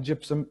calcite and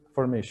gypsum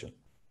formation.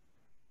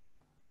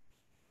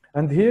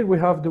 And here we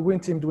have the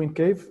Wintimdwin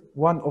Cave,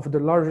 one of the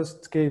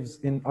largest caves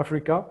in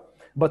Africa,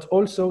 but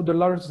also the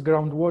largest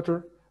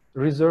groundwater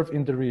reserve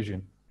in the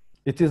region.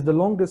 It is the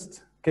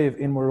longest cave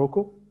in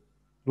Morocco,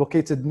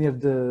 located near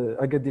the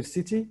Agadir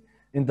city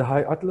in the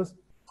High Atlas,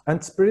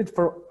 and spread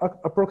for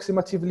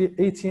approximately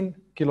 18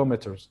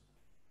 kilometers.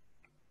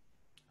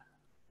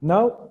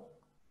 Now,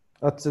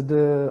 at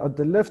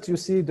the left, you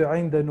see the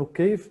Ain Danouk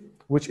cave,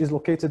 which is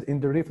located in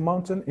the Rif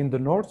Mountain in the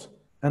north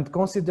and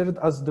considered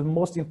as the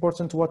most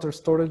important water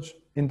storage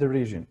in the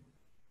region.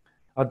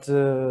 At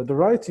the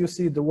right, you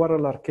see the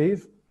Waralar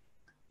cave,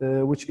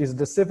 which is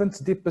the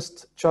 7th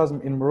deepest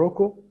chasm in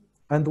Morocco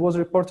and was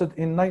reported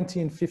in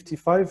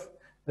 1955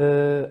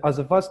 as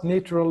a vast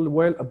natural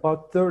well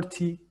about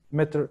 30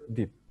 meters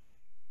deep,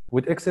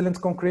 with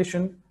excellent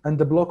concretion and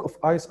the block of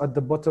ice at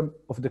the bottom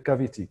of the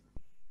cavity.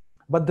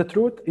 But the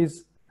truth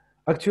is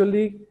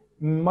actually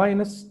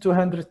minus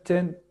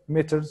 210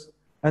 meters,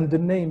 and the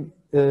name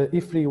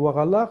Ifri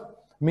Waralar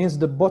means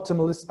the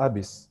bottomless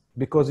abyss,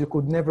 because you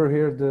could never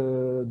hear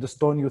the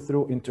stone you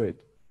threw into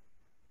it.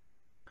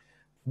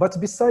 But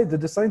beside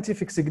the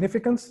scientific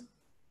significance,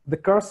 the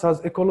Karst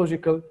has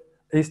ecological,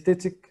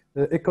 aesthetic,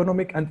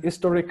 economic, and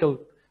historical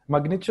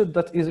magnitude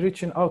that is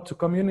reaching out to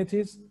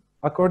communities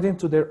according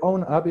to their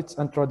own habits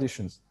and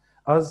traditions,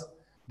 as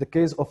the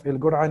case of El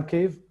Gour'an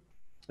cave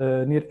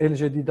near El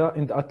Jadida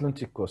in the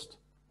Atlantic coast.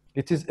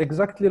 It is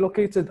exactly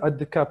located at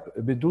the Cap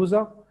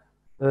Bedouza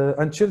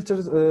and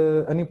shelters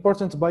an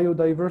important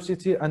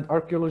biodiversity and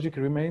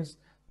archaeological remains,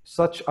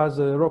 such as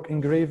rock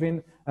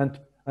engraving and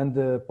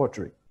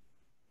pottery.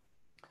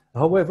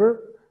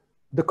 However,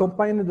 the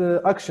combined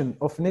action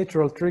of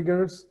natural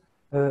triggers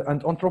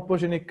and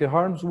anthropogenic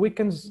harms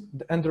weakens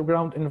the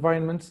underground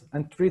environment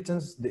and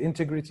threatens the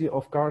integrity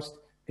of karst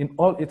in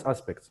all its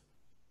aspects.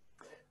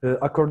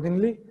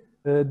 Accordingly,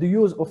 the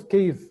use of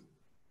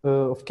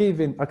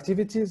cave-in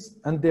activities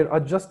and their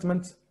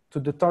adjustment to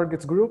the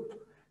target group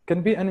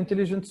can be an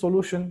intelligent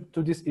solution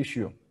to this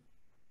issue.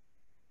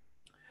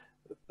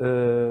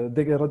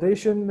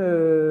 Degradation,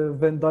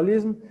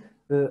 vandalism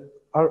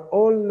are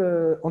all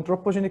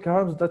anthropogenic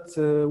harms that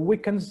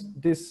weakens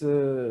this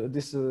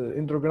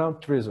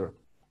underground treasure.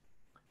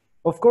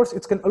 Of course,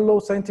 it can allow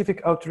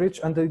scientific outreach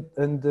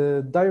and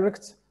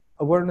direct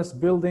awareness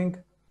building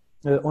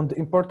on the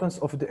importance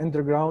of the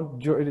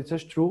underground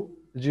geoheritage through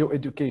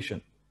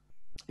geoeducation.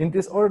 In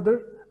this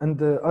order,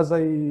 and as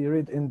I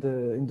read in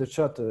the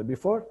chat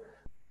before,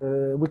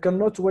 we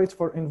cannot wait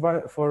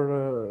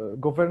for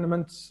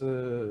government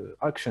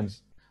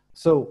actions.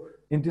 So,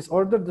 in this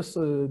order,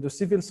 the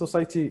civil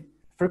society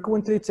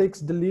frequently takes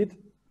the lead,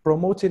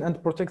 promoting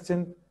and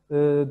protecting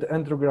the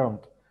underground.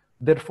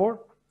 Therefore,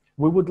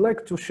 we would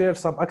like to share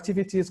some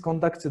activities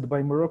conducted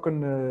by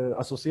Moroccan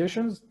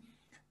associations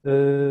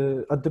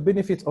at the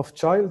benefit of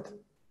child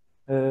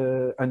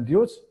and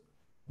youth.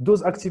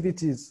 Those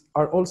activities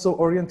are also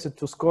oriented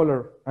to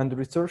scholar and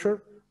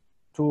researcher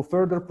to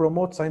further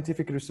promote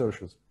scientific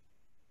researches.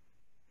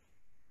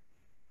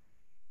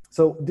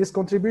 So this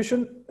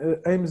contribution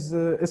aims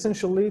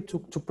essentially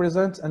to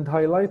present and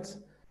highlight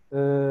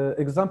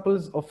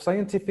examples of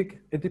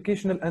scientific,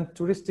 educational, and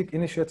touristic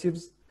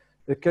initiatives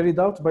carried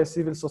out by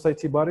civil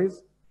society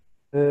bodies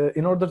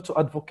in order to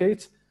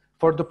advocate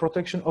for the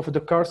protection of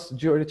the Karst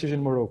geoheritage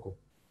in Morocco.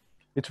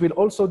 It will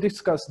also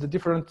discuss the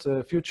different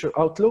future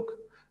outlook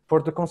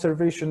for the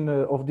conservation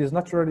of these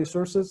natural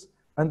resources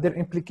and their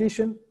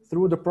implication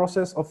through the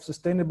process of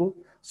sustainable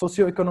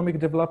socio-economic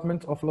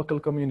development of local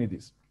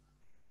communities.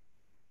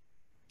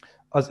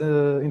 As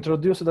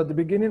introduced at the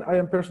beginning, I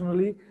am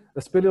personally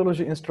a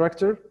speleology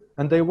instructor,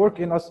 and I work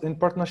in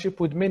partnership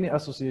with many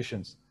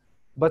associations.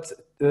 But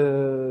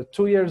 2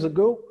 years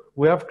ago,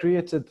 we have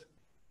created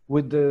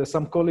with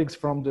some colleagues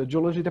from the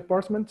geology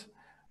department,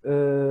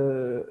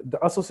 the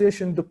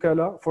Association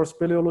Dukala for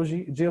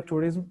Speleology,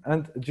 Geotourism,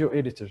 and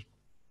Geoheritage.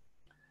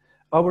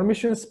 Our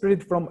mission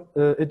spread from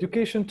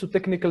education to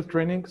technical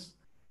trainings.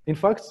 In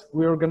fact,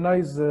 we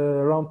organize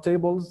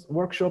roundtables,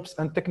 workshops,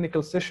 and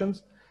technical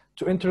sessions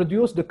to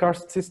introduce the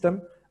karst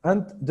system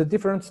and the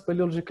different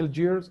speleological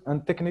gears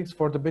and techniques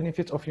for the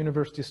benefit of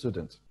university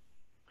students.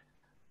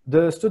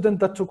 The students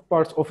that took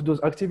part of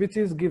those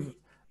activities give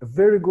a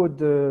very good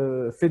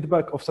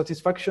feedback of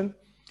satisfaction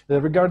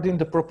regarding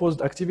the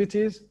proposed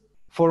activities.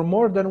 For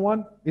more than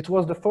one, it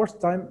was the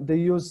first time they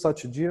used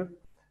such gear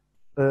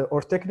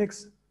or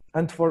techniques,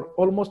 and for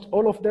almost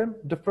all of them,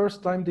 the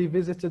first time they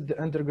visited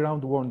the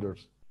underground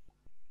wonders.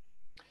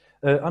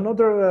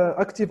 Another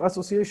active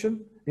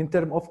association in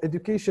terms of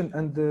education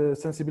and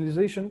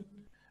sensibilization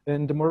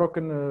in the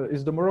Moroccan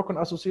is the Moroccan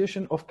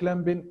Association of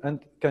Climbing and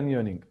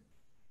Canyoning.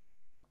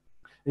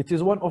 It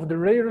is one of the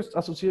rarest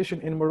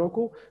associations in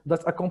Morocco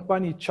that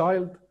accompany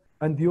child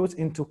and youth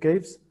into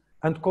caves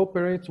and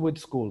cooperate with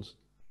schools.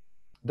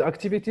 The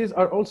activities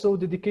are also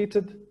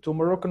dedicated to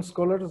Moroccan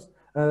scholars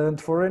and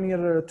foreign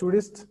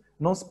tourists,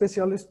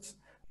 non-specialists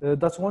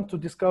that want to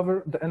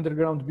discover the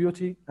underground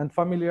beauty and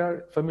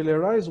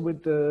familiarize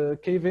with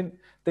caving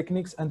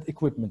techniques and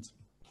equipment.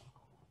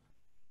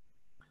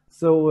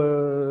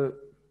 So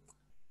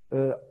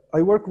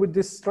I work with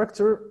this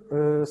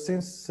structure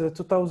since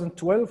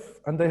 2012,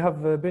 and I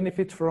have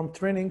benefit from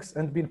trainings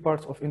and been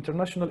part of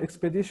international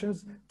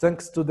expeditions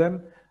thanks to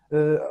them,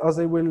 as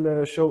I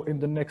will show in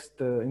the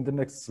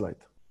next slide.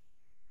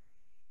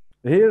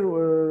 Here,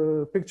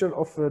 a picture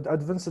of the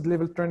advanced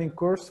level training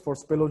course for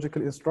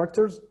speleological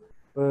instructors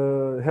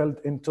held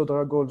in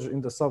Todra Gorge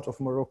in the south of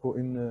Morocco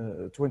in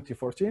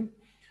 2014.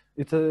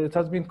 It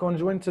has been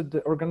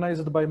conjointly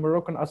organized by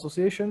Moroccan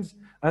associations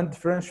and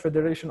French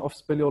Federation of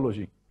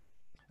Speleology.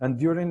 And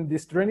during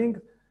this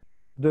training,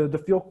 the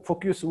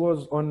focus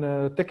was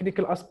on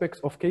technical aspects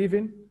of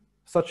caving,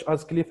 such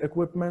as cliff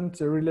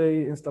equipment,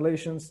 relay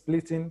installations,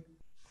 splitting.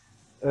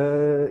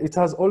 It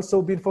has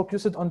also been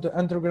focused on the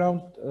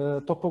underground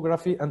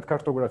topography and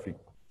cartography.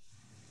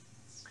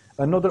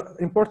 Another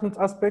important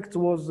aspect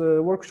was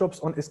workshops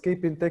on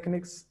escaping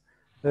techniques.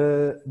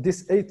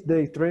 This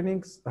 8-day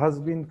trainings has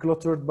been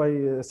cluttered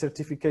by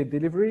certificate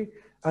delivery,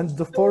 and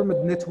the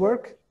formed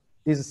network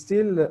is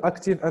still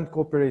active and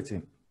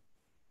cooperating.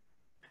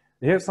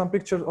 Here are some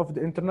pictures of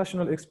the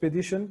international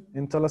expedition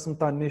in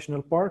Talasantan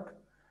National Park.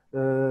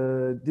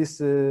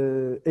 This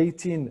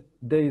 18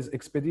 days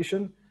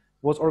expedition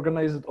was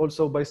organized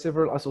also by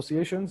several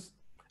associations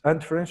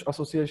and French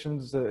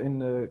associations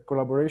in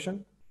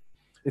collaboration.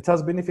 It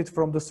has benefited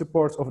from the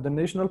support of the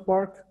national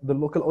park, the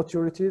local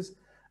authorities,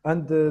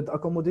 and the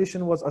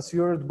accommodation was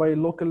assured by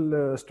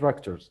local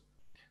structures.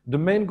 The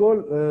main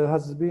goal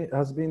has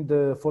been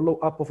the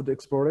follow-up of the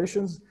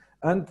explorations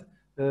and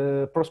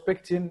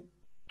prospecting,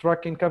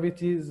 tracking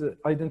cavities,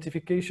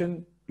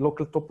 identification,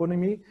 local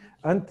toponymy,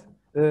 and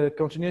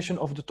continuation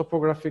of the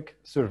topographic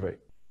survey.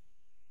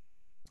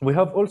 We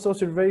have also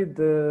surveyed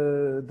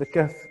the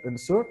Kahf and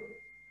Sur,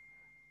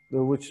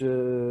 which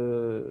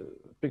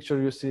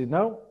picture you see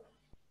now.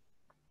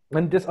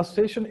 And this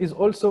association is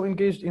also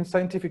engaged in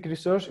scientific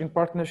research in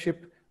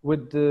partnership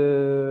with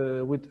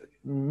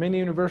many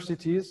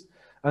universities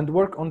and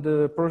work on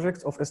the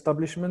projects of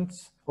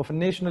establishments of a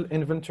national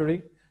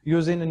inventory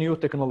using new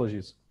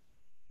technologies.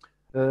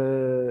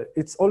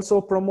 It's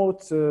also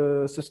promotes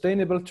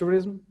sustainable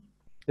tourism,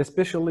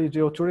 especially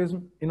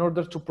geotourism, in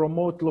order to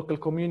promote local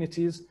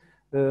communities'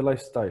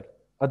 lifestyle.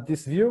 At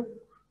this view,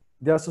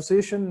 the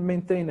association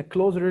maintain a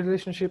close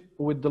relationship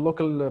with the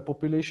local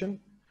population,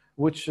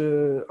 which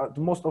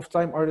most of the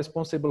time are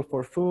responsible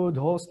for food,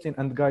 hosting,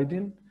 and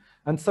guiding.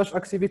 And such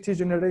activities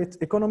generate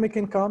economic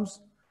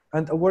incomes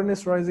and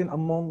awareness rising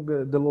among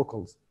the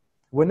locals.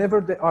 Whenever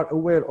they are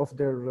aware of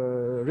their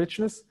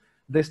richness,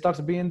 they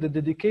start being the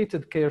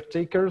dedicated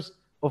caretakers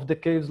of the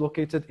caves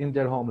located in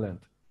their homeland.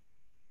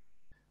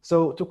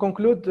 So to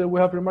conclude, we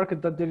have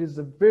remarked that there is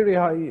a very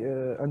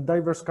high and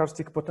diverse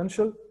karstic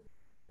potential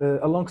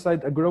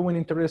alongside a growing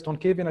interest on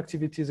caving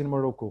activities in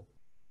Morocco.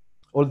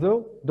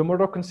 Although the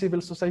Moroccan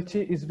civil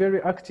society is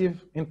very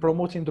active in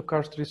promoting the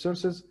karst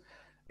resources,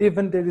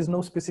 even there is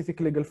no specific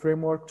legal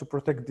framework to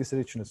protect this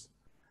richness.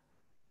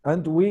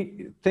 And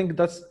we think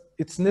that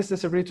it's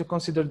necessary to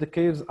consider the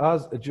caves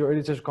as a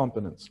geoheritage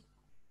component.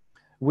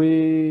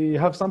 We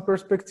have some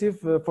perspective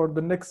for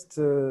the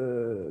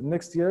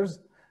next years,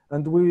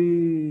 and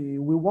we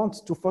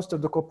want to foster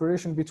the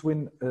cooperation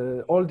between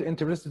all the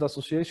interested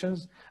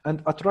associations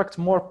and attract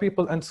more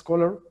people and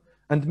scholars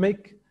and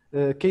make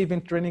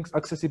caving trainings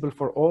accessible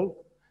for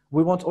all.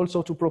 We want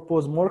also to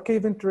propose more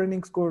caving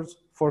training courses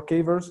for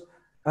cavers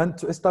and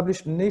to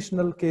establish a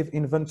national cave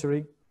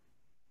inventory.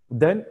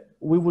 Then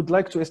we would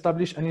like to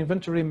establish an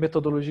inventory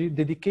methodology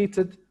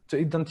dedicated to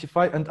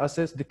identify and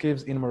assess the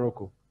caves in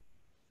Morocco.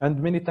 And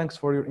many thanks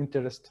for your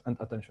interest and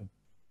attention.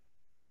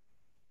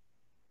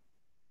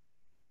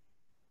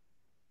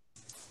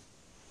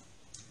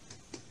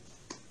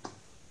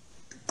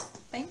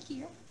 Thank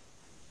you.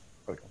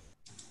 Welcome.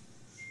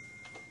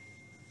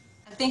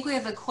 I think we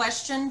have a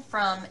question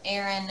from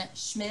Aaron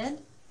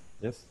Schmid.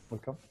 Yes,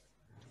 welcome.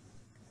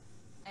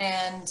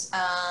 And,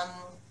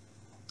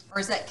 or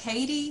is that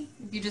Katie?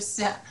 If you just,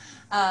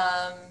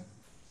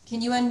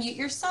 can you unmute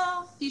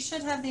yourself? You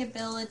should have the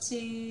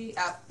ability.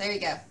 Oh, there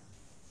you go.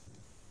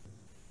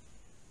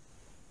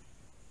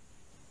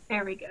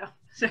 There we go.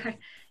 Sorry.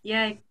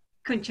 Yeah, I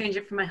couldn't change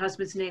it for my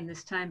husband's name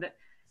this time, but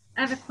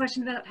I have a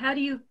question about how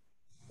do you,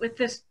 with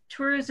this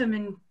tourism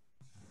and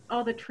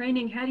all the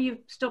training, how do you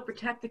still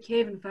protect the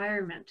cave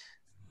environment?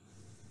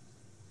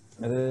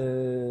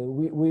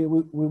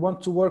 We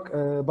want to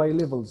work by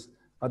levels.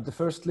 At the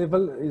first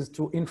level is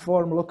to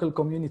inform local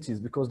communities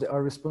because they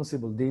are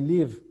responsible. They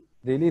live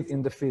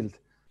in the field.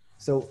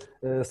 So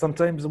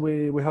sometimes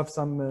we have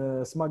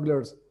some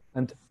smugglers,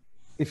 and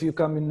if you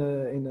come in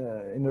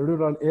a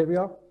rural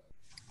area,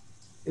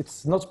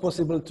 it's not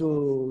possible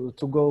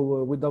to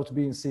go without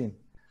being seen.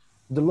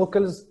 The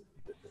locals,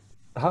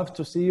 have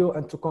to see you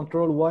and to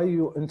control why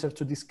you enter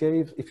to this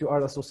cave, if you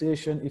are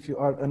association, if you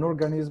are an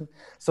organism.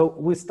 So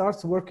we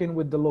start working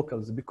with the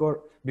locals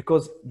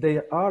because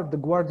they are the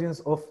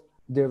guardians of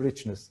their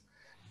richness.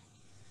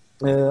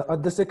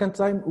 At the second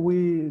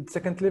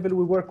level,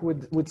 we work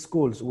with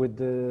schools, with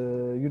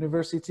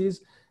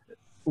universities,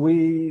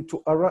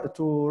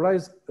 to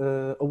raise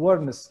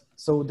awareness.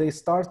 So they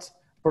start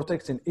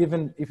protecting,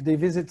 even if they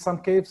visit some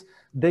caves,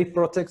 they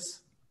protect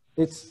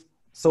it.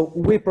 So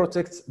we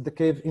protect the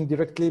cave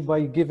indirectly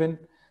by giving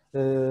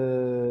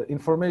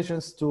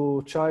informations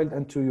to child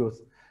and to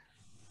youth.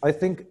 I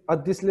think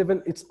at this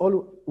level, it's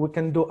all we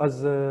can do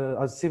as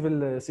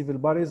civil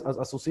bodies, as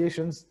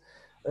associations.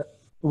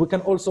 We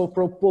can also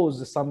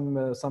propose some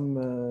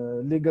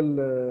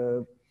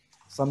legal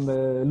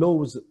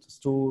laws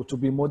to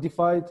be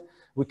modified.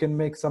 We can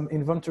make some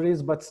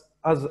inventories, but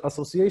as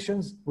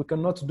associations, we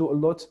cannot do a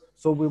lot.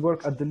 So we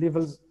work at the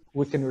levels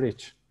we can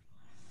reach.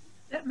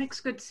 That makes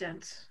good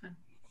sense.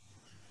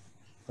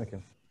 Thank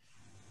you.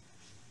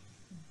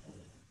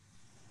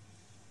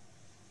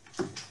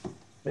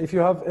 If you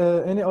have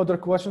any other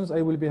questions,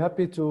 I will be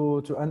happy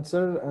to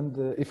answer. And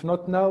if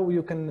not now,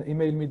 you can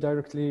email me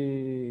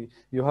directly.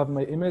 You have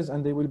my emails,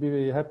 and they will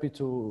be happy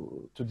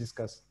to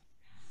discuss.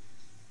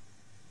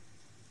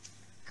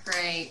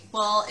 Great.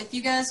 Well, if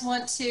you guys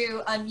want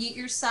to unmute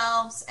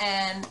yourselves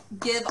and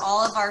give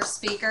all of our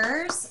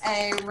speakers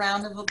a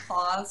round of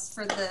applause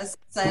for this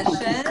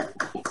session.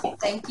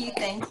 Thank you.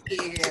 Thank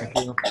you.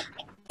 Thank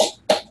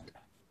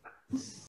you.